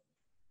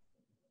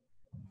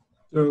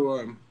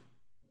 So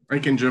I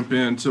can jump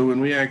in. So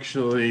when we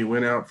actually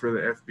went out for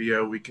the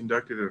FBO, we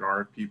conducted an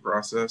RFP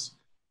process,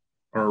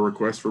 our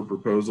request for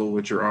proposal,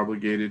 which you're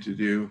obligated to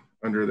do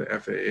under the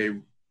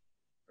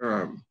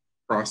FAA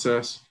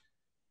process.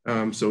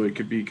 So it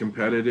could be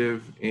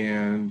competitive,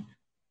 and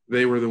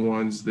they were the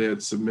ones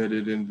that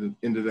submitted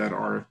into that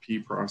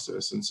RFP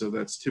process. And so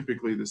that's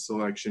typically the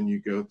selection you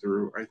go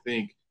through. I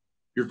think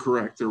you're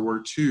correct. There were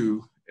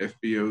 2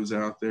 FBOs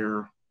out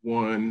there.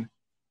 One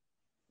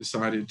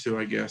decided to,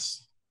 I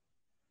guess,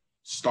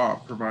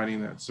 stop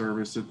providing that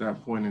service at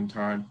that point in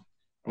time.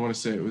 I want to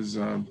say it was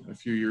a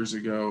few years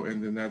ago,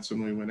 and then that's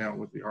when we went out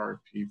with the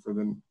RFP for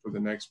the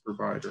next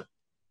provider.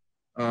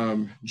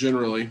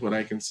 Generally, what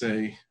I can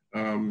say,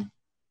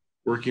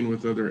 working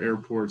with other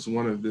airports,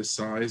 one of this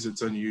size,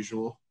 it's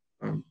unusual.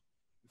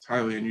 It's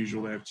highly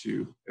unusual to have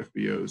 2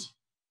 FBOs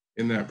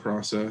in that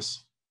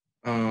process.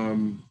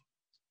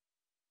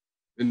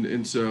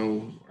 And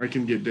so I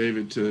can get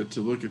David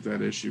to look at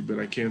that issue, but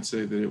I can't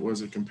say that it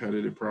was a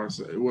competitive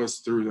process. It was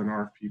through an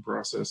RFP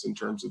process in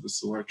terms of the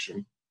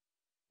selection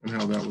and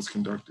how that was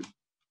conducted.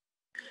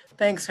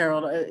 Thanks,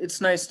 Harold.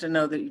 It's nice to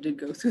know that you did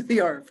go through the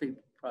RFP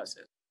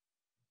process.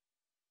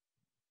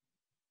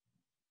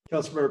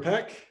 Councilmember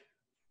Peck.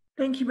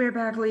 Thank you, Mayor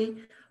Bagley.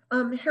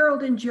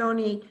 Harold and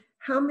Joni,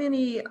 how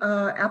many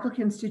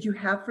applicants did you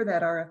have for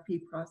that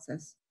RFP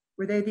process?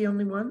 Were they the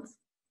only ones?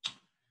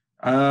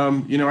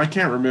 You know, I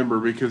can't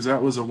remember because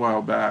that was a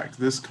while back.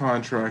 This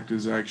contract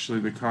is actually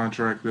the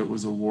contract that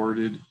was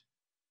awarded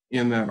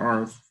in that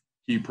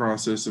RFP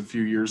process a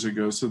few years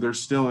ago. So they're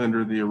still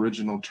under the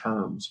original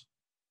terms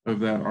of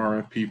that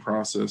RFP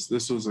process.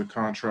 This was a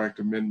contract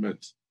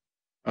amendment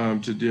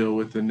to deal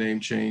with the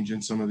name change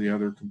and some of the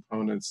other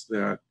components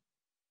that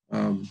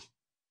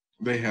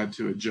they had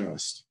to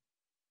adjust.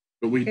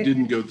 But we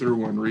didn't go through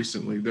one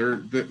recently.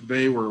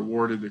 They were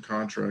awarded the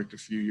contract a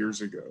few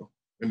years ago.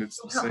 And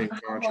it's the same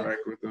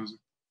contract with those.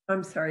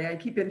 I'm sorry, I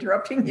keep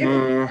interrupting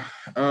you.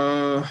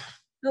 How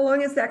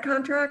long is that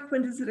contract?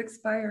 When does it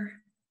expire?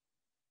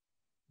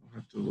 I'll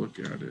have to look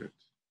at it.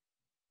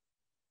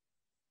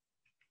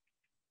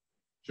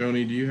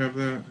 Joni, do you have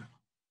that?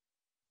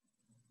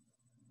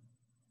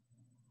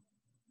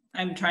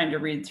 I'm trying to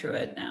read through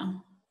it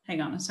now.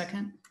 Hang on a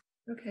second.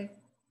 Okay.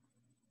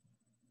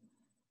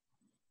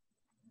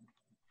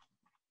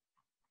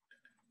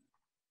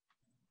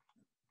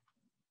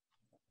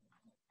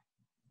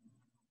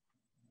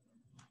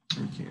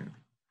 I can't.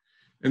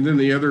 And then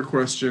the other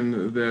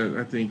question that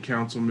I think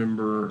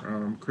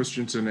Councilmember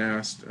Christensen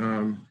asked,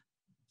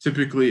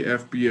 typically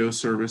FBO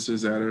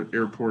services at an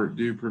airport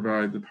do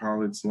provide the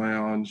pilot's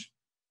lounge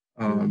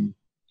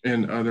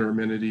and other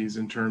amenities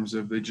in terms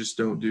of they just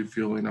don't do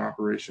fueling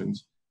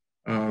operations.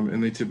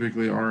 And they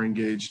typically are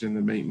engaged in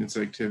the maintenance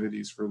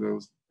activities for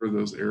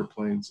those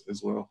airplanes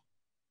as well.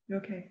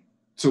 Okay.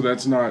 So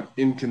that's not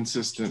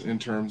inconsistent in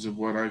terms of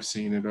what I've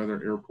seen at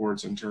other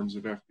airports in terms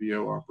of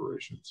FBO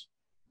operations.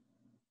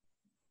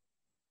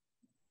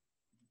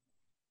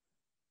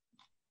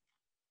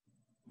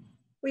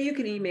 Well, you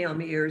can email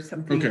me or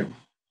something. Okay.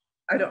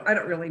 I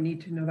don't really need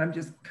to know. I'm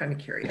just kind of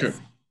curious. Okay.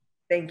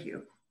 Thank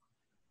you.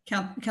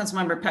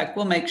 Councilmember Peck,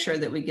 we'll make sure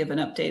that we give an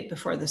update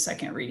before the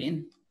second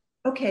reading.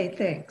 Okay,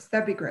 thanks.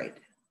 That'd be great.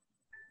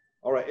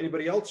 All right.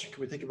 Anybody else?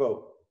 Can we think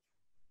about?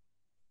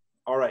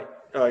 All right.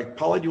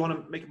 Paula, do you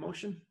want to make a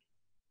motion?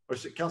 Or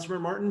is it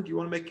Councilmember Martin? Do you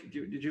want to make?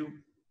 Did you?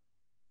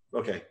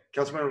 Okay.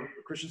 Councilmember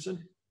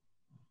Christensen.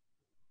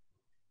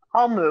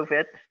 I'll move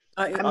it.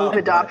 I move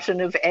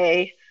adoption of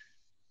A.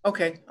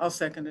 Okay, I'll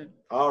second it.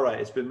 All right.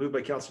 It's been moved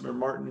by Councilmember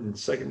Martin and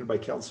seconded by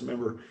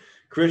Councilmember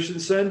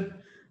Christensen.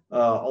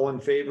 All in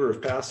favor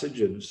of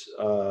passage of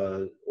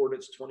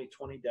ordinance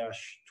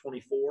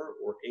 2020-24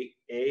 or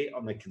 8A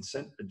on the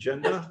consent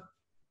agenda,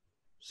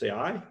 say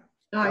aye.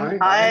 Aye.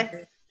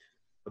 Aye.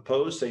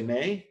 Opposed, say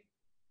nay.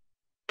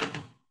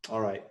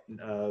 All right,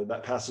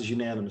 that passes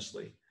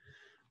unanimously.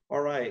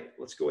 All right,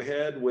 let's go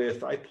ahead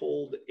with, I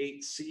pulled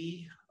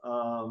 8C,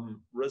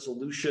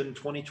 resolution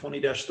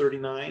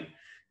 2020-39.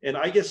 And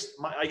I guess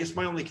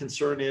my only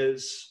concern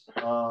is,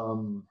 I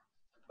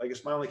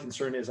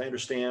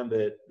understand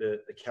that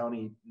the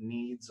county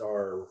needs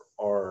our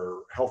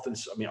health and,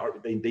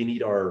 they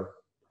need our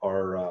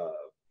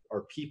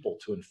people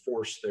to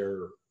enforce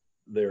their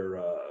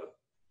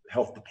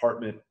health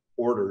department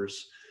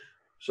orders.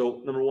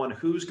 So number one,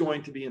 who's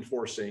going to be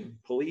enforcing?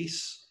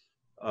 Police,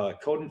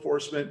 code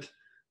enforcement,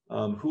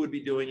 who would be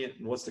doing it,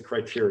 and what's the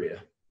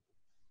criteria?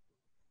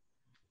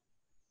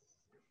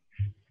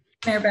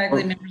 Mayor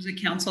Bagley, members of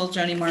council,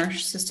 Joni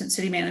Marsh, Assistant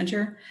City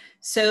Manager.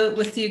 So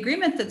with the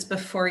agreement that's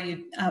before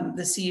you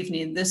this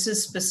evening, this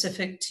is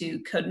specific to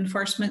code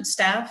enforcement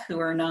staff who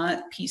are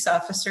not peace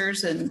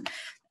officers, and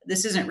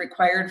this isn't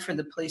required for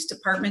the police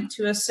department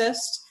to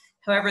assist.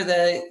 However,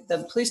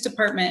 the police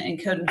department and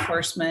code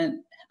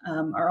enforcement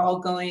are all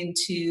going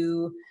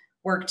to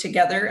work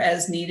together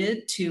as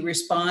needed to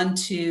respond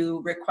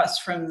to requests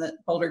from the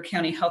Boulder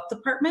County Health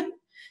Department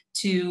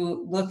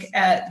to look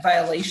at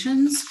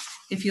violations.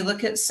 If you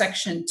look at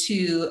section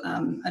 2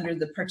 under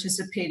the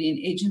participating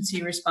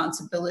agency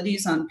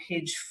responsibilities on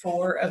page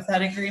 4 of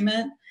that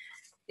agreement,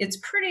 it's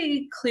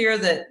pretty clear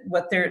that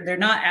what they're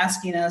not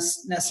asking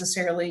us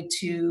necessarily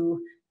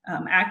to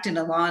act in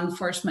a law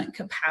enforcement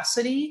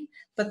capacity,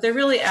 but they're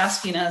really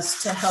asking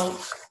us to help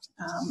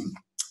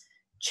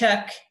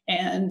check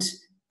and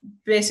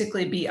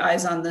basically be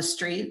eyes on the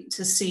street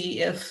to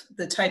see if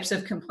the types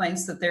of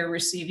complaints that they're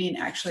receiving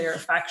actually are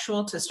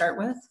factual to start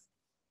with.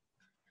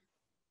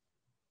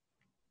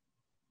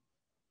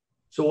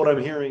 So what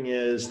I'm hearing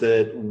is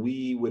that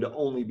we would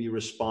only be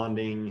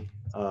responding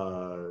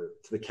to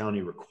the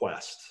county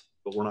request,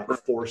 but we're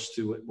not forced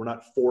to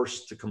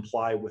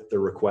comply with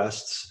their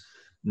requests,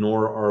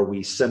 nor are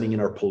we sending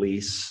in our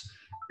police.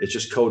 It's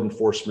just code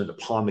enforcement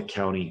upon the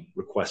county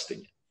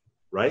requesting it,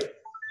 right?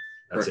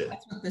 That's it.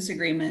 That's what this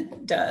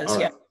agreement does, All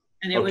yeah. right.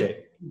 And it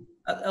would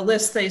a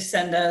list they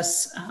send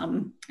us,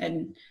 and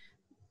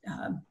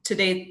to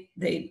date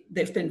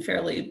they've been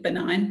fairly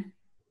benign.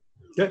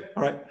 Okay,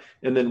 all right.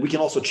 And then we can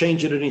also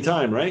change it at any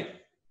time, right?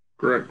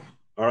 Correct.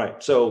 All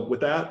right. So with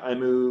that, I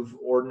move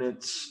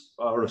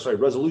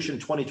resolution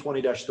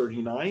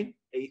 2020-39,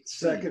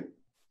 8C.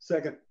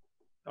 Second.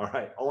 All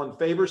right. All in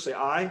favor, say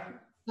aye.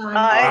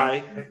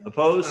 Aye.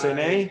 Opposed, say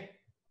nay.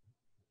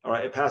 All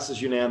right. It passes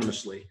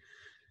unanimously.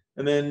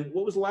 And then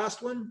what was the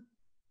last one?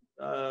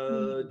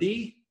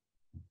 D?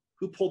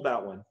 Who pulled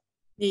that one?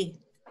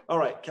 Me. All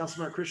right.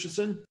 Councilmember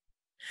Christensen.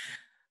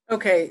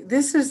 Okay,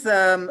 this is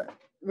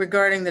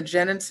regarding the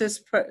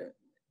Genesister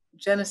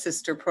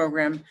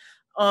program.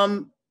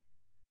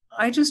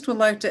 I just would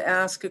like to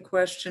ask a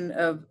question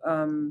of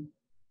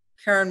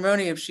Karen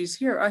Roney, if she's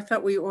here. I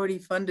thought we already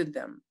funded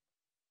them.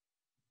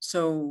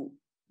 So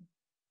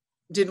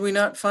did we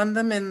not fund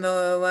them in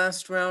the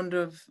last round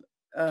of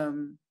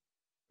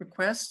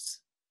requests?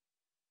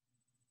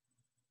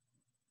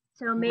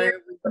 So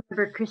Mayor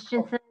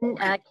Christensen,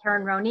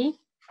 Karen Roney,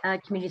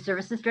 Community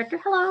Services Director.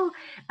 Hello.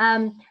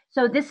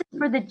 So this is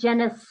for the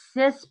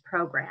Genesis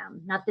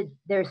program.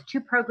 There's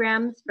two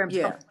programs from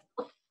the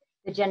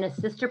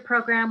Genesister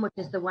program, which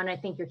is the one I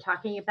think you're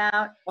talking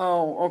about.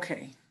 Oh,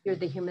 okay. Through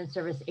the Human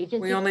Service Agency.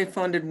 We only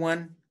funded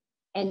one.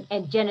 And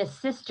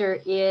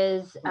Genesister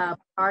is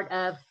part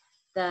of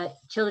the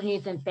Children,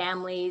 Youth, and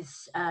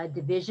Families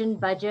Division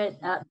budget,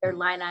 their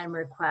line item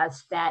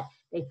request that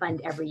they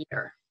fund every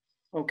year.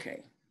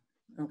 Okay.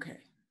 Okay.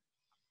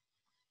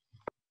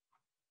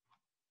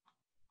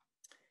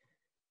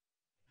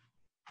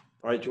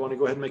 All right, do you want to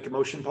go ahead and make a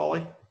motion,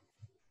 Polly?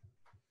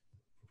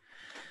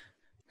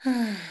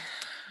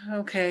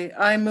 Okay,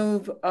 I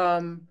move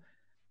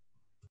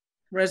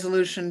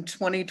resolution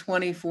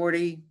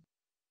 2020-40.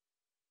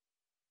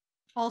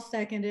 I'll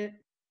second it.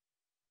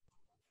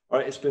 All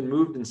right, it's been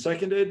moved and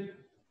seconded.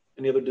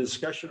 Any other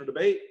discussion or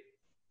debate?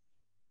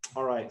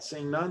 All right,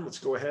 seeing none, let's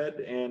go ahead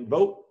and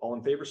vote. All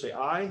in favor, say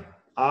aye.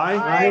 Aye.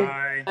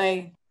 Aye.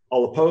 Aye.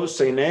 All opposed,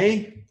 say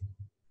nay.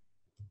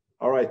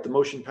 All right, the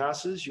motion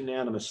passes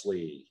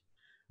unanimously.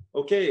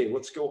 Okay,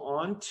 let's go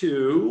on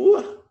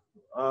to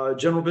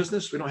general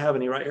business. We don't have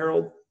any, right,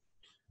 Harold?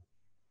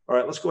 All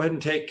right, let's go ahead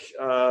and take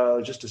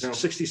just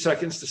 60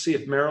 seconds to see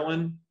if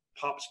Marilyn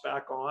pops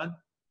back on.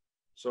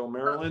 So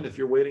Marilyn, if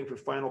you're waiting for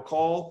final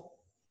call,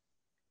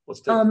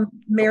 let's take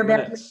Mayor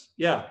Beck.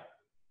 Yeah.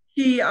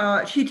 She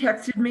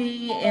texted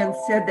me and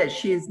said that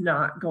she is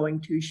not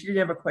going to. She didn't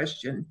have a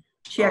question.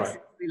 She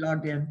accidentally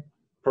logged in.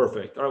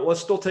 Perfect. All right, let's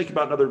still take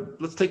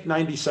let's take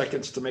 90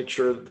 seconds to make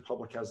sure that the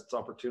public has its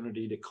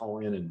opportunity to call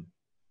in and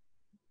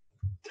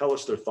tell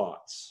us their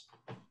thoughts.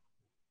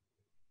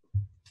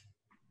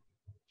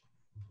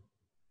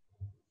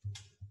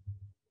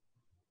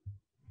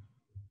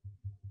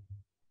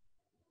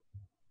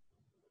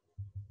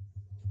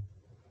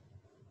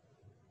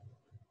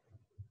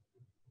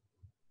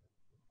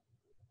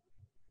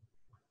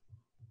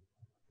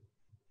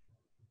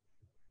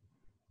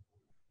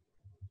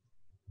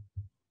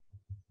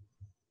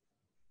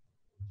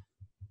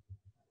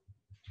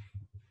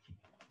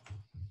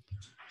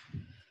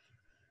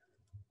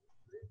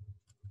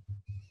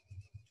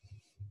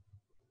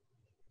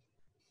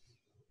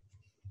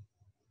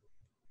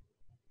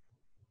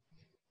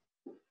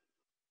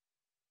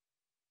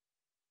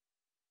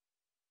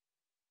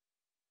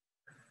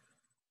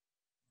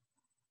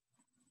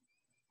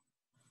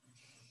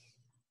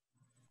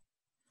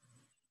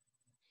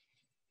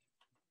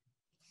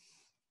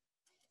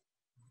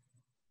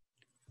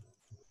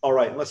 All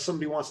right, unless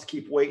somebody wants to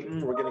keep waiting,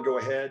 we're going to go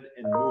ahead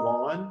and move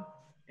on.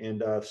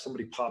 And if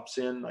somebody pops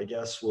in, I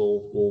guess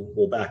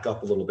we'll back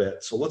up a little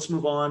bit. So let's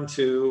move on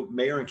to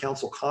mayor and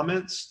council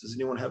comments. Does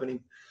anyone have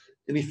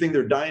anything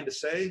they're dying to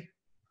say?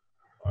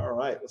 All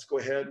right, let's go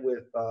ahead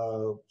with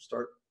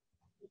start.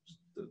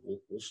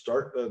 We'll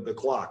start the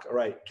clock. All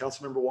right,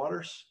 Councilmember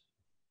Waters.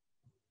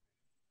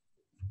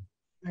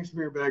 Thanks,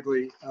 Mayor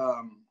Bagley.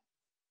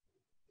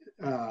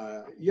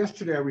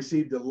 Yesterday, I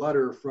received a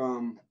letter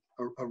from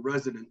a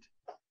resident.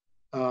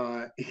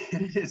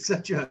 It's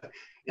such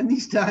in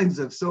these times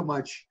of so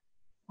much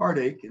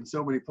heartache in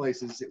so many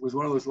places, it was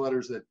one of those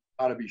letters that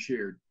ought to be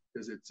shared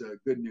because it's a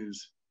good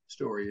news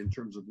story in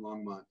terms of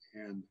Longmont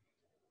and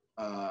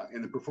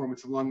the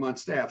performance of Longmont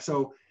staff.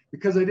 So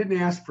because I didn't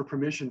ask for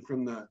permission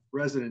from the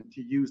resident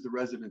to use the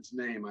resident's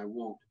name, I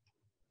won't.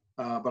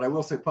 But I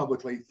will say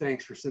publicly,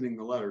 thanks for sending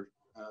the letter.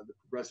 The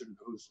resident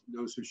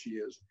knows who she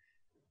is.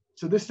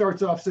 So this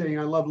starts off saying,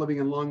 I love living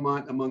in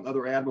Longmont. Among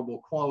other admirable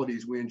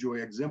qualities, we enjoy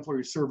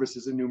exemplary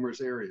services in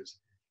numerous areas.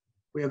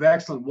 We have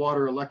excellent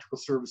water, electrical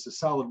services,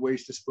 solid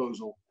waste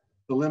disposal,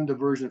 the limb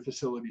diversion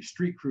facility,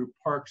 street crew,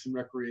 parks and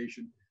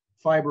recreation,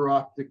 fiber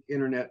optic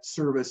internet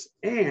service,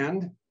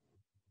 and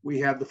we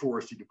have the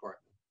forestry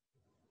department.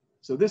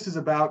 So this is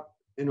about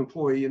an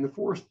employee in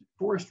the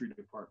forestry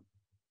department.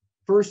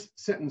 First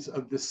sentence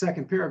of the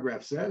second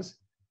paragraph says,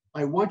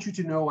 I want you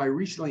to know I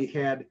recently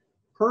had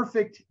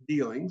perfect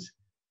dealings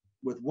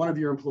with one of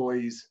your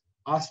employees,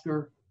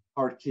 Oscar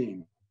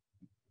Hartkeen.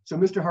 So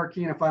Mr.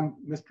 Hartkeen, if I'm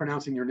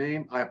mispronouncing your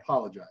name, I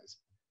apologize.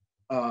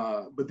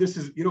 But this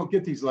is, you don't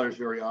get these letters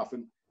very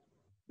often.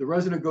 The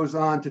resident goes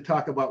on to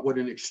talk about what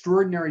an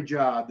extraordinary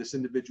job this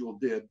individual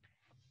did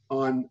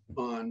on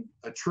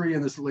a tree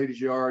in this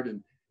lady's yard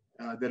and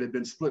that had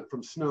been split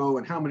from snow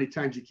and how many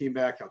times he came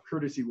back, how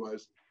courteous he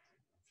was.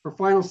 Her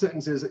final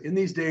sentence is, in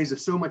these days of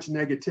so much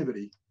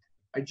negativity,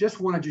 I just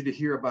wanted you to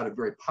hear about a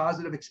very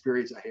positive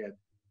experience I had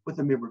with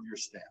a member of your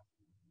staff.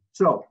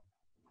 So,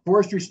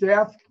 forestry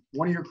staff,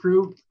 one of your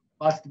crew,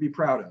 lots to be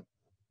proud of.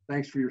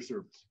 Thanks for your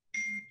service.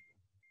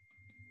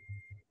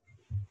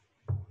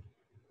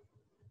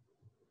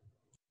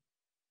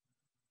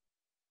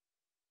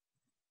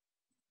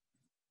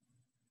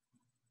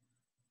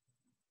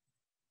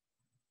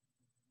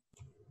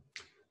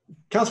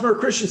 Councilmember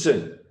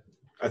Christensen,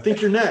 I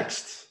think you're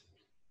next.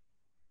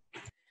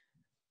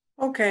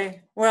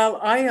 Okay, well,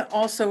 I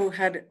also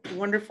had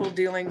wonderful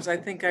dealings. I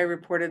think I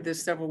reported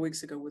this several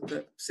weeks ago with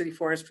the city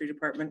forestry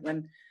department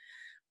when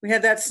we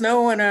had that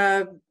snow and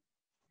a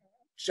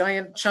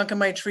giant chunk of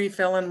my tree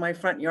fell in my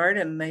front yard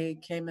and they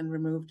came and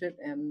removed it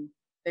and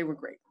they were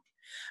great.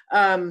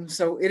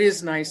 So it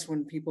is nice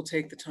when people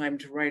take the time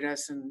to write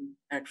us and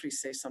actually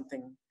say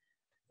something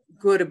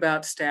good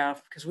about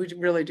staff, because we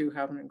really do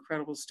have an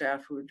incredible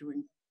staff who are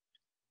doing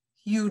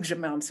huge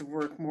amounts of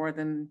work, more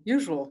than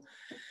usual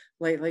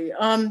lately.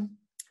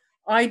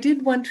 I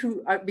did want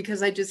to,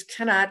 because I just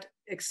cannot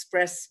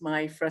express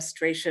my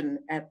frustration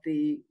at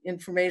the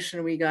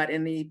information we got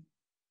in the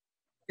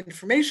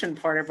information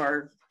part of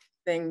our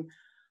thing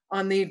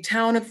on the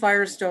town of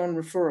Firestone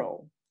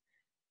referral,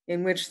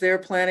 in which they're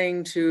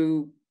planning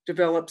to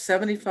develop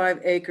 75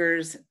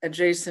 acres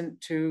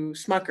adjacent to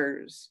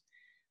Smucker's,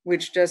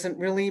 which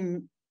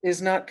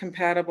is not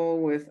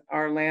compatible with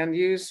our land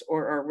use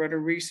or our water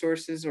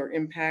resources or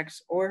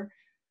impacts or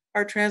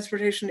our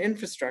transportation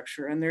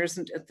infrastructure, and there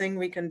isn't a thing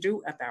we can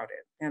do about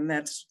it. And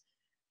that's,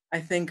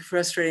 I think,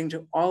 frustrating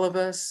to all of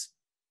us.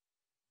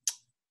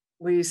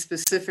 We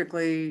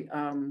specifically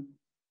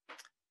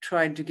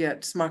tried to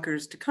get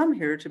Smucker's to come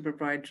here to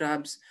provide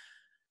jobs,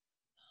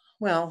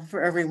 well,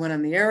 for everyone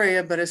in the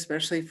area, but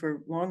especially for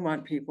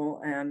Longmont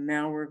people. And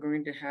now we're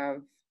going to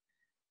have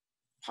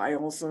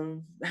piles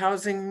of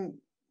housing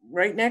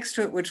right next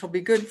to it, which will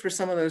be good for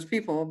some of those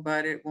people,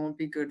 but it won't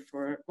be good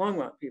for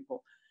Longmont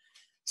people.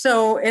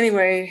 So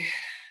anyway,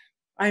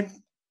 I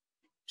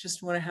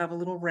just want to have a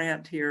little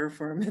rant here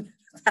for a minute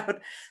about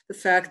the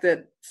fact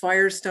that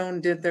Firestone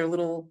did their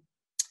little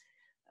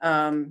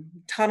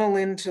tunnel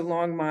into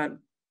Longmont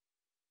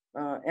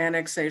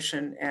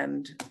annexation,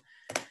 and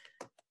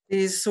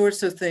these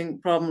sorts of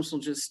problems will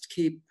just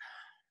keep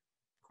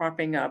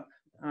cropping up.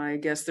 I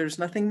guess there's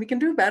nothing we can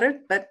do about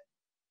it, but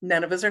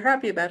none of us are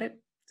happy about it.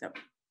 So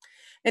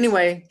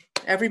anyway,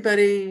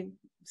 everybody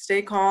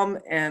stay calm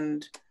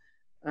and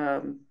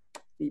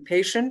be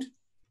patient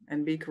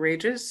and be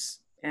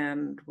courageous,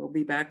 and we'll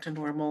be back to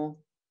normal,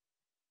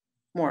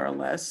 more or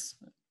less,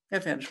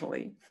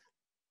 eventually.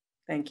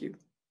 Thank you.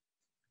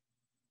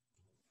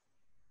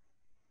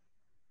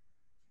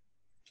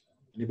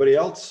 Anybody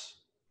else?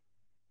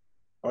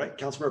 All right,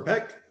 Councilmember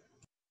Peck.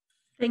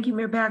 Thank you,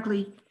 Mayor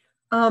Bagley.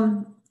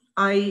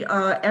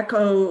 I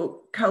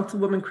echo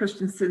Councilwoman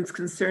Christensen's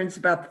concerns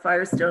about the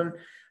Firestone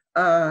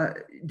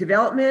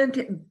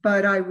development,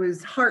 but I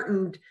was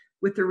heartened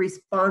with the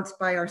response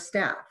by our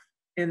staff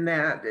in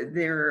that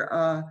they're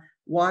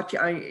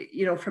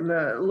from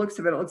the looks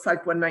of it, it looks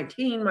like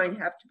 119 might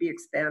have to be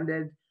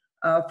expanded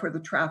for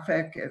the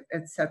traffic,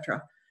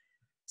 etc.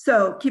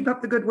 So keep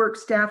up the good work,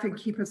 staff, and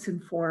keep us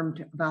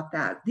informed about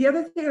that. The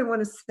other thing I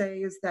want to say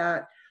is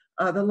that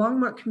the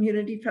Longmont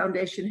Community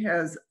Foundation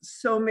has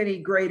so many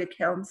great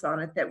accounts on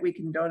it that we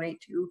can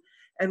donate to.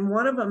 And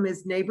one of them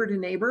is Neighbor to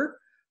Neighbor.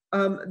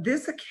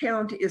 This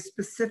account is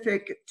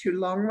specific to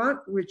Longmont,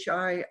 which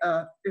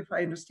if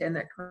I understand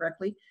that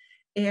correctly,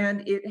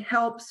 and it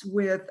helps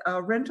with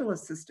rental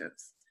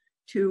assistance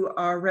to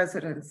our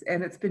residents.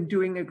 And it's been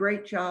doing a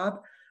great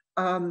job.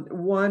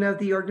 One of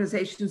the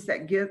organizations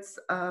that gets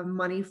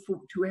money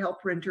to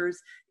help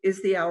renters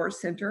is the Our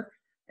Center,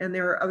 and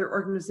there are other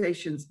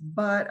organizations.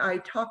 But I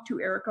talked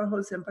to Erica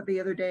Hosempa the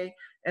other day,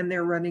 and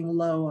they're running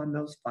low on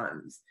those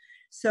funds.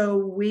 So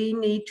we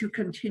need to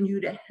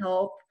continue to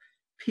help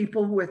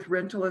people with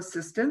rental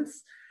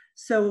assistance.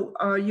 So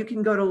you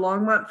can go to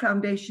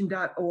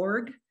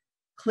longmontfoundation.org,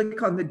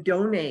 click on the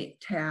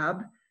Donate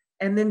tab,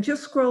 and then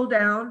just scroll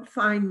down,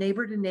 find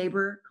Neighbor to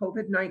Neighbor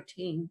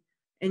COVID-19,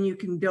 and you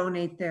can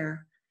donate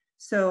there.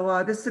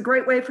 So this is a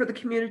great way for the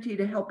community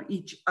to help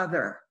each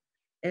other.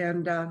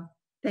 And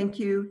thank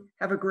you.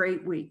 Have a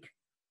great week.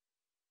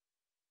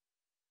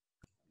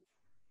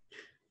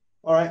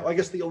 All right, well, I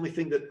guess the only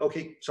thing that,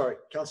 okay, sorry,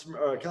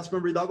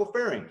 Councilmember Hidalgo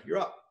Faring, you're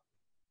up.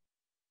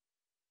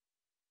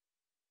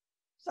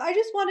 So I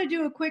just want to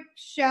do a quick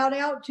shout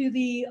out to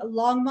the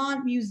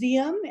Longmont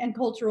Museum and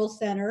Cultural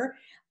Center.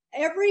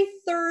 Every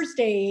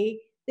Thursday,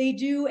 they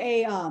do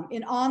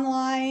an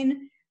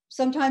online,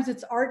 sometimes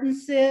it's art and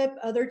sip,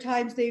 other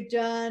times they've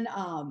done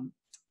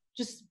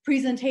just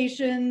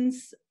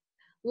presentations.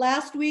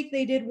 Last week,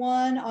 they did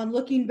one on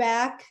looking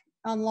back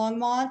on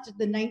Longmont,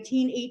 the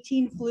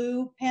 1918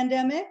 flu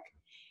pandemic.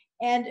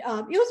 And it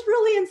was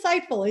really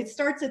insightful. It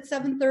starts at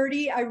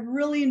 7:30. I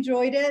really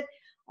enjoyed it.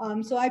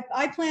 So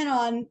I plan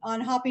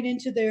on hopping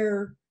into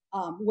their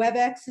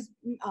WebEx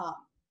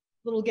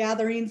little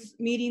gatherings,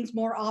 meetings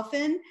more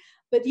often.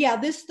 But yeah,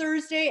 this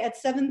Thursday at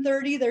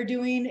 7:30, they're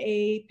doing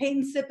a paint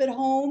and sip at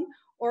home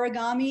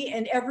origami,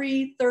 and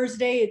every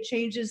Thursday it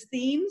changes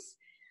themes.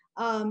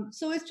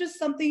 So it's just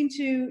something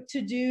to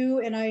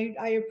do, and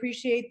I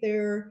appreciate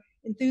their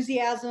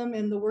enthusiasm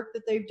and the work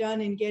that they've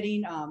done in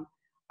getting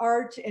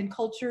art and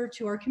culture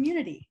to our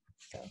community.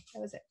 So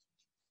that was it.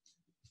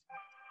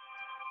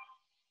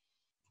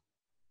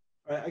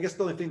 I guess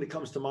the only thing that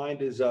comes to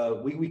mind is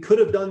we could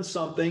have done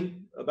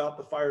something about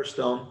the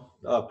Firestone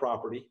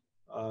property.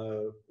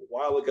 A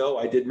while ago,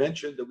 I did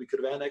mention that we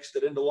could have annexed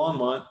it into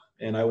Longmont,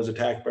 and I was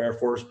attacked by our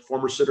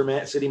former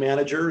city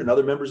manager and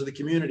other members of the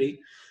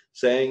community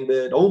saying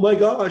that, oh my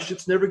gosh,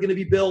 it's never going to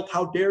be built.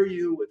 How dare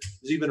you?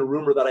 There's even a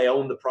rumor that I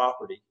own the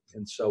property.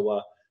 And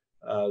so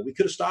we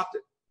could have stopped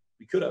it.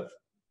 We could have,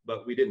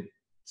 but we didn't.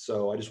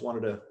 So I just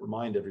wanted to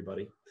remind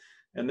everybody.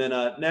 And then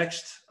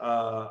next,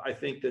 I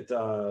think that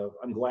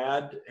I'm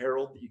glad,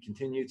 Harold, that you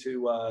continue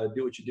to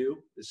do what you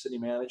do as city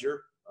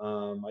manager.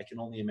 I can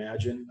only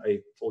imagine.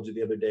 I told you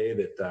the other day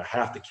that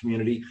half the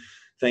community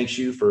thanks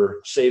you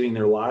for saving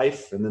their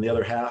life, and then the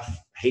other half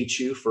hates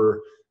you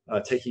for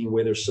taking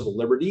away their civil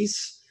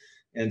liberties.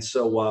 And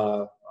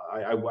so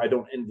I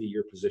don't envy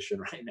your position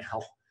right now.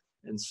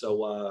 And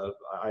so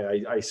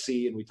I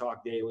see, and we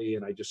talk daily,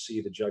 and I just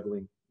see the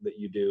juggling that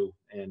you do,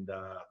 and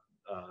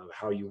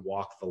how you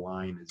walk the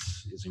line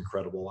is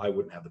incredible. I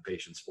wouldn't have the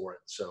patience for it.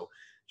 So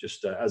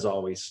just as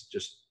always,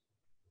 just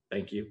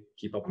thank you.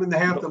 Keep up. I'm in the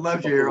half that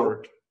loves you,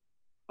 Harold.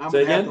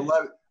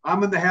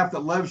 I'm in the half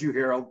that loves you,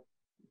 Harold.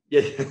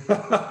 Yeah.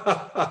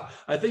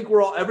 I think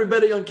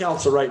everybody on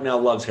council right now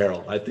loves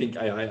Harold. I think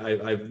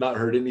I've not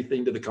heard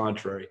anything to the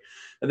contrary.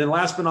 And then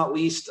last but not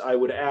least, I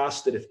would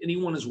ask that if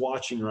anyone is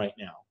watching right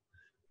now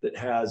that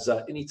has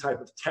any type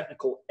of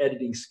technical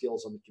editing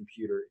skills on the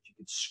computer, if you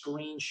could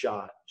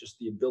screenshot just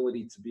the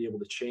ability to be able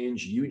to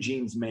change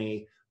Eugene's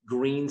May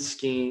green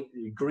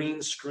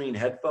screen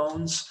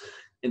headphones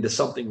into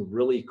something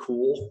really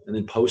cool and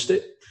then post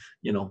it,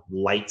 you know,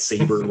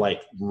 lightsaber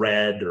like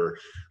red or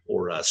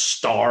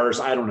stars.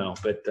 I don't know,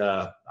 but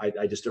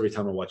I just, every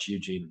time I watch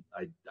Eugene,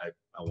 I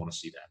want to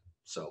see that.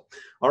 So,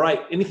 all right.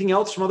 Anything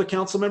else from other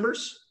council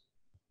members?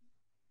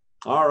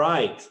 All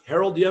right.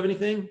 Harold, do you have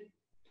anything?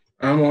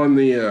 I'm on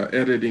the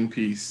editing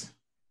piece.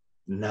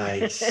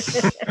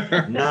 Nice.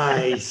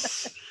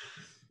 Nice.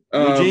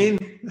 Eugene?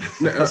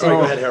 Sorry,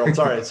 go ahead, Harold.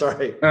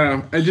 Sorry.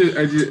 I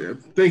just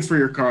thanks for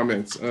your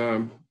comments.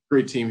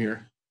 Great team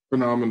here.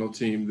 Phenomenal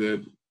team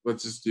that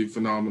lets us do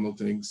phenomenal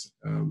things.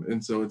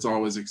 And so it's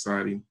always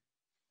exciting.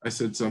 I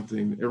said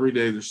something, every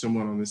day there's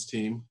someone on this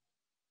team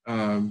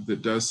that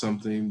does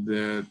something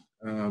that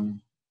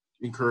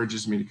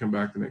encourages me to come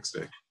back the next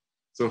day.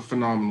 So a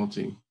phenomenal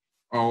team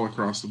all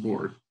across the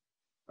board.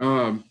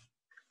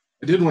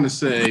 I did want to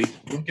say,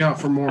 look out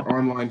for more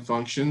online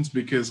functions,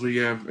 because we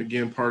have,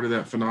 again, part of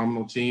that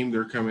phenomenal team.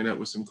 They're coming up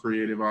with some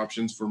creative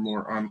options for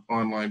more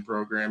online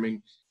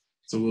programming.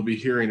 So we'll be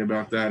hearing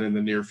about that in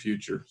the near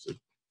future. So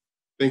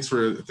thanks for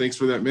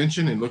that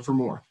mention, and look for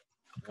more.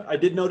 I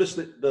did notice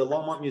that the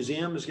Longmont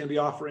Museum is going to be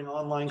offering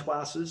online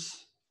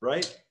classes,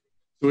 right?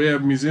 So we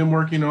have museum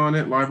working on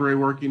it, library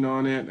working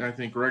on it. I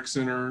think rec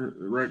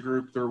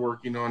group, they're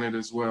working on it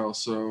as well.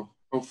 So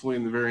hopefully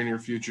in the very near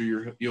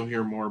future, you'll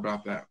hear more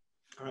about that.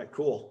 All right,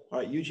 cool. All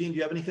right, Eugene, do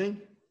you have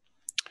anything?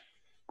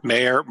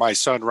 Mayor, my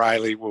son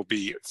Riley will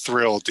be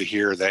thrilled to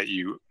hear that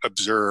you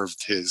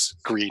observed his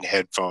green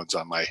headphones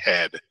on my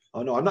head.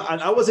 Oh no, I'm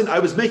not. I wasn't. I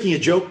was making a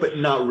joke, but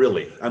not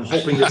really. I'm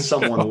hoping that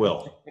someone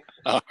will.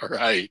 All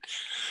right.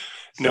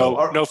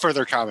 So, No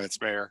further comments,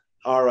 Mayor.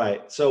 All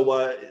right. So,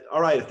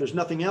 all right. If there's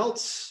nothing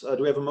else, do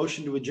we have a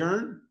motion to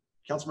adjourn?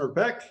 Councilmember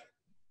Peck.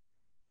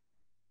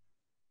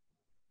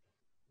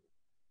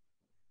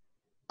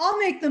 I'll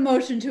make the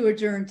motion to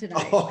adjourn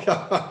tonight. Oh,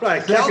 all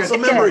right.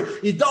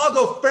 Councilmember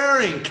Hidalgo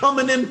Faring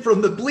coming in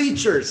from the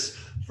bleachers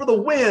for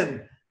the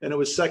win. And it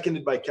was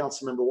seconded by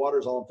Councilmember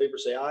Waters. All in favor,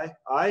 say aye.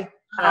 Aye.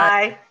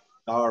 Aye.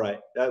 All right.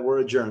 We're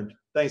adjourned.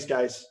 Thanks,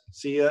 guys.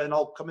 See ya. And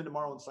I'll come in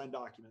tomorrow and sign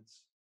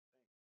documents.